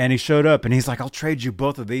 And he showed up, and he's like, "I'll trade you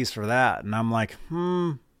both of these for that." And I'm like,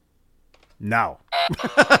 no. No.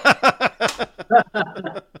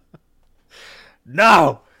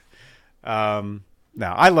 No,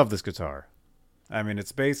 I love this guitar. I mean,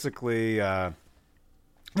 it's basically... well,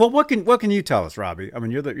 what can you tell us, Robbie? I mean,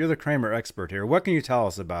 you're the Kramer expert here. What can you tell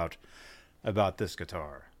us about this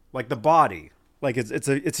guitar? Like the body. Like it's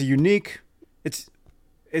a unique... Is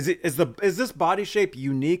this body shape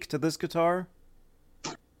unique to this guitar?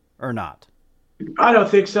 Or not? I don't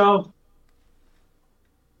think so.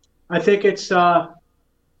 I think it's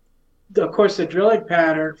of course, the drilling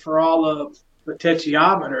pattern for all of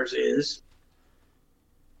potentiometers is,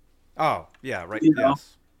 Oh, yeah, right. you know,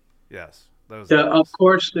 Yes. Yes. Those are the of ones.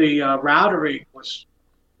 course the routering was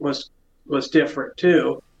was different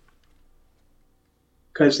too,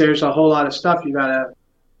 because there's a whole lot of stuff you gotta,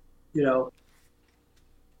 you know,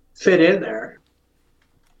 fit in there.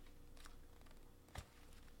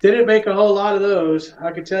 Didn't make a whole lot of those,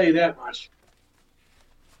 I can tell you that much.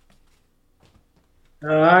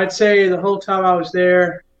 I'd say the whole time I was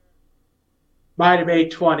there, might have made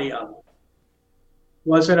 20 of them.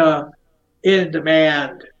 Wasn't a in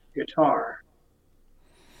demand guitar.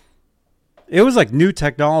 It was like new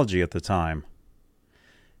technology at the time.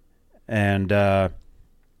 And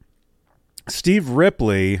Steve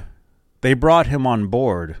Ripley, they brought him on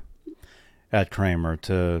board at Kramer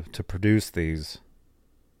to produce these.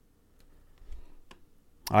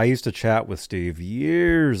 I used to chat with Steve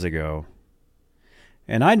years ago.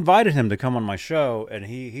 And I invited him to come on my show, and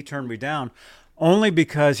he turned me down only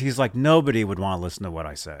because he's like, nobody would want to listen to what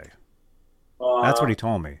I say. That's what he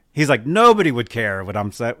told me. He's like, nobody would care what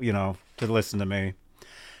I'm saying, to listen to me.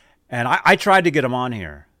 And I tried to get him on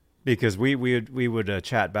here because we would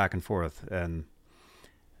chat back and forth, and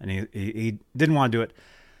he didn't want to do it.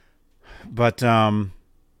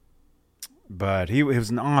 But he was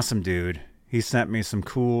an awesome dude. He sent me some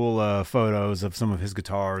cool photos of some of his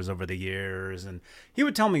guitars over the years, and he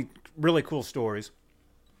would tell me really cool stories.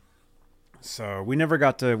 So we never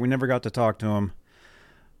got to talk to him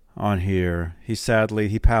on here. He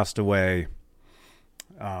passed away.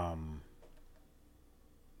 What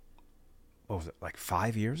was it, like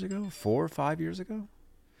 5 years ago? 4 or 5 years ago?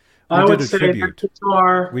 I would say that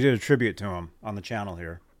guitar. We did a tribute to him on the channel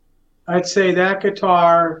here. I'd say that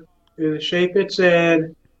guitar, in the shape it's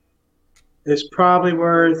in, is probably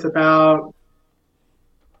worth about,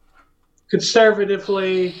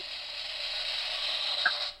 conservatively,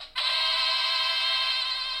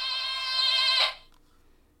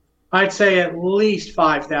 I'd say at least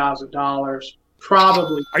 $5,000.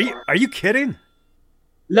 Probably. Are you kidding?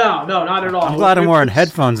 No, not at all. I'm glad I'm wearing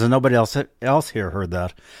headphones and nobody else here heard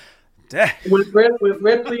that. With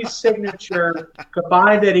Ripley's signature,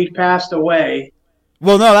 combined that he passed away.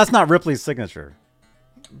 Well, no, that's not Ripley's signature.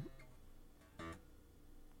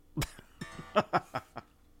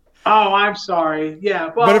 Oh, I'm sorry.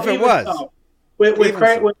 Yeah, well, but if it was, so,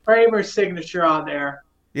 with Kramer's signature on there,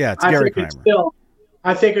 yeah, it's Gary Kramer.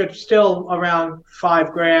 I think it's still around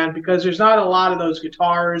 $5,000 because there's not a lot of those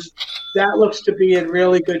guitars. That looks to be in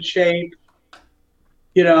really good shape.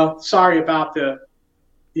 Sorry about the,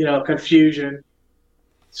 confusion,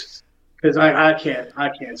 because I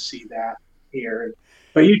can't see that here.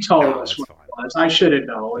 But you told us what it was. I should have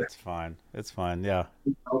known. It's fine. Yeah.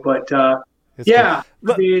 But yeah,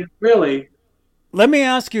 cool. I mean, really. Let me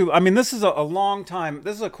ask you. I mean, this is a long time.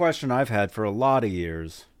 This is a question I've had for a lot of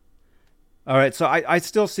years. All right, so I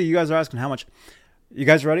still see you guys are asking how much. You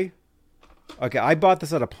guys ready? Okay, I bought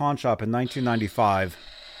this at a pawn shop in 1995.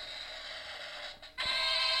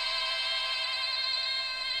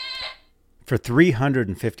 For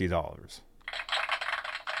 $350.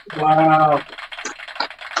 Wow.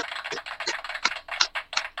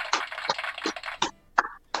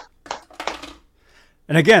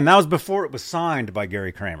 And again, that was before it was signed by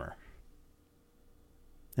Gary Kramer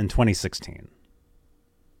in 2016.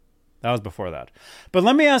 That was before that. But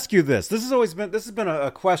let me ask you this. This has been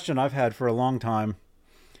a question I've had for a long time.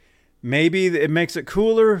 Maybe it makes it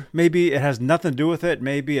cooler. Maybe it has nothing to do with it.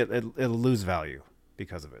 Maybe it'll lose value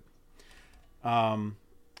because of it.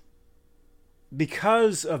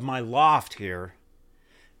 Because of my loft here,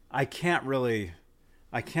 I can't really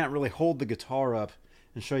hold the guitar up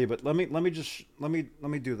and show you. But let me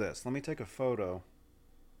do this. Let me take a photo.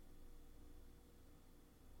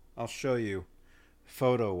 I'll show you.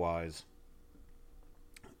 Photo-wise,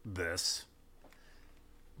 this.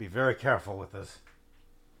 Be very careful with this.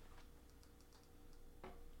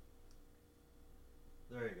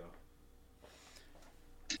 There you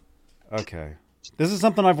go. Okay. This is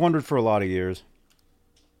something I've wondered for a lot of years.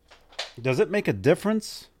 Does it make a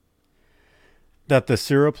difference that the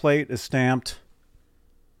serial plate is stamped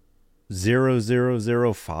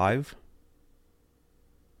 0005?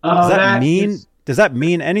 Does that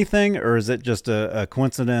mean anything, or is it just a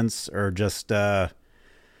coincidence, or just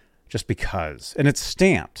because? And it's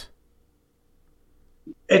stamped.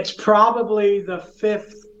 It's probably the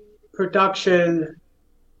 5th production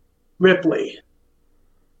Ripley.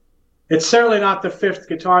 It's certainly not the 5th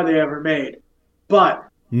guitar they ever made, but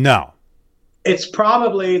no, it's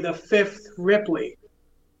probably the 5th Ripley.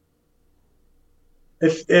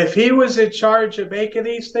 If he was in charge of making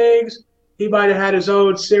these things, he might have had his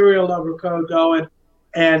own serial number code going,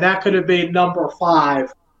 and that could have been number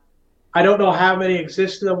 5. I don't know how many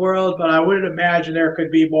exist in the world, but I wouldn't imagine there could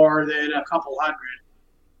be more than a couple hundred.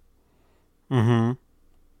 Mm-hmm.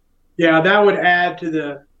 Yeah, that would add to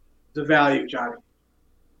the value, Johnny.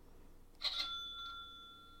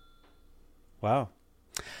 Wow.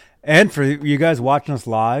 And for you guys watching us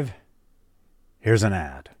live, here's an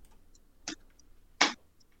ad.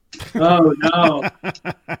 Oh no!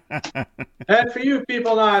 And for you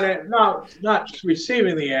people not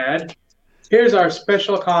receiving the ad, here's our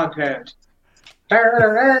special content.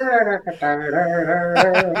 I'll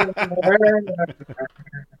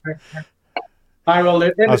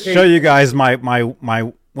show you guys my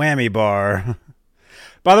whammy bar.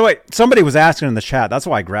 By the way, somebody was asking in the chat. That's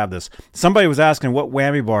why I grabbed this. Somebody was asking what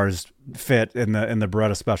whammy bars fit in the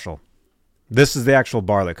Beretta Special. This is the actual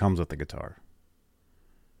bar that comes with the guitar.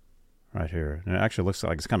 Right here. And it actually looks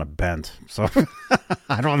like it's kind of bent. So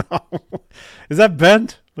I don't know. Is that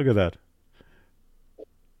bent? Look at that.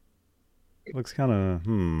 Looks kind of,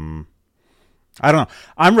 I don't know.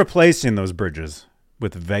 I'm replacing those bridges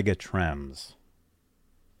with Vega Trems.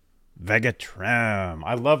 Vega Trem.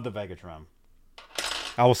 I love the Vega Trem.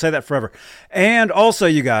 I will say that forever. And also,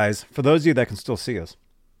 you guys, for those of you that can still see us,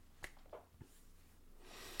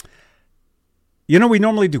 you know, we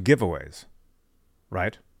normally do giveaways,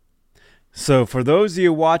 right? So for those of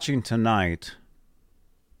you watching tonight,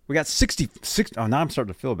 we got 60. Oh, now I'm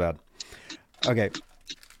starting to feel bad. Okay.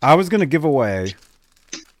 I was going to give away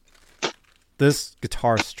this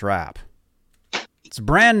guitar strap. It's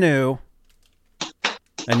brand new.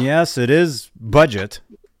 And yes, it is budget.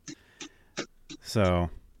 So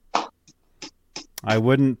I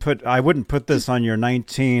wouldn't put this on your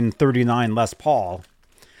 1939 Les Paul.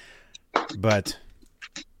 But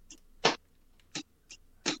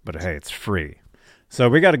hey, it's free. So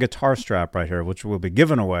we got a guitar strap right here, which we'll be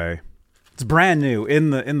giving away. It's brand new in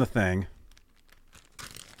the thing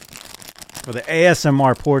for the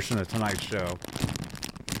ASMR portion of tonight's show.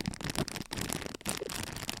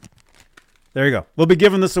 There you go. We'll be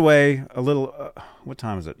giving this away a little. What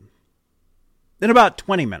time is it? In about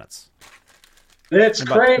 20 minutes. It's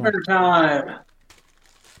Kramer time.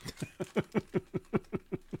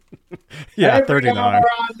 Yeah, every 39. hour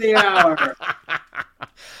on the hour.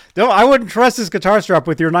 No, I wouldn't trust this guitar strap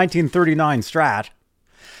with your 1939 Strat.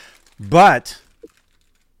 But,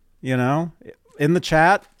 you know, in the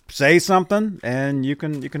chat, say something and you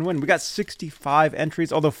can win. We got 65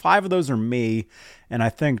 entries, although 5 of those are me, and I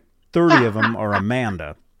think 30 of them are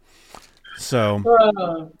Amanda.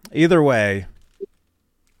 So, either way.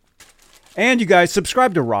 And you guys,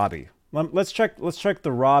 subscribe to Robbie. Let's check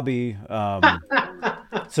the Robbie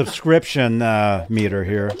subscription meter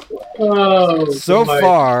here. So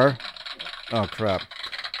far, oh crap!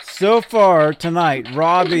 So far tonight,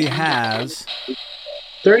 Robbie has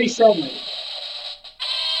 37,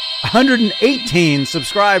 118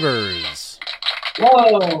 subscribers.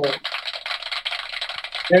 Whoa!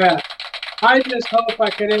 Yeah, I just hope I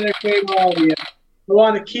can entertain all of you. I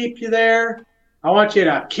want to keep you there. I want you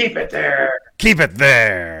to keep it there. Keep it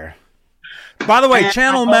there. By the way,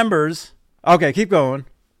 channel members. Okay, keep going.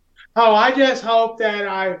 Oh, I just hope that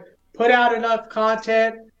I put out enough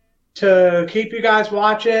content to keep you guys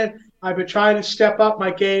watching. I've been trying to step up my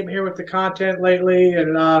game here with the content lately,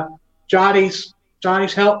 and Johnny's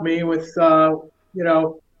helped me with how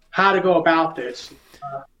to go about this.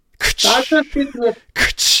 So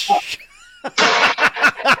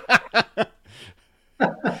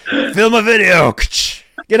film a video.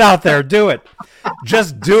 Get out there, do it.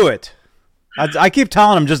 Just do it. I keep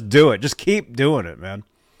telling him, just do it. Just keep doing it, man.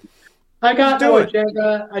 I got no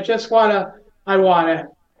agenda. I want to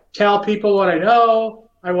tell people what I know.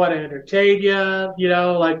 I want to entertain you,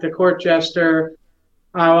 like the court jester.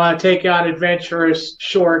 I want to take you on adventurous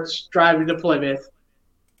shorts driving to Plymouth,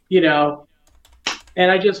 and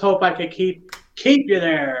I just hope I can keep you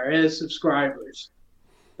there as subscribers.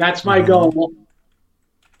 That's my goal.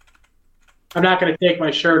 I'm not going to take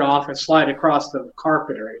my shirt off and slide across the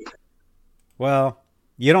carpet or anything. Well,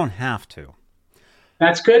 you don't have to.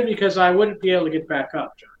 That's good because I wouldn't be able to get back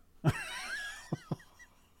up, John.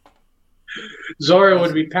 Zora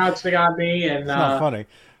would be pouncing on me, and it's not funny,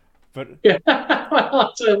 but yeah, well,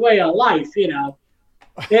 it's a way of life, It happens.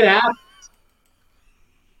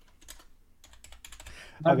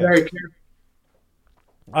 I'm very careful.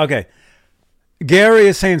 Okay, Gary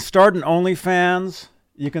is saying start an OnlyFans.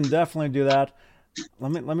 You can definitely do that.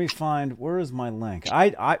 Let me find, where is my link?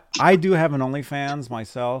 I do have an OnlyFans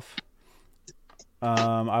myself.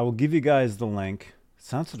 I will give you guys the link.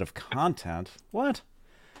 Sensitive content. What?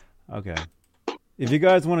 Okay. If you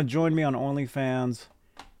guys want to join me on OnlyFans,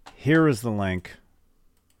 here is the link.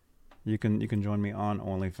 You can join me on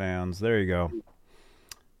OnlyFans. There you go.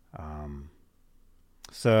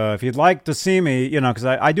 So if you'd like to see me, because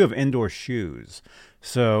I do have indoor shoes.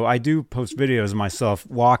 So I do post videos of myself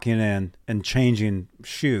walking in and changing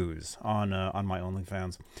shoes on my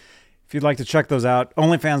OnlyFans. If you'd like to check those out,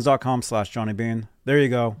 onlyfans.com/JohnnyBean. There you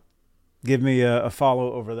go. Give me a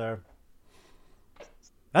follow over there.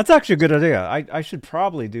 That's actually a good idea. I should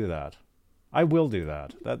probably do that. I will do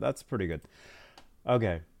that. That's pretty good.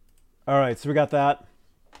 Okay. All right, so we got that.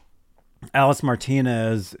 Alice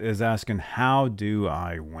Martinez is asking, how do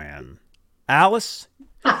I win? Alice,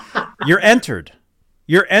 you're entered.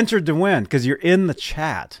 You're entered to win because you're in the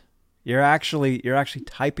chat. You're actually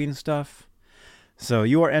typing stuff. So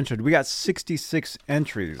you are entered. We got 66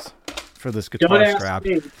 entries for this guitar strap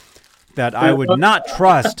that I would not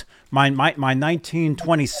trust my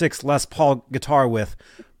 1926 Les Paul guitar with,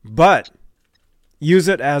 but use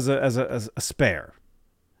it as a spare.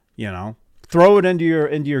 Throw it into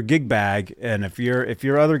your gig bag, and if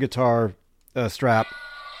your other guitar strap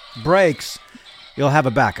breaks, you'll have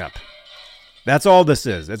a backup. That's all this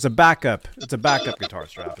is. It's a backup. It's a backup guitar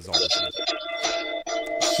strap. Is all this is.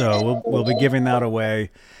 So we'll be giving that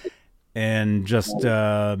away in just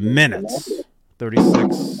minutes.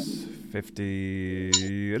 36,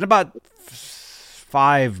 50, in about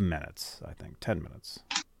 5 minutes, I think. 10 minutes.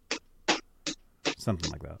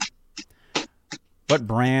 Something like that. What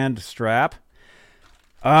brand strap?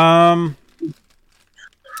 I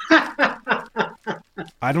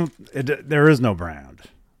don't. There is no brand.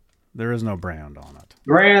 There is no brand on it.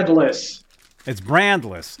 Brandless. It's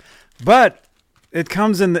brandless, but it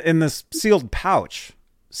comes in this sealed pouch,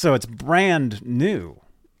 so it's brand new.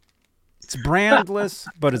 It's brandless,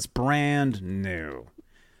 but it's brand new.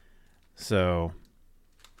 So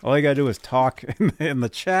all you gotta do is talk in the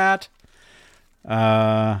chat.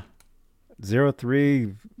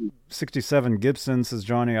 0367 Gibson says,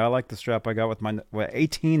 Johnny, I like the strap I got with my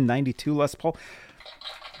 1892 Les Paul.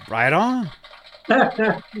 Right on.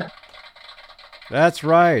 That's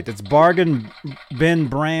right. It's bargain bin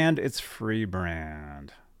brand. It's free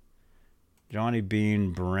brand. Johnny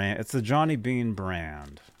Bean brand. It's the Johnny Bean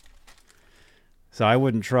brand. So I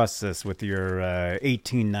wouldn't trust this with your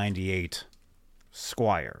 1898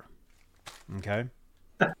 Squire. Okay?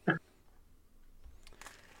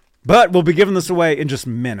 But we'll be giving this away in just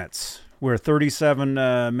minutes. We're 37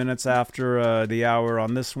 minutes after the hour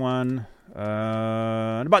on this one.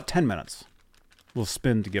 In about 10 minutes, we'll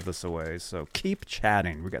spin to give this away. So keep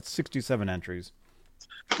chatting. We got 67 entries.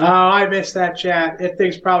 Oh, I missed that chat. That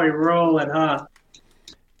thing's probably rolling, huh?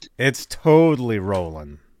 It's totally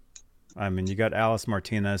rolling. I mean, you got Alice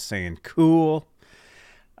Martinez saying cool.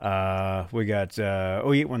 We got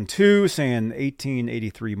 0812 saying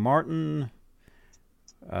 1883 Martin.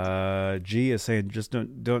 G is saying just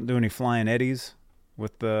don't do any flying eddies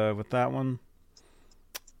with that one.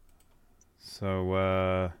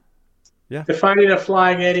 So yeah. If I need a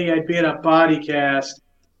flying eddy, I'd be in a body cast.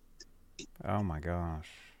 Oh my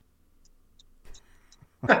gosh.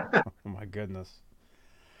 Oh my goodness.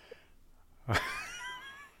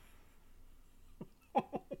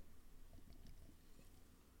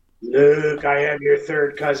 Luke, I am your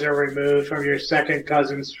third cousin removed from your second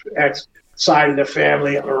cousin's ex side of the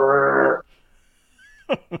family.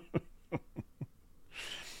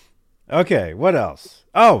 Okay, what else?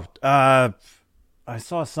 Oh, I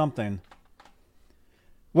saw something.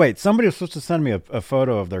 Wait, somebody was supposed to send me a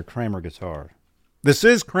photo of their Kramer guitar. This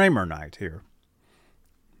is Kramer night here.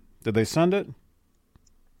 Did they send it?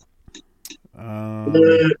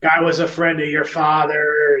 Luke, I was a friend of your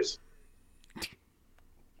father's.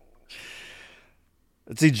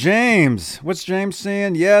 Let's see, James. What's James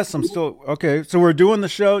saying? Yes, I'm still... Okay, so we're doing the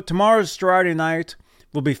show. Tomorrow's Friday night.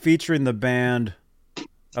 We'll be featuring the band...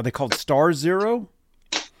 Are they called Star Zero?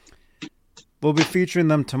 We'll be featuring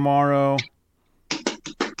them tomorrow.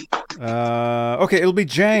 Okay, it'll be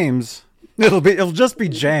James. It'll just be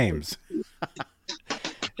James.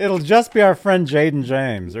 It'll just be our friend Jaden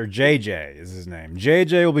James, or JJ is his name.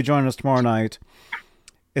 JJ will be joining us tomorrow night.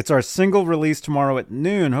 It's our single release tomorrow at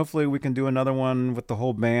noon. Hopefully we can do another one with the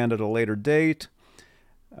whole band at a later date.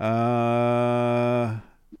 Oh.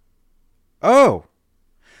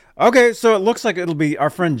 Okay, so it looks like it'll be our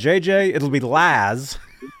friend JJ. It'll be Laz.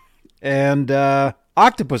 And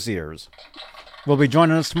Octopus Ears will be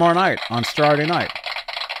joining us tomorrow night on Saturday night.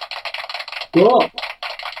 Cool.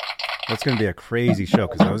 That's going to be a crazy show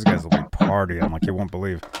because those guys will be partying like you won't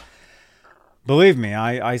believe. Believe me,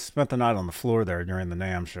 I spent the night on the floor there during the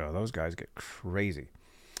NAMM show. Those guys get crazy.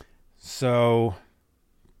 So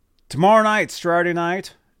Tomorrow night, Saturday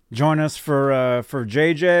night, join us for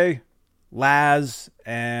JJ, Laz,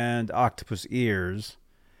 and Octopus Ears.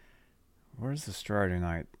 Where's the Saturday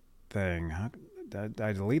night thing? Did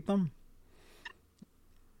I delete them?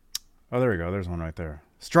 Oh, there we go. There's one right there.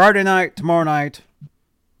 Saturday night, tomorrow night.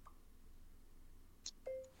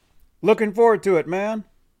 Looking forward to it, man.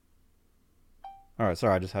 All right,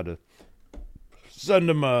 sorry, I just had to send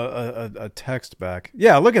him a text back.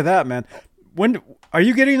 Yeah, look at that, man. When are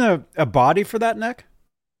you getting a body for that neck?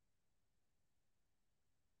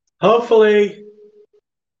 Hopefully.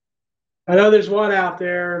 I know there's one out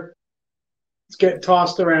there. It's getting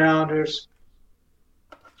tossed around. There's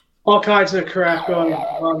all kinds of crap going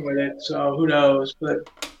on with it, so who knows? But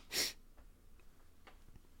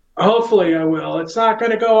hopefully I will. It's not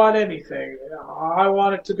going to go on anything. I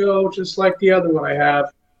want it to go just like the other one I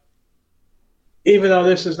have, even though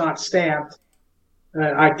this is not stamped.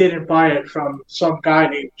 I didn't buy it from some guy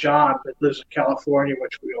named John that lives in California,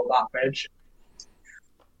 which we will not mention.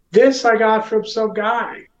 This I got from some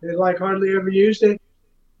guy that like hardly ever used it.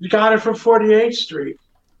 You got it from 48th Street.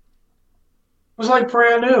 It was like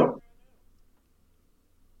brand new.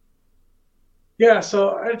 Yeah,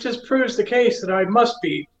 so it just proves the case that I must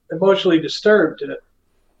be emotionally disturbed to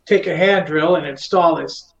take a hand drill and install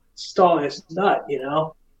this nut, you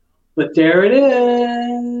know. But there it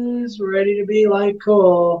is, ready to be like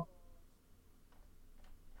cool.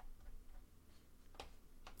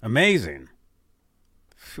 Amazing.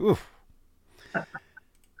 Whew.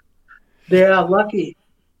 Yeah, lucky.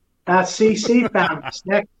 CC found this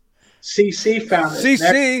next. CC found this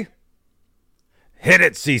next. CC. Hit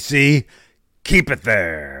it, CC. Keep it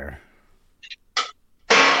there.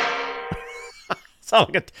 So,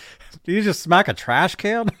 did you just smack a trash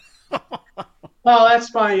can? Oh,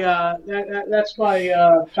 that's my that's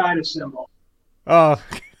my China symbol. Oh.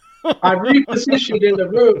 I repositioned in the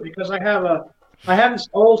room because I have this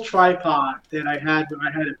old tripod that I had when I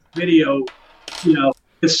had a video,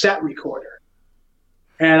 cassette recorder,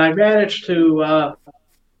 and I managed to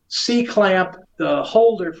C-clamp the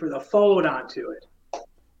holder for the phone onto it.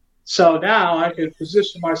 So now I can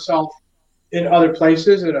position myself in other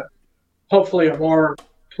places at hopefully a more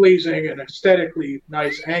pleasing and aesthetically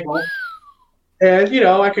nice angle. And,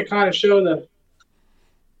 I could kind of show the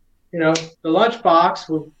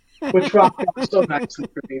lunchbox, which rocked out so nicely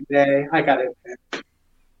for me today. I got it.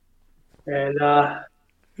 And,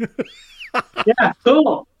 yeah,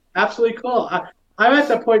 cool. Absolutely cool. I'm at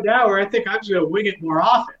the point now where I think I'm just going to wing it more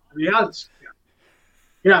often. I mean, you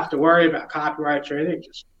don't have to worry about copyrights or anything.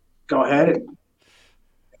 Just go ahead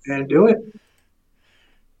and do it.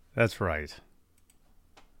 That's right.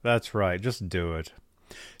 That's right. Just do it.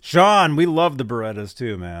 Sean, we love the Berettas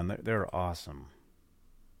too, man. They're awesome.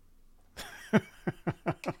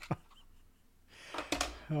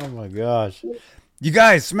 Oh my gosh. You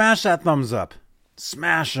guys, smash that thumbs up.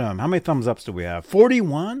 Smash them. How many thumbs ups do we have?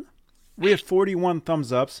 41? We have 41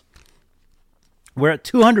 thumbs ups. We're at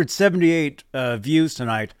 278 views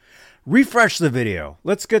tonight. Refresh the video.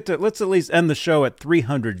 Let's at least end the show at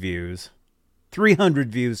 300 views.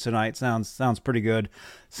 300 views tonight sounds pretty good.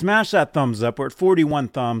 Smash that thumbs up. We're at 41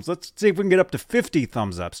 thumbs. Let's see if we can get up to 50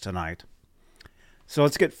 thumbs ups tonight. So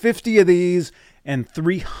let's get 50 of these and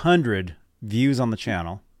 300 views on the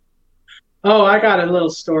channel. Oh, I got a little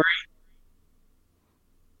story.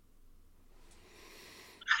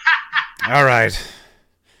 All right.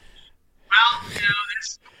 Well,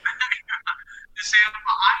 this amp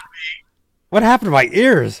behind me. What happened to my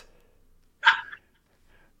ears?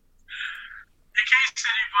 In case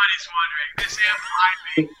anybody's wondering, this amp behind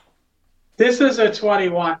me, this is a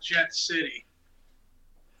 20-watt Jet City.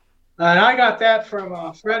 And I got that from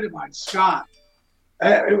a friend of mine, Scott.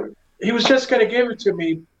 He was just going to give it to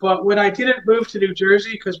me, but when I didn't move to New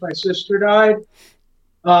Jersey because my sister died,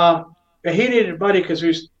 he needed money because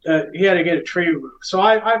he had to get a tree removed. So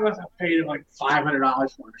I must have paid him like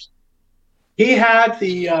 $500 for it. He had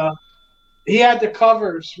the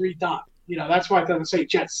covers redone. That's why it doesn't say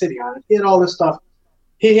Jet City on it. He had all this stuff.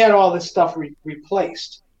 He had all this stuff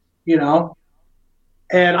replaced. And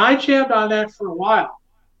I jammed on that for a while.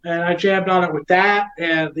 And I jammed on it with that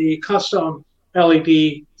and the custom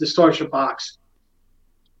LED distortion box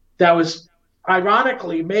that was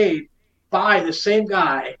ironically made by the same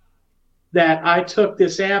guy that I took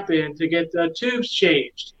this amp in to get the tubes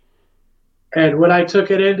changed. And when I took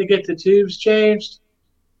it in to get the tubes changed,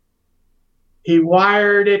 he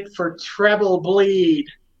wired it for treble bleed.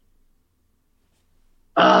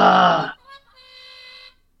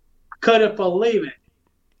 Couldn't believe it.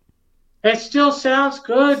 It still sounds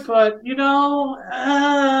good, but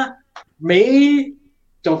me,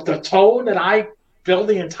 the tone that I build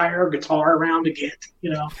the entire guitar around again,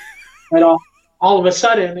 and all of a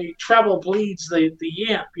sudden the treble bleeds the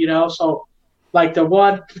amp, so like the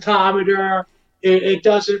one pottometer, it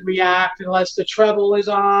doesn't react unless the treble is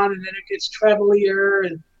on, and then it gets treblier,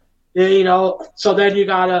 and so then you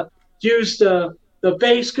gotta use the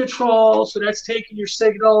bass control, so that's taking your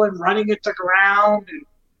signal and running it to ground, and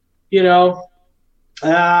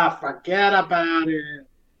forget about it.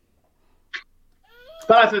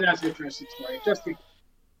 But I think that's an interesting story.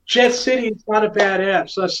 Jet City is not a bad amp.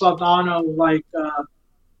 So that's Saldano like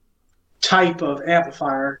type of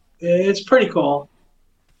amplifier. It's pretty cool,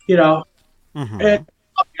 Mm-hmm. It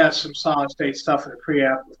has some solid state stuff in the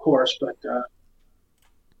preamp, of course, but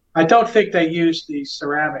I don't think they use the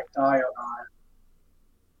ceramic diode on it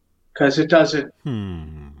because it doesn't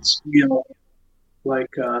squeal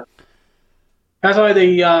like. That's why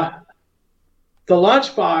the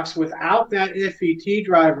lunchbox without that FET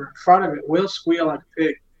driver in front of it will squeal like a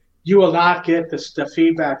pig. You will not get the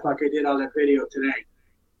feedback like I did on that video today.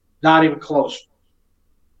 Not even close.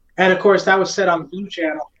 And of course, that was set on the blue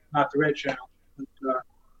channel, not the red channel. But,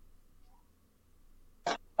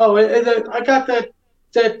 I got that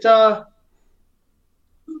that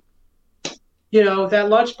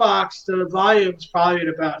lunchbox. The volume is probably at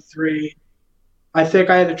about 3. I think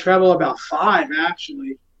I had the treble about 5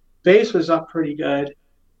 actually. Bass was up pretty good,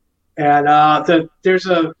 and there's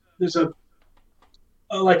a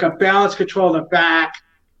like a balance control in the back.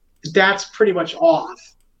 That's pretty much off,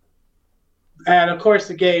 and of course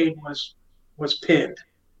the gain was pinned.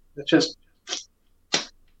 It's just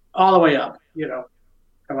all the way up.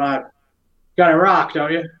 Come on, gotta rock,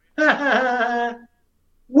 don't you?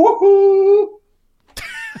 Woohoo!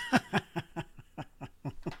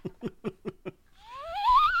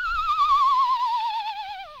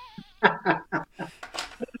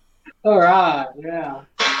 All right, yeah.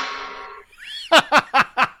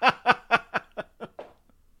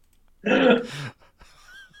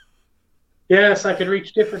 Yes, I can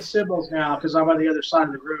reach different symbols now because I'm on the other side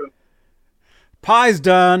of the room. Pie's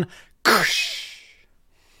done.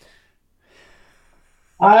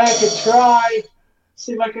 I could try.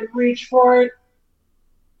 See if I can reach for it.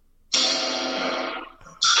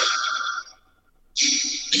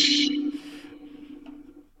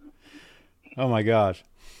 Oh my gosh.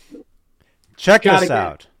 Check this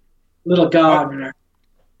out. Little gong there.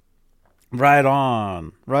 Right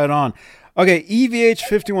on. Right on. Okay,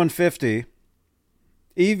 EVH5150.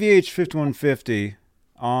 EVH5150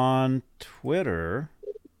 on Twitter.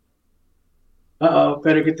 Uh-oh,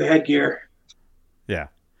 better get the headgear. Yeah.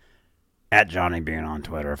 At Johnny Bean on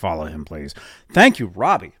Twitter. Follow him, please. Thank you,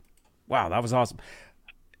 Robbie. Wow, that was awesome.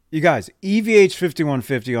 You guys,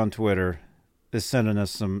 EVH5150 on Twitter is sending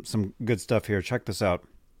us some good stuff here. Check this out.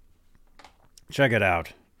 Check it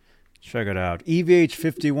out. Check it out.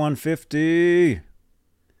 EVH5150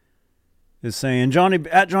 is saying,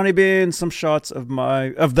 at Johnny Bean, some shots of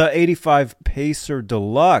the 85 Pacer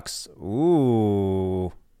Deluxe.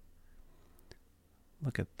 Ooh.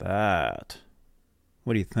 Look at that.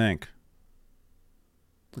 What do you think?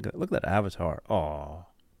 Look at that avatar. Oh.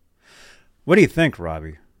 What do you think,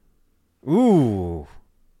 Robbie? Ooh.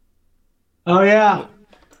 Oh yeah.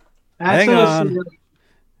 Hang on.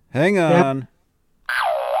 Yeah.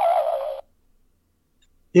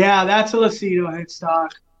 Yeah, that's a Lucido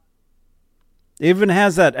headstock. Even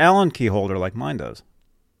has that Allen key holder like mine does.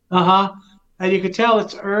 Uh-huh. And you can tell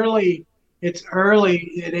it's early. It's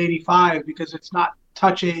early at 85 because it's not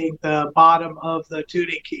touching the bottom of the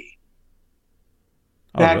tuning key.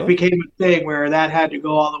 That really? became a thing where that had to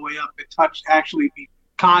go all the way up and actually be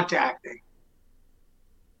contacting.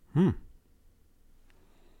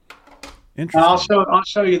 Interesting. I'll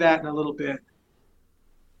show you that in a little bit.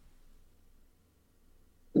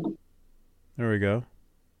 There we go.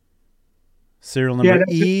 Serial number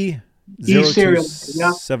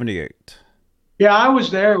E0278. Yeah, I was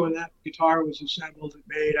there when that guitar was assembled and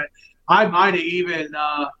made. I might have even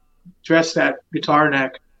dressed that guitar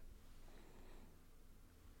neck.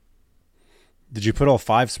 Did you put all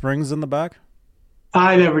 5 springs in the back?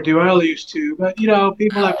 I never do. I only use 2. But,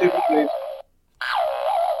 people have different ways.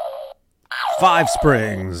 5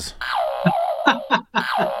 springs.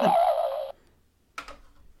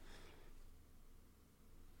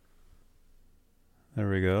 There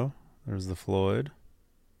we go. There's the Floyd.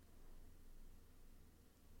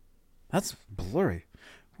 That's blurry.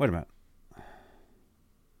 Wait a minute.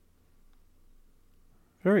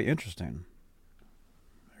 Very interesting.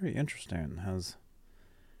 Very interesting. Has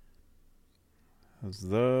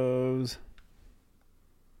those.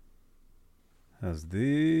 Has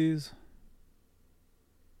these.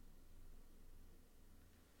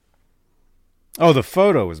 Oh, the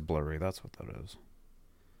photo is blurry. That's what that is.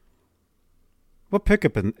 What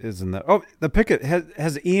pickup is in that? Oh, the pickup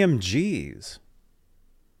has EMGs.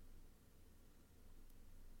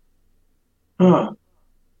 Huh.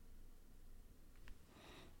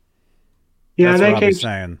 Yeah, That's what Robbie's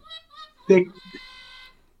saying.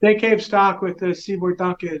 They came stock with the Seymour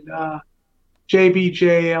Duncan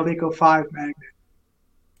JBJ Eleco 5 magnet.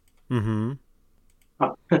 Mm-hmm.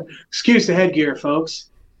 Excuse the headgear, folks.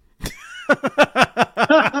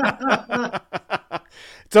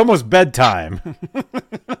 It's almost bedtime.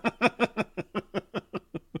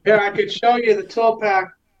 Here, I could show you the tool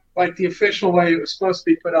pack like the official way it was supposed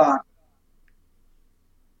to be put on.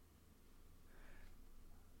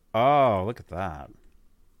 Oh, look at that.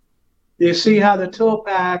 You see how the tool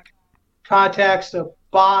pack contacts the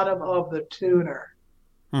bottom of the tuner.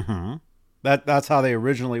 Mm-hmm. That's how they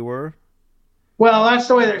originally were? Well, that's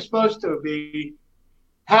the way they're supposed to be.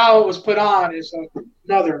 How it was put on is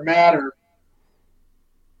another matter.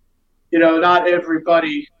 You know, not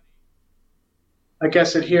everybody, I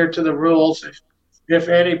guess, adhered to the rules. If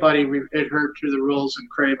anybody adhered to the rules in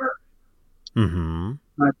Kramer. Mm-hmm.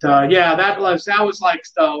 But yeah, that was like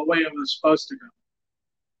the way it was supposed to go.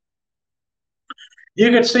 You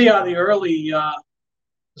can see on the early,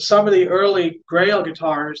 some of the early Grail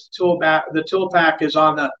guitars, the tool pack is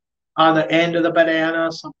on the end of the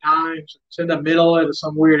banana. Sometimes it's in the middle at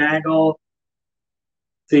some weird angle.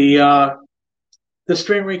 The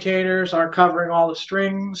string retainers are covering all the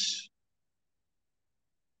strings.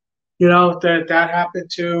 You know, that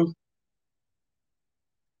happened too.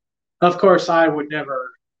 Of course, I would never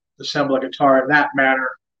assemble a guitar in that manner.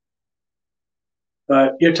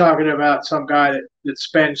 But you're talking about some guy that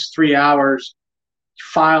spends 3 hours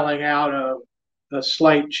filing out a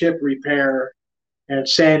slight chip repair and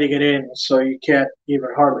sanding it in so you can't even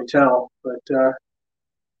hardly tell. But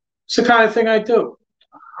it's the kind of thing I do.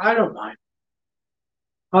 I don't mind.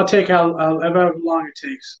 I'll take however long it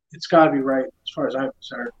takes. It's got to be right as far as I'm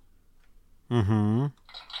concerned. Mm-hmm.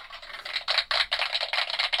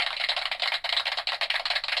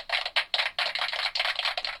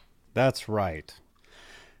 That's right.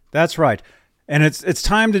 That's right. And it's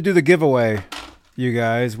time to do the giveaway, you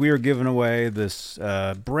guys. We are giving away this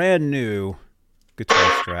brand new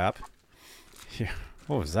guitar strap. Yeah,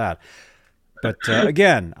 what was that? But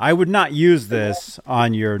again, I would not use this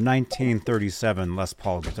on your 1937 Les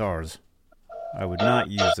Paul guitars. I would not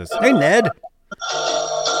use this. Hey, Ned.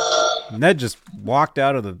 Ned just walked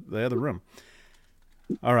out of the other room.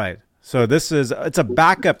 All right. So it's a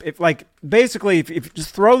backup. If you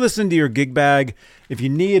just throw this into your gig bag, if you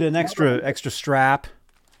need an extra strap,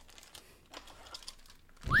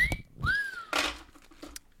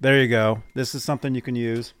 there you go. This is something you can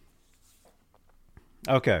use.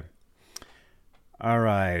 Okay. All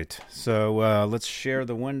right. So let's share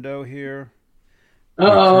the window here.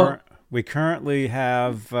 Uh-oh. We currently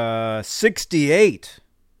have 68.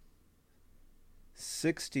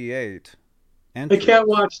 68. I can't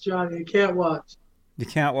watch, Johnny. I can't watch. You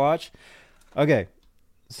can't watch? Okay.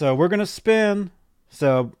 So we're going to spin.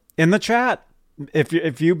 So in the chat,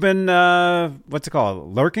 if you've been, what's it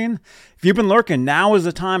called? Lurking? If you've been lurking, now is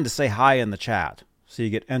the time to say hi in the chat so you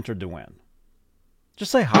get entered to win.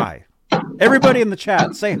 Just say hi. Everybody in the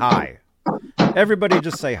chat, say hi. Everybody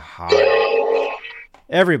just say hi.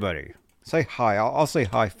 Everybody, say hi. I'll say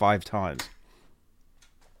hi 5 times.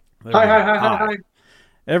 Hi.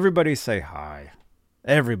 Everybody say hi.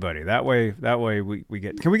 Everybody. That way we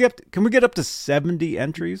get. Can we get up to 70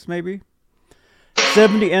 entries maybe?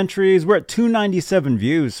 70 entries. We're at 297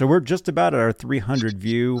 views, so we're just about at our 300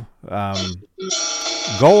 view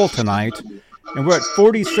goal tonight, and we're at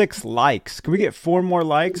 46 likes. Can we get 4 more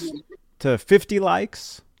likes to 50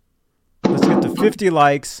 likes? Let's get to 50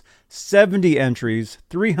 likes, 70 entries,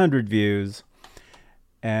 300 views,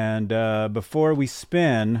 and before we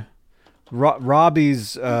spin.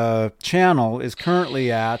 Robbie's channel is currently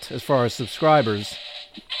at, as far as subscribers,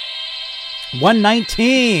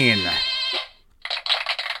 119.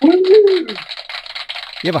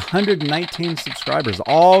 You have 119 subscribers,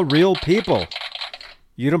 all real people.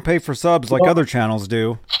 You don't pay for subs like other channels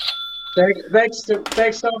do. Thanks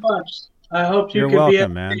so much. I hope you're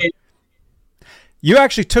welcome, man. You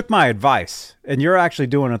actually took my advice, and you're actually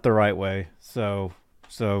doing it the right way. So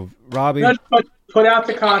Robbie. Put out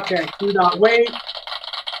the content. Do not wait.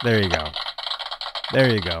 There you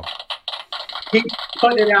go. Keep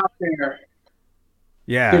putting it out there.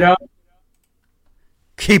 Yeah. You know?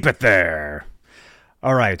 Keep it there.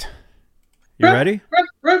 All right. You ready?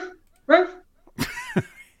 Riff.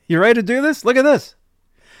 You ready to do this? Look at this.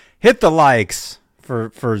 Hit the likes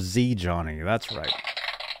for Z Johnny. That's right.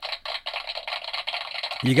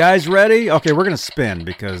 You guys ready? Okay, we're going to spin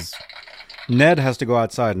because Ned has to go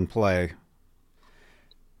outside and play.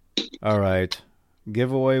 All right.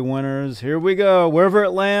 Giveaway winners. Here we go. Wherever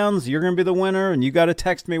it lands, you're going to be the winner, and you got to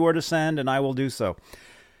text me where to send, and I will do so.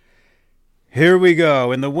 Here we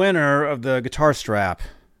go. And the winner of the guitar strap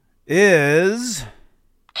is...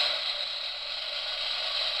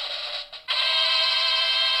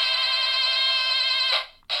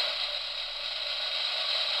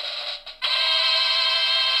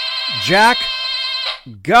 Jack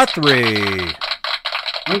Guthrie.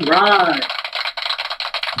 All right.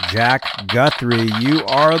 Jack Guthrie, you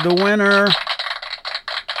are the winner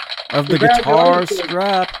of the guitar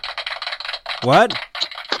strap. What?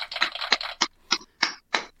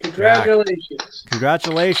 Congratulations. Jack.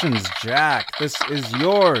 Congratulations, Jack. This is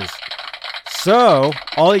yours. So,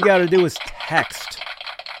 all you got to do is text.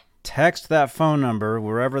 Text that phone number,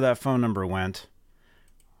 wherever that phone number went.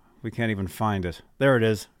 We can't even find it. There it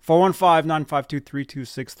is.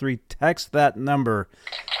 415-952-3263. Text that number,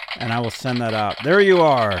 and I will send that out. There you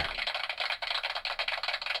are.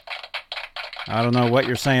 I don't know what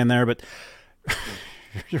you're saying there, but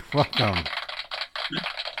you're welcome.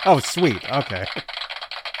 Oh, sweet. Okay.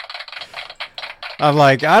 I'm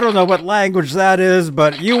like, I don't know what language that is,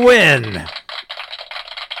 but you win.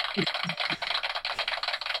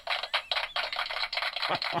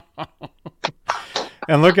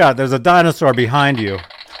 And look out, there's a dinosaur behind you.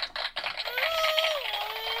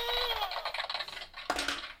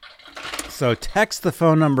 So text the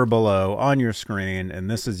phone number below on your screen,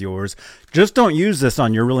 and this is yours. Just don't use this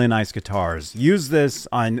on your really nice guitars. Use this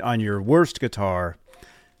on your worst guitar,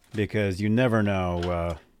 because you never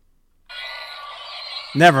know.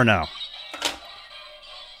 Never know.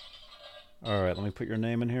 All right, let me put your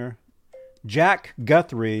name in here. Jack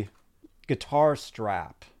Guthrie, guitar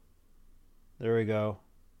strap. There we go.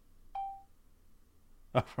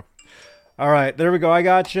 All right, there we go. I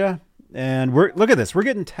got you. And look at this. We're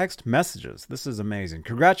getting text messages. This is amazing.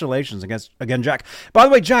 Congratulations again, Jack. By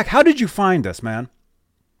the way, Jack, how did you find us, man?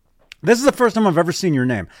 This is the first time I've ever seen your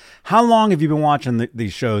name. How long have you been watching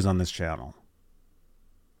these shows on this channel?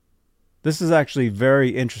 This is actually very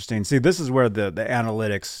interesting. See, this is where the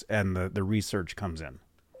analytics and the research comes in.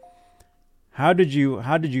 How did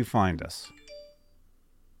you find us?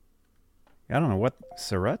 I don't know what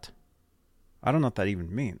Surrett? I don't know what that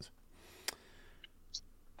even means.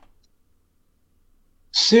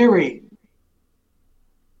 Siri.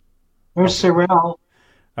 Or Sorrel.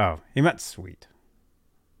 Oh, he meant sweet.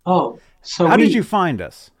 Oh, so how did you find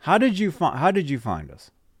us? How did you find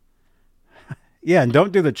us? Yeah, and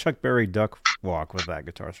don't do the Chuck Berry duck walk with that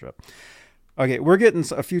guitar strap. Okay, we're getting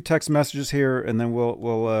a few text messages here, and then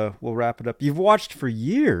we'll wrap it up. You've watched for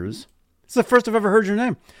years. It's the first I've ever heard your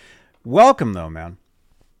name. Welcome, though, man.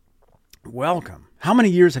 Welcome. How many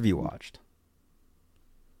years have you watched?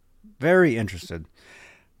 Very interested.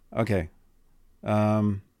 Okay.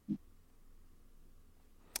 Let's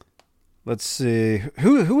see.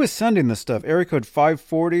 Who is sending this stuff? Area code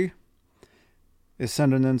 540 is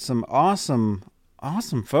sending in some awesome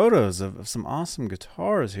photos of some awesome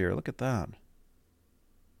guitars here. Look at that.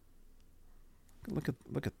 Look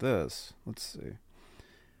at this. Let's see.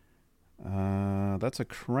 That's a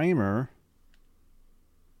Kramer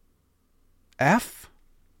F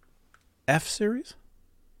series?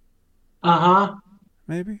 Uh-huh.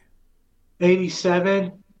 Maybe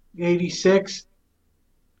 87, 86.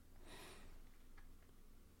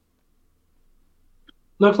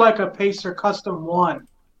 Looked like a Pacer Custom 1.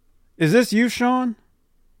 Is this you, Sean?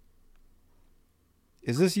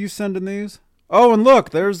 Is this you sending these? Oh, and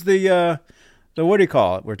look, there's the what do you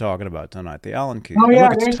call it we're talking about tonight? The Allen key. Oh, yeah,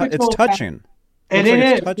 look, it's touching. And it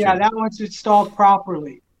is. Touching. Yeah, that one's installed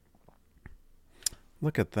properly.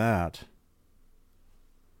 Look at that.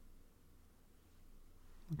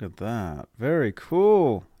 Look at that. Very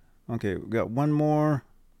cool. Okay, we got one more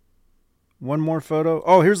photo.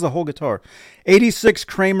 Oh, here's the whole guitar. 86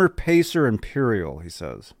 Kramer Pacer Imperial, he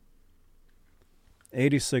says.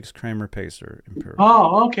 86 Kramer Pacer Imperial.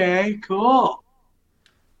 Oh, okay. Cool.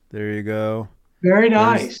 There you go. Very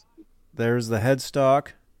nice. There's the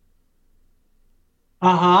headstock.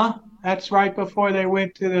 Uh-huh. That's right before they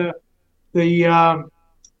went to the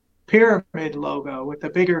pyramid logo with the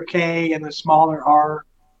bigger K and the smaller R.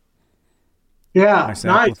 Yeah, nice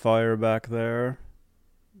amplifier back there.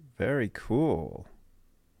 Very cool.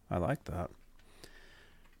 I like that.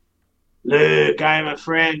 Look, I'm a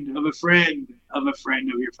friend of a friend of a friend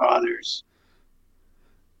of your father's.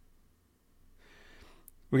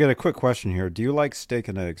 We got a quick question here. Do you like steak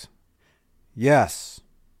and eggs? Yes.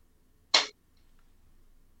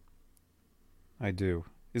 I do.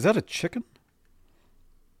 Is that a chicken?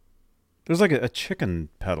 There's like a chicken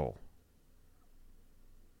pedal.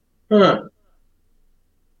 Huh.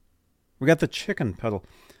 We got the chicken pedal.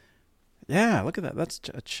 Yeah, look at that. That's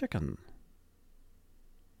a chicken.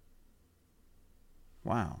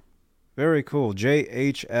 Wow. Very cool.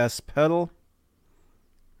 JHS pedal.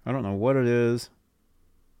 I don't know what it is.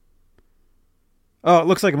 Oh, it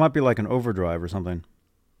looks like it might be like an overdrive or something.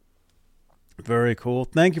 Very cool.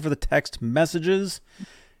 Thank you for the text messages.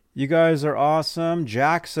 You guys are awesome.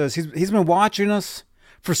 Jack says he's been watching us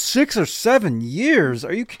for 6 or 7 years.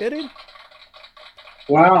 Are you kidding?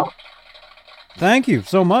 Wow. Thank you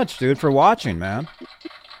so much, dude, for watching, man.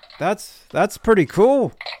 That's pretty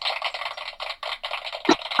cool.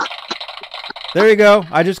 There you go.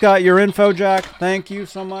 I just got your info, Jack. Thank you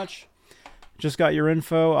so much. Just got your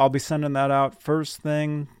info. I'll be sending that out first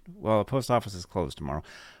thing. Well, the post office is closed tomorrow.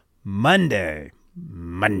 Monday.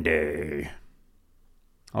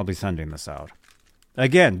 I'll be sending this out.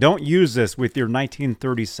 Again, don't use this with your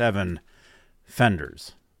 1937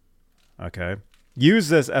 Fenders. Okay? Use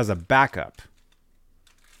this as a backup.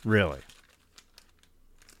 Really.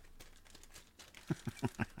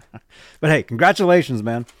 But hey, congratulations,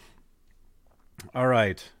 man. All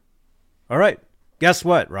right. Guess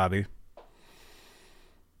what, Robbie?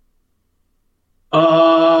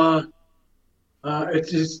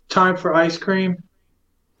 It's time for ice cream.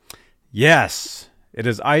 Yes. It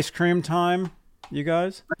is ice cream time, you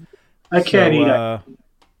guys. I can't eat it.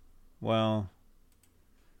 Well,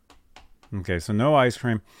 okay, so no ice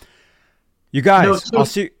cream. You guys, I'll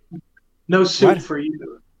see. No soup What? for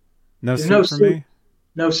you. No There's soup no for soup. me?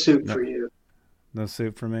 No soup for you. No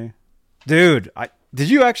soup for me? Dude, did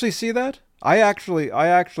you actually see that? I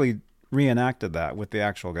actually reenacted that with the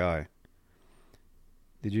actual guy.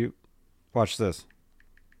 Did you? Watch this.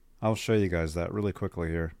 I'll show you guys that really quickly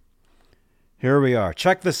here. Here we are.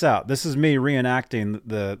 Check this out. This is me reenacting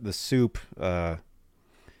the soup. What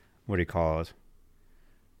do you call it?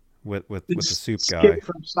 With the soup guy.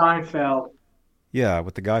 From Seinfeld. Yeah,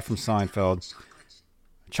 with the guy from Seinfeld.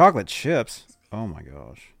 Chocolate chips. Oh my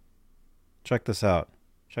gosh. Check this out.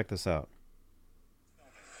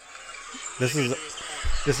 This is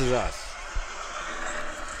us.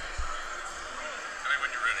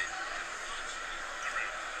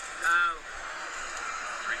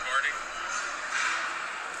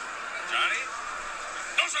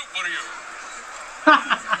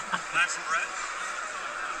 Some bread?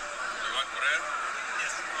 You want bread?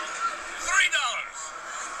 Yes. $3.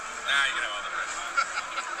 Nah, you can have all the bread.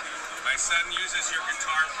 My son uses your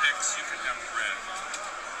guitar picks. You can have bread.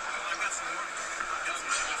 I got some more.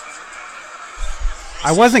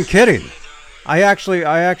 I wasn't kidding. I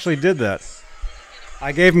actually did that.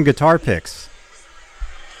 I gave him guitar picks.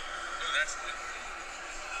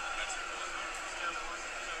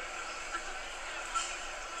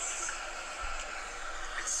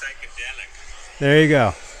 There you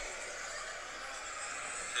go.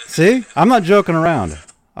 See? I'm not joking around.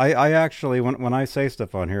 I actually, when I say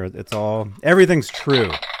stuff on here, everything's true.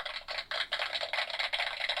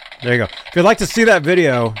 There you go. If you'd like to see that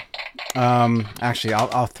video, actually,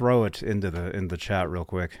 I'll throw it in the chat really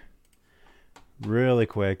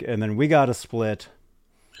quick, and then we got to split.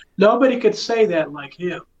 Nobody could say that like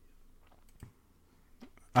him.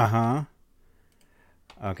 Uh-huh.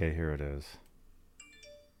 Okay, here it is.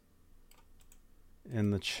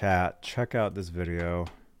 In the chat, check out this video.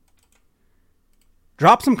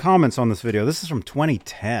 Drop some comments on this video. This is from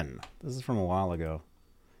 2010. This is from a while ago.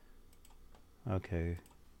 Okay.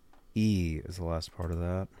 E is the last part of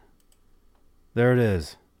that. There it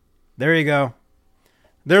is. There you go.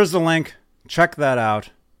 There's the link. Check that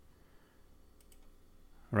out.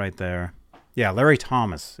 Right there. Yeah, Larry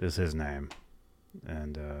Thomas is his name.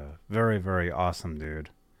 And very, very awesome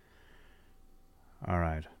dude. All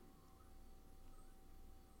right.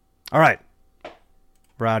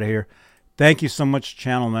 We're out of here. Thank you so much,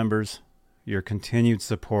 channel members. Your continued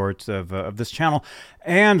support of this channel.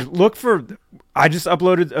 And look for... I just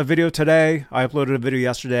uploaded a video today. I uploaded a video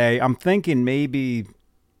yesterday. I'm thinking maybe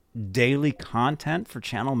daily content for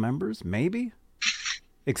channel members. Maybe?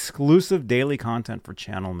 Exclusive daily content for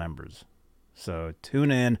channel members. So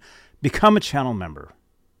tune in. Become a channel member.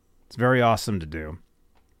 It's very awesome to do.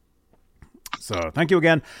 So thank you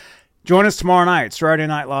again. Join us tomorrow night, Saturday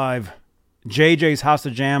Night Live. JJ's House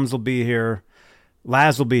of Jams will be here.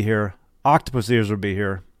 Laz will be here. Octopus Ears will be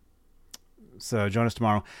here. So join us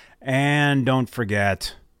tomorrow. And don't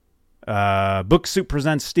forget, Book Soup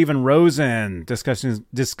presents Stephen Rosen discussing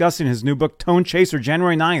his new book, Tone Chaser,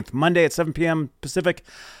 January 9th, Monday at 7 p.m. Pacific.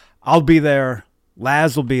 I'll be there.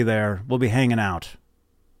 Laz will be there. We'll be hanging out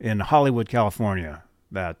in Hollywood, California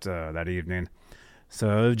that evening.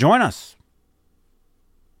 So join us.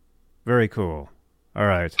 Very cool. All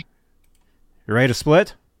right. You ready to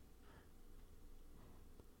split?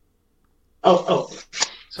 Oh,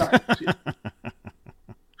 sorry.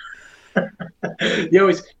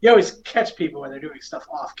 You always catch people when they're doing stuff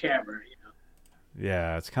off camera, you know.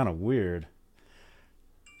 Yeah, it's kind of weird.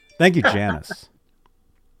 Thank you, Janice.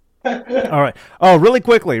 All right. Oh, really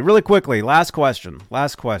quickly. Last question.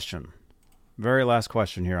 Very last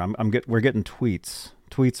question here. We're getting tweets.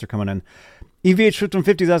 Tweets are coming in.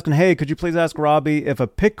 EVH5150 is asking, hey, could you please ask Robbie if a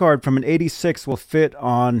pick guard from an 86 will fit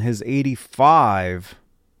on his 85?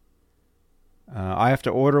 I have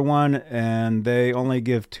to order one, and they only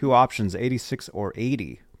give 2 options, 86 or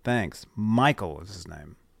 80. Thanks. Michael is his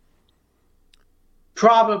name.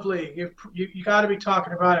 Probably. You got to be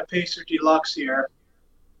talking about a Pacer Deluxe here.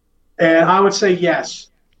 And I would say yes.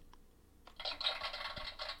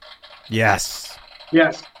 Yes.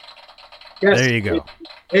 Yes. There you go.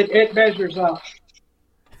 It measures up.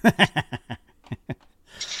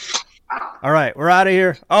 All right, we're out of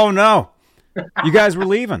here. Oh, no. You guys were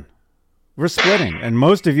leaving. We're splitting, and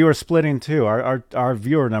most of you are splitting too. Our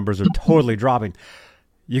viewer numbers are totally dropping.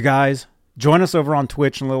 You guys, join us over on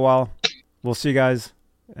Twitch in a little while. We'll see you guys,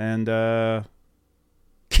 and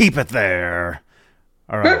keep it there.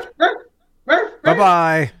 All right.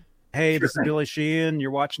 Bye-bye. Hey, this is Billy Sheehan.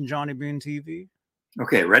 You're watching Johnny Bean TV.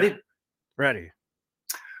 Okay, ready? Ready.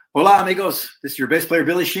 Hola, amigos. This is your bass player,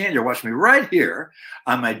 Billy Sheehan. You're watching me right here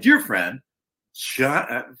on my dear friend,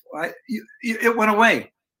 John. It went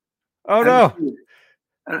away. Oh, no.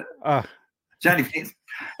 Johnny Bean.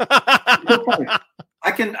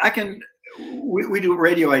 We do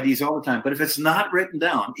radio IDs all the time, but if it's not written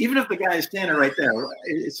down, even if the guy is standing right there,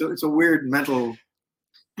 it's a weird mental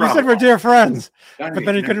problem. You said we're dear friends, Johnny but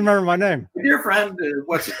then you couldn't remember my name. Dear friend,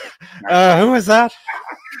 what's it? Who is that?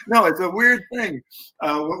 No, it's a weird thing.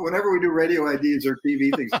 Whenever we do radio IDs or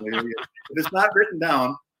TV things, if it's not written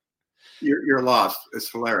down, you're lost. It's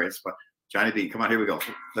hilarious. But Johnny Bean, come on, here we go.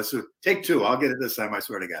 Let's do take 2. I'll get it this time, I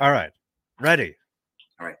swear to God. All right. Ready.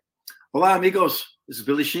 All right. Hola, amigos. This is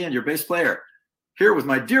Billy Sheehan, your bass player, here with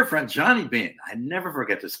my dear friend, Johnny Bean. I never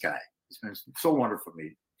forget this guy. He's been so wonderful for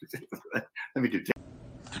me. Let me do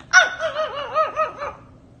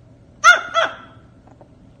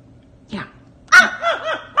Yeah.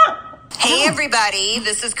 Hey, everybody.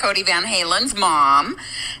 This is Cody Van Halen's mom.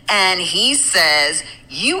 And he says,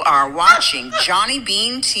 you are watching Johnny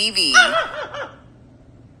Bean TV.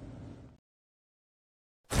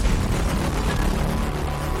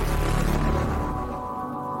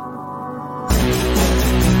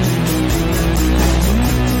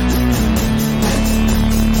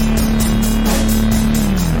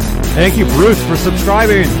 Thank you, Bruce, for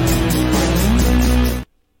subscribing.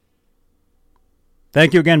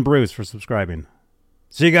 Thank you again, Bruce, for subscribing.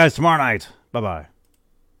 See you guys tomorrow night. Bye-bye.